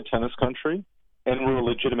legitimate tennis country, and we're a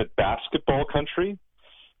legitimate basketball country.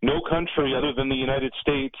 No country other than the United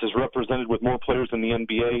States is represented with more players in the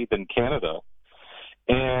NBA than Canada.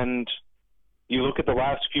 And you look at the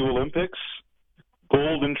last few Olympics,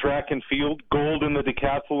 gold in track and field, gold in the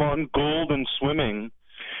decathlon, gold in swimming.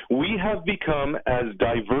 We have become as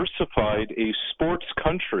diversified a sports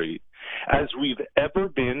country as we've ever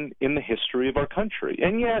been in the history of our country.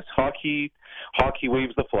 And yes, hockey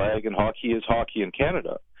waves the flag, and hockey is hockey in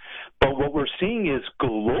Canada. But what we're seeing is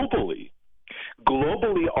globally,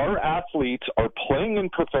 our athletes are playing in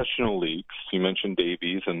professional leagues. You mentioned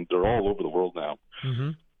Davies, and they're all over the world now. Mm-hmm.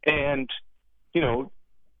 And,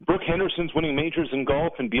 Brooke Henderson's winning majors in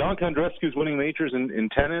golf, and Bianca Andreescu's winning majors in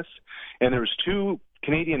tennis. And there's 2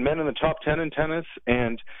 Canadian men in the top 10 in tennis.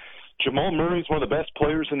 And Jamal Murray's one of the best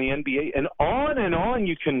players in the NBA. And on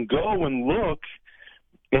you can go and look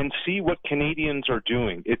and see what Canadians are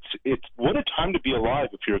doing. It's what a time to be alive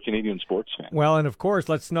if you're a Canadian sports fan. Well, and of course,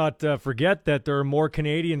 let's not forget that there are more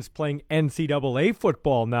Canadians playing NCAA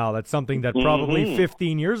football now. That's something that probably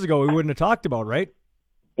 15 years ago we wouldn't have talked about, right?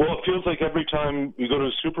 Well, it feels like every time you go to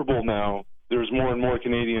a Super Bowl now, there's more and more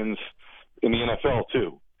Canadians in the NFL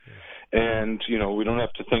too. And, we don't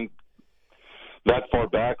have to think that far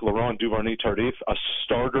back. Laurent Duvernay-Tardif, a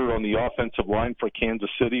starter on the offensive line for Kansas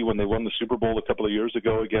City when they won the Super Bowl a couple of years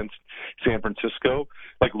ago against San Francisco.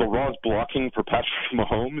 Like Laurent's blocking for Patrick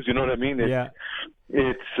Mahomes. You know what I mean?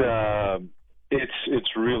 It's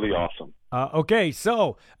really awesome. Okay,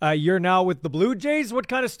 so you're now with the Blue Jays. What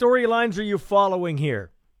kind of storylines are you following here?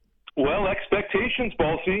 Well, expectations,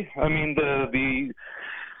 Ballsy. I mean, the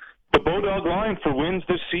Bodog line for wins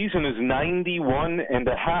this season is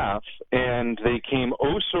 91.5, and they came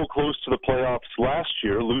so close to the playoffs last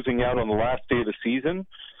year, losing out on the last day of the season.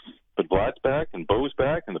 But Vlad's back, and Bo's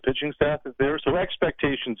back, and the pitching staff is there, so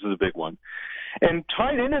expectations is a big one. And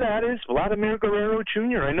tied into that is Vladimir Guerrero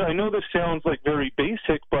Jr. I know this sounds like very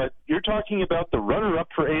basic, but you're talking about the runner-up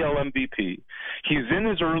for AL MVP. He's in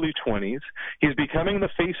his early 20s. He's becoming the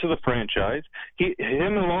face of the franchise.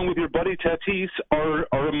 Him, along with your buddy Tatis, are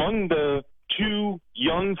among the 2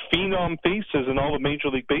 young phenom faces in all of Major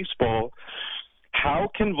League Baseball. How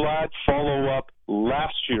can Vlad follow up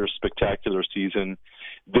last year's spectacular season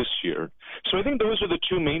this year? So I think those are the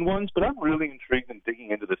 2 main ones, but I'm really intrigued in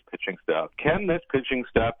digging into this pitching staff. Can this pitching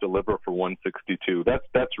staff deliver for 162?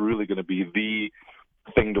 That's really going to be the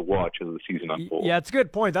thing to watch as the season unfolds. Yeah, it's a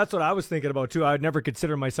good point. That's what I was thinking about too. I would never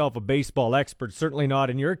consider myself a baseball expert, certainly not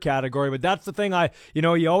in your category, but that's the thing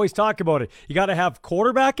you always talk about it. You got to have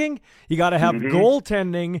quarterbacking, you got to have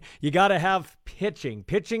goaltending, you got to have pitching.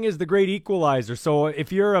 Pitching is the great equalizer. So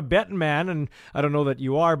if you're a betting man, and I don't know that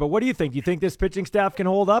you are, but what do you think? Do you think this pitching staff can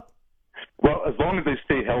hold up? Well, as long as they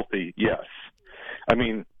stay healthy, yes. I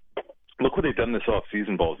mean, look what they've done this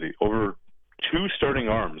offseason, Ballsy. Over 2 starting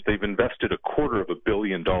arms, they've invested $250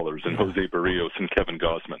 million in Jose Barrios and Kevin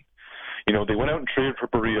Gausman. They went out and traded for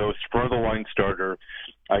Barrios, front of the line starter.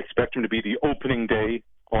 I expect him to be the opening day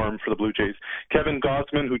arm for the Blue Jays. Kevin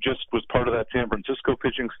Gausman, who just was part of that San Francisco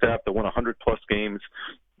pitching staff that won 100-plus games,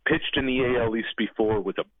 pitched in the AL East before,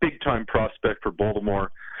 was a big-time prospect for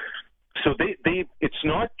Baltimore. So it's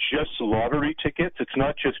not just lottery tickets. It's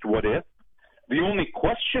not just what if. The only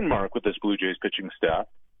question mark with this Blue Jays pitching staff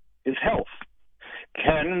is health.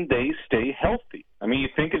 Can they stay healthy? I mean, you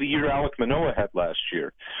think of the year Alek Manoah had last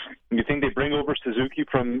year. You think they bring over Suzuki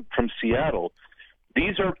from Seattle.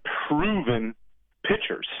 These are proven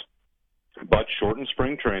pitchers, but shortened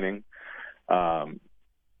spring training,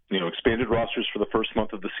 expanded rosters for the first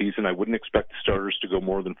month of the season. I wouldn't expect the starters to go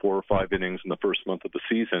more than 4 or 5 innings in the first month of the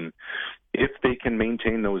season. If they can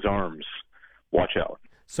maintain those arms, watch out.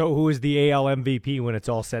 So who is the AL MVP when it's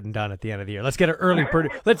all said and done at the end of the year? Let's get an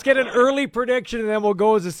early prediction, and then we'll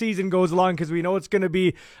go as the season goes along, because we know it's going to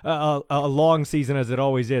be a long season, as it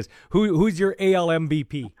always is. Who's your AL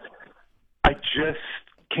MVP? I just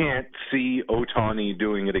can't see Ohtani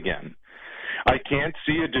doing it again. I can't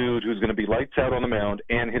see a dude who's going to be lights out on the mound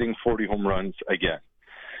and hitting 40 home runs again.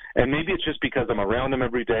 And maybe it's just because I'm around him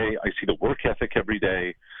every day. I see the work ethic every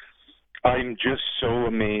day. I'm just so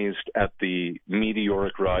amazed at the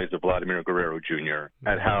meteoric rise of Vladimir Guerrero Jr.,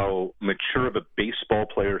 at how mature of a baseball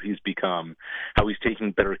player he's become, how he's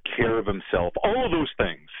taking better care of himself, all of those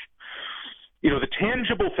things. You know, the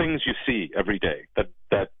tangible things you see every day,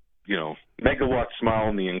 that you know, megawatt smile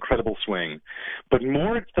and the incredible swing. But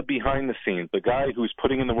more it's the behind the scenes, the guy who's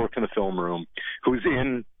putting in the work in the film room, who's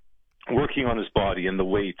working on his body and the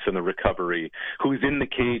weights and the recovery, who's in the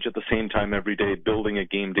cage at the same time every day, building a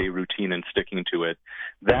game day routine and sticking to it.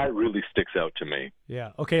 That really sticks out to me. Yeah.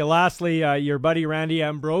 Okay, lastly, your buddy Randy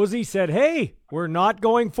Ambrosie said, hey, we're not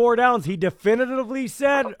going 4 downs. He definitively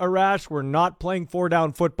said, Arash, we're not playing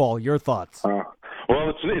 4-down football. Your thoughts? Well,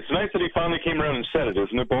 it's nice that he finally came around and said it,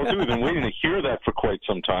 isn't it, Ballsy? We've been waiting to hear that for quite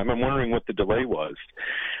some time. I'm wondering what the delay was.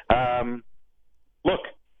 Look,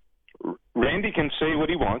 Randy can say what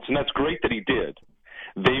he wants, and that's great that he did.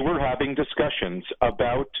 They were having discussions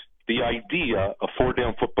about the idea of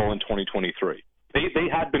 4-down football in 2023. They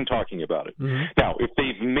had been talking about it. Mm-hmm. Now, if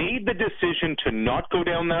they've made the decision to not go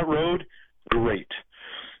down that road, great.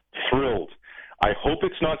 Thrilled. I hope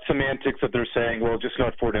it's not semantics that they're saying, well, just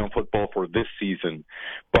not 4-down football for this season.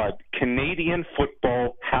 But Canadian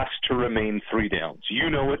football has to remain 3 downs. You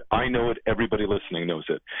know it. I know it. Everybody listening knows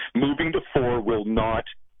it. Moving to 4 will not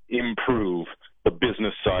improve the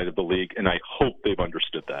business side of the league, and I hope they've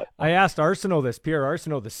understood that. I asked Arsenault this, Pierre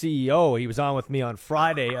Arsenault, the CEO. He was on with me on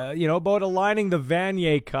Friday, about aligning the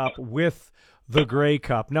Vanier Cup with the Grey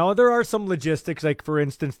Cup. Now, there are some logistics, like, for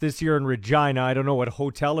instance, this year in Regina, I don't know what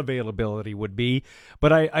hotel availability would be,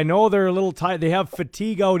 but I know they're a little tight. They have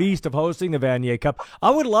fatigue out east of hosting the Vanier Cup.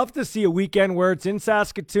 I would love to see a weekend where it's in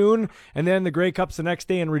Saskatoon and then the Grey Cup's the next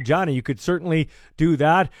day in Regina. You could certainly do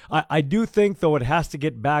that. I do think, though, it has to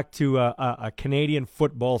get back to a Canadian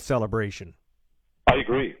football celebration. I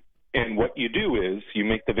agree. And what you do is you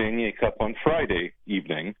make the Vanier Cup on Friday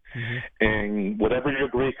evening, and whatever your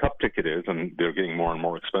Grey Cup ticket is, and they're getting more and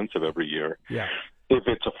more expensive every year, if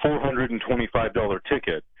it's a $425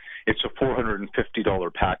 ticket, it's a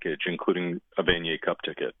 $450 package, including a Vanier Cup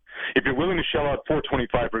ticket. If you're willing to shell out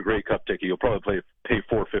 $425 for a Grey Cup ticket, you'll probably pay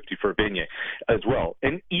 $450 for a Vanier as well.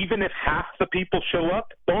 And even if half the people show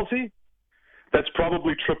up, Ballsy, that's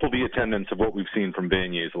probably triple the attendance of what we've seen from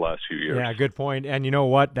Vaniers the last few years. Yeah, good point. And you know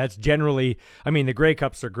what? That's generally, the Grey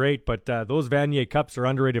Cups are great, but those Vanier Cups are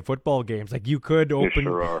underrated football games. Like, you could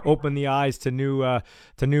open the eyes to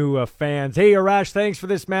new fans. Hey, Arash, thanks for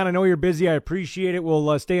this, man. I know you're busy. I appreciate it.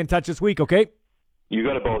 We'll stay in touch this week, okay? You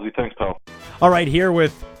got it, Ballsy. Thanks, pal. All right, here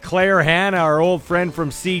with Claire Hanna, our old friend from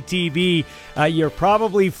CTV. You're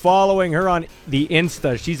probably following her on the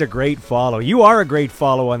Insta. She's a great follow. You are a great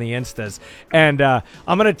follow on the Instas. And I'm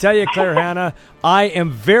going to tell you, Claire Hanna, I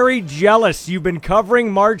am very jealous. You've been covering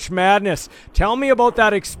March Madness. Tell me about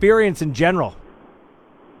that experience in general.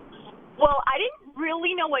 Well, I didn't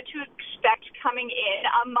really know what to expect coming in.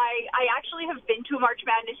 I actually have been to a March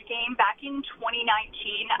Madness game back in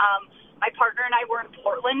 2019. My partner and I were in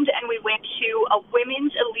Portland, and we went to a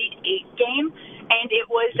women's Elite 8 game, and it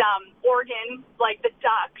was Oregon, like the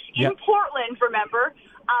Ducks, in Portland, remember?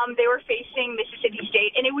 They were facing Mississippi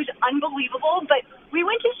State, and it was unbelievable, but we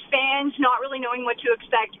went as fans not really knowing what to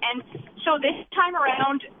expect, and so this time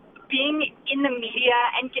around, being in the media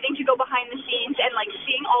and getting to go behind the scenes and, like,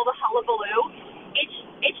 seeing all the hullabaloo,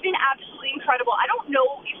 it's been absolutely incredible. I don't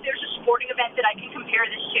know if there's a sporting event that I can compare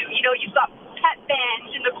this to. You know, you've got pep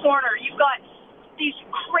bands in the corner. You've got these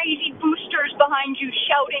crazy boosters behind you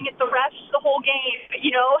shouting at the refs the whole game.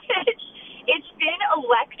 You know, it's been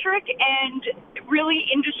electric and really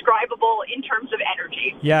indescribable in terms of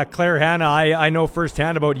energy. Yeah, Claire Hanna, I know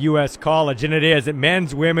firsthand about U.S. College, and it is. At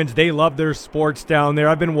men's, women's, they love their sports down there.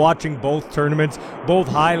 I've been watching both tournaments, both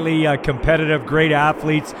highly competitive, great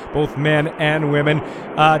athletes, both men and women.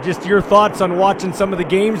 Just your thoughts on watching some of the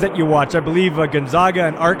games that you watch. I believe Gonzaga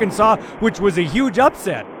and Arkansas, which was a huge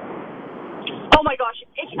upset. Oh my gosh,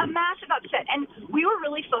 it's a massive upset, and we were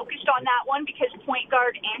really focused on that one because point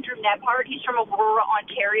guard Andrew Nebhard, he's from Aurora,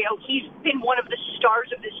 Ontario. He's been one of the stars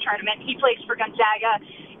of this tournament. He plays for Gonzaga,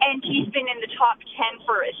 and he's been in the top 10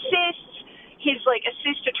 for assists. His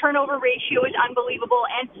assist to turnover ratio is unbelievable,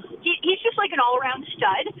 and he's just like an all-around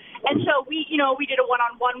stud. And so we did a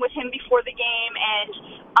one-on-one with him before the game, and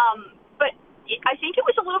but I think it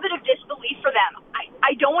was a little bit of disbelief for them.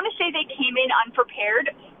 I don't want to say they came in unprepared,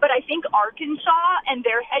 but I think Arkansas and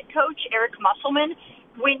their head coach, Eric Musselman,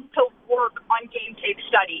 went to work on game tape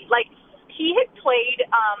study. Like, he had played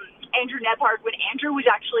Andrew Nebhard when Andrew was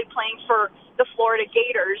actually playing for the Florida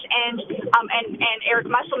Gators, and Eric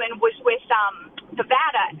Musselman was with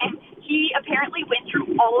Nevada, and he apparently went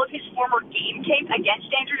through all of his former game tape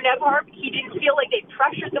against Andrew Nebhard. He didn't feel like they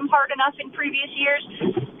pressured them hard enough in previous years,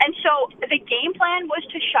 and so the game plan was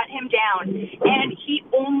to shut him down, and he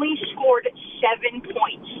only scored 7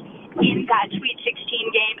 points in that Sweet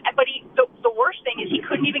 16 game. But the worst thing is he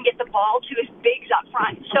couldn't even get the ball to his bigs up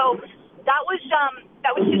front. So that was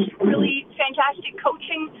just really fantastic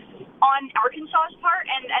coaching on Arkansas's part,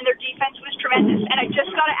 and their defense was tremendous. And I just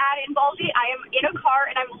got to add in, Ballsy, I am in a car,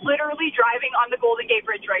 and I'm literally driving on the Golden Gate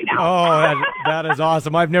Bridge right now. Oh, that is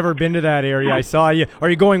awesome. I've never been to that area. I saw you. Are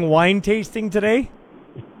you going wine tasting today?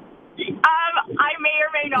 I may or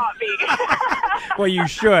may not be. Well, you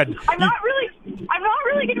should. I'm not really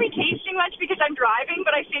going to be tasting much because I'm driving,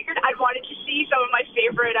 but I figured I wanted to see some of my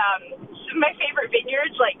favorite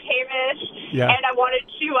vineyards like Caymus, and I wanted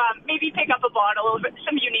to maybe pick up a bottle of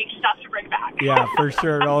some unique stuff to bring back. Yeah, for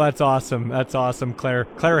sure. Oh, that's awesome. That's awesome, Claire.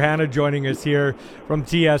 Claire Hanna joining us here from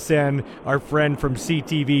TSN, our friend from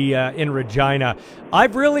CTV in Regina.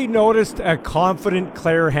 I've really noticed a confident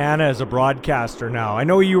Claire Hanna as a broadcaster now. I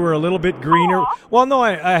know you were a little bit greener. Aww. Well, no,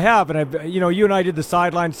 I have, and you and I did the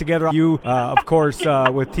sidelines together. You, of course,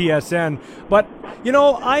 with TSN. But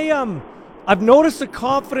I've noticed a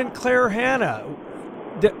confident Claire Hanna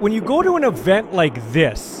that when you go to an event like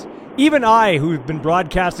this, even I, who's been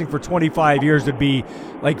broadcasting for 25 years, would be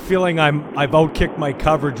like feeling I've outkicked my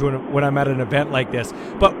coverage when I'm at an event like this.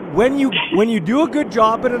 But when you do a good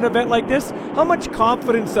job at an event like this, how much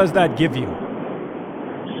confidence does that give you?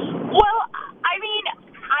 Well, I mean,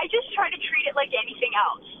 I just try to treat it like anything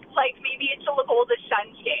else. Like maybe it's a Lagoldis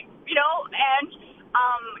Suns game, and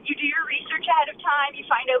you do your research ahead of time. You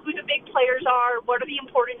find out who the big players are, what are the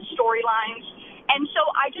important storylines. And so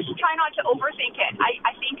I just try not to overthink it.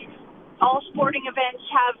 I think all sporting events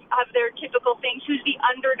have their typical things. Who's the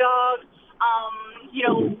underdog?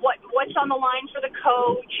 What's on the line for the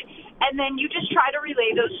coach? And then you just try to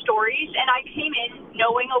relay those stories. And I came in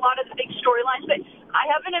knowing a lot of the big storylines, but I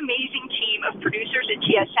have an amazing team of producers at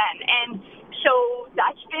TSN. And so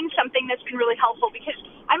that's been something that's been really helpful because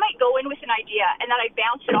I might go in with an idea and then I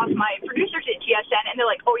bounce it off my producers at TSN and they're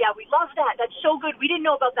like, oh yeah, we love that. That's so good. We didn't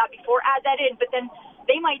know about that before. Add that in. But then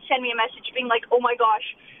they might send me a message being like, oh my gosh,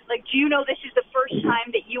 like, do you know this is the first time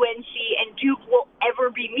that UNC and Duke will ever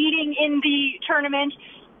be meeting in the tournament?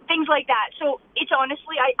 Things like that. So it's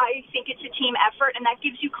honestly, I think it's a team effort, and that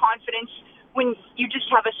gives you confidence when you just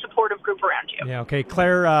have a supportive group around you. Yeah, okay.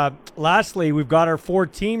 Claire, lastly, we've got our 4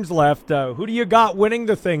 teams left. Who do you got winning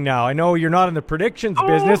the thing now? I know you're not in the predictions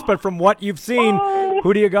business, but from what you've seen,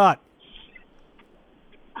 who do you got?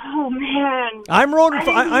 Oh, man. I'm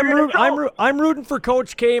rooting for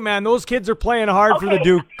Coach K, man. Those kids are playing hard for the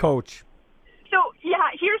Duke coach. So, yeah,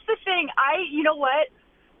 here's the thing. You know what?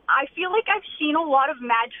 I feel like I've seen a lot of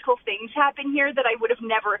magical things happen here that I would have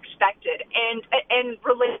never expected and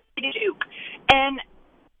related to Duke. And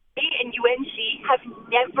they and UNC have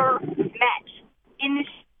never met in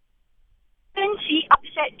this. UNC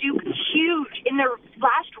upset Duke huge in their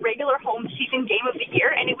last regular home season game of the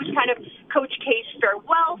year, and it was kind of Coach K's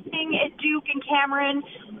farewell thing at Duke and Cameron.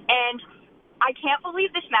 And I can't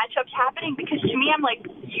believe this matchup's happening because to me, I'm like,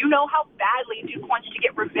 how badly Duke wants to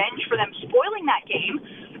get revenge for them spoiling that game.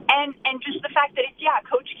 And just the fact that it's,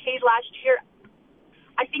 Coach K's last year,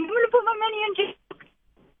 I think I'm going to put my money in Duke.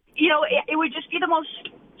 It would just be the most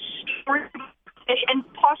storied and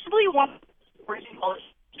possibly one of the worst in college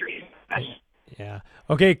history. Yeah.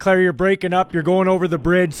 Okay, Claire, you're breaking up. You're going over the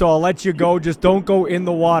bridge, so I'll let you go. Just don't go in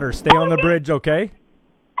the water. Stay on the bridge, okay?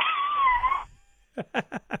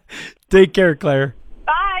 Take care, Claire.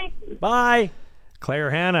 Bye. Bye.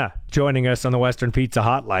 Claire Hanna joining us on the Western Pizza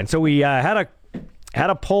Hotline. So we had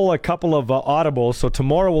to pull a couple of audibles. So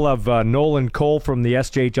tomorrow we'll have Nolan Cole from the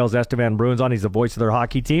SJHL's Estevan Bruins on. He's the voice of their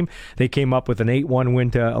hockey team. They came up with an 8-1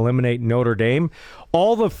 win to eliminate Notre Dame.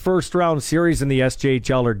 All the first-round series in the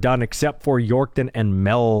SJHL are done except for Yorkton and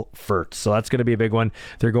Melfort. So that's going to be a big one.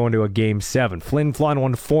 They're going to a Game 7. Flin Flon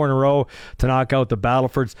won 4 in a row to knock out the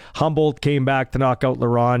Battlefords. Humboldt came back to knock out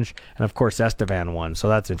LaRange. And, of course, Estevan won. So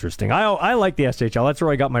that's interesting. I like the SJHL. That's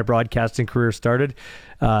where I got my broadcasting career started.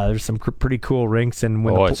 There's some pretty cool rinks. And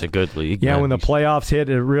when it's a good league. Yeah, man. when the playoffs hit,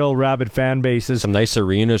 a real rabid fan bases. Some nice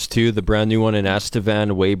arenas, too. The brand new one in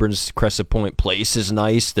Estevan, Weyburn's Crescent Point Place is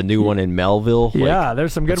nice. The new one in Melville. Yeah. Yeah,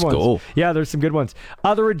 there's some good ones. Go. Yeah, there's some good ones.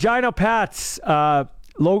 The Regina Pats.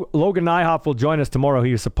 Logan Nyhoff will join us tomorrow.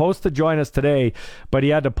 He was supposed to join us today, but he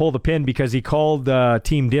had to pull the pin because he called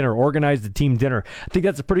team dinner, organized the team dinner. I think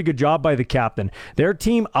that's a pretty good job by the captain. Their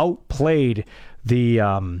team outplayed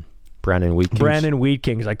the Brandon Wheat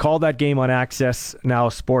Kings. I called that game on Access Now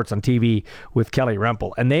Sports on TV with Kelly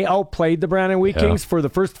Rempel, and they outplayed the Brandon Wheat Kings for the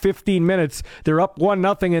first 15 minutes. They're up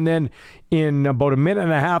 1-0, and then in about a minute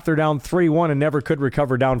and a half, they're down 3-1 and never could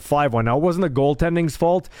recover, down 5-1. Now, it wasn't the goaltending's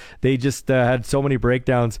fault. They just had so many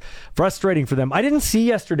breakdowns. Frustrating for them. I didn't see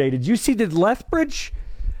yesterday. Did you see, did Lethbridge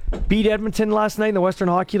beat Edmonton last night in the Western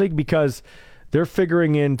Hockey League? Because they're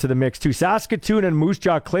figuring into the mix too. Saskatoon and Moose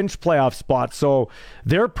Jaw clinch playoff spots, so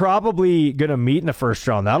they're probably going to meet in the first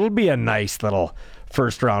round. That'll be a nice little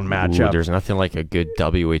first-round matchup. Ooh, there's nothing like a good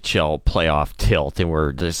WHL playoff tilt, and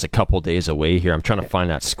we're just a couple days away here. I'm trying to find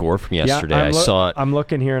that score from yesterday. I saw it. I'm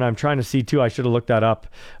looking here, and I'm trying to see, too. I should have looked that up.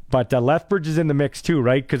 But Lethbridge is in the mix, too,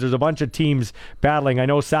 right? Because there's a bunch of teams battling. I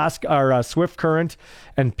know Swift Current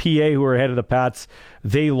and PA, who are ahead of the Pats,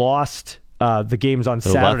 they lost the games on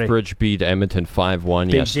Saturday. Lethbridge beat Edmonton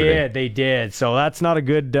 5-1 yesterday. They did. So that's not a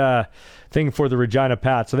good thing for the Regina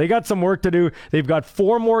Pats. So they got some work to do. They've got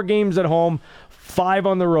 4 more games at home, 5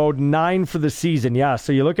 on the road, 9 for the season. Yeah,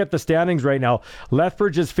 so you look at the standings right now.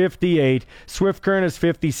 Lethbridge is 58, Swift Current is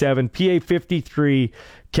 57, PA 53,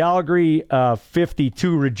 Calgary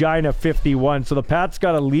 52, Regina 51. So the Pats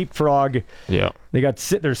got a leapfrog. Yeah.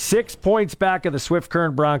 They're 6 points back of the Swift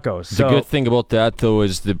Current Broncos. The good thing about that, though,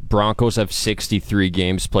 is the Broncos have 63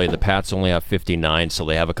 games played. The Pats only have 59, so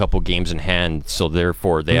they have a couple games in hand. So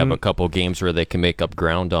therefore, they have a couple games where they can make up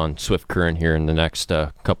ground on Swift Current here in the next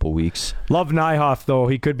couple weeks. Love Nyhoff, though.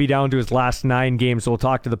 He could be down to his last 9 games. So we'll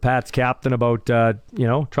talk to the Pats captain about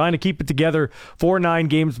trying to keep it together for 9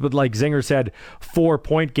 games. But like Zinger said,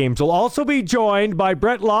 4-point games. We'll also be joined by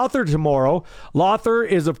Brett Lother tomorrow. Lother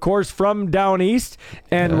is, of course, from down east.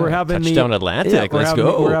 And we're having Touchdown Atlantic. Let's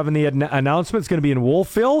go. We're having the announcement. It's going to be in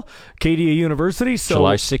Wolfville, Cadia University. So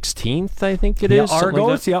July 16th, I think it is.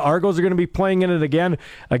 Argos. Like Argos are going to be playing in it again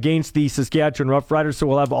against the Saskatchewan Roughriders. So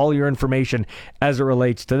we'll have all your information as it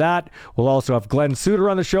relates to that. We'll also have Glenn Suter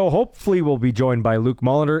on the show. Hopefully, we'll be joined by Luke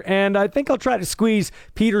Mulliner. And I think I'll try to squeeze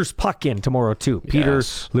Peter's puck in tomorrow, too. Peter,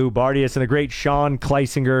 Lou Bardius, and the great Sean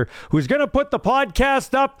Kleisinger, who's going to put the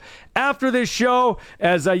podcast up after this show.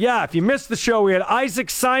 As, if you missed the show, we had Isaac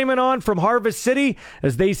Simon on from Harvest City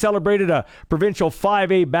as they celebrated a provincial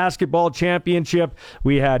 5A basketball championship.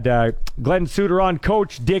 We had Glenn Suter on,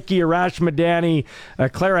 Coach Dickey, Arash Madani,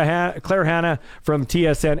 Claire Hanna from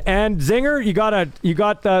TSN, and Zinger. You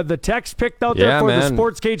got the text picked out there for the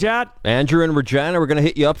Sports Cage hat. Andrew and Regina, we're gonna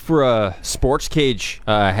hit you up for a Sports Cage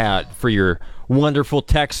hat for your wonderful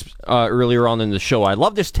text earlier on in the show. I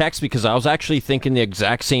love this text because I was actually thinking the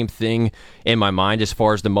exact same thing in my mind as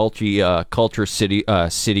far as the multi-culture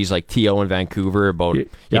cities like TO and Vancouver about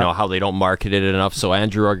how they don't market it enough. So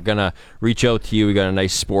Andrew, we're gonna reach out to you. We got a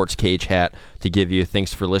nice Sports Cage hat to give you.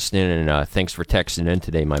 Thanks for listening and thanks for texting in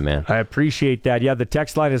today, my man. I appreciate that. Yeah, the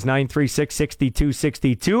text line is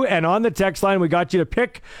 936-6262, and on the text line we got you to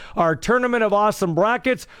pick our Tournament of Awesome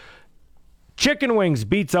brackets. Chicken wings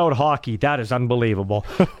beats out hockey. That is unbelievable.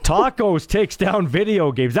 Tacos takes down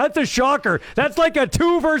video games. That's a shocker. That's like a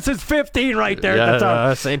 2 versus 15 right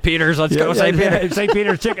there. St. Peter's. Let's go, St. Peter's. St.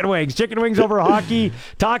 Peter's chicken wings. Chicken wings over hockey.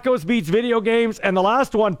 Tacos beats video games. And the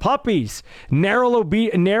last one, puppies.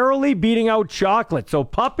 Narrowly beating out chocolate. So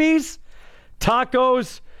puppies,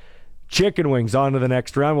 tacos, chicken wings on to the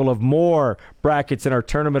next round. We'll have more brackets in our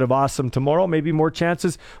Tournament of Awesome tomorrow. Maybe more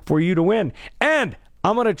chances for you to win. And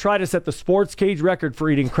I'm going to try to set the Sports Cage record for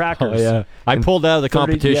eating crackers. Oh, yeah. I pulled out of the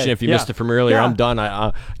competition. If you missed it from earlier, I'm done.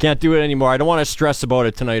 I can't do it anymore. I don't want to stress about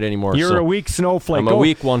it tonight anymore. You're a weak snowflake. I'm a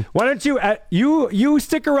weak one. Why don't you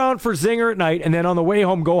stick around for Zinger at night, and then on the way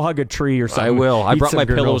home, go hug a tree or something. I will. I brought my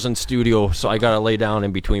pillows in studio, so I got to lay down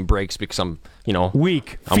in between breaks because I'm,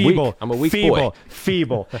 weak, feeble. I'm a weak boy.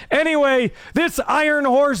 Feeble. Anyway, this Iron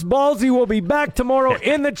Horse Ballsy will be back tomorrow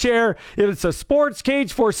in the chair. It's a Sports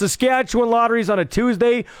Cage for Saskatchewan Lotteries on a Tuesday.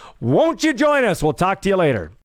 Won't you join us? We'll talk to you later.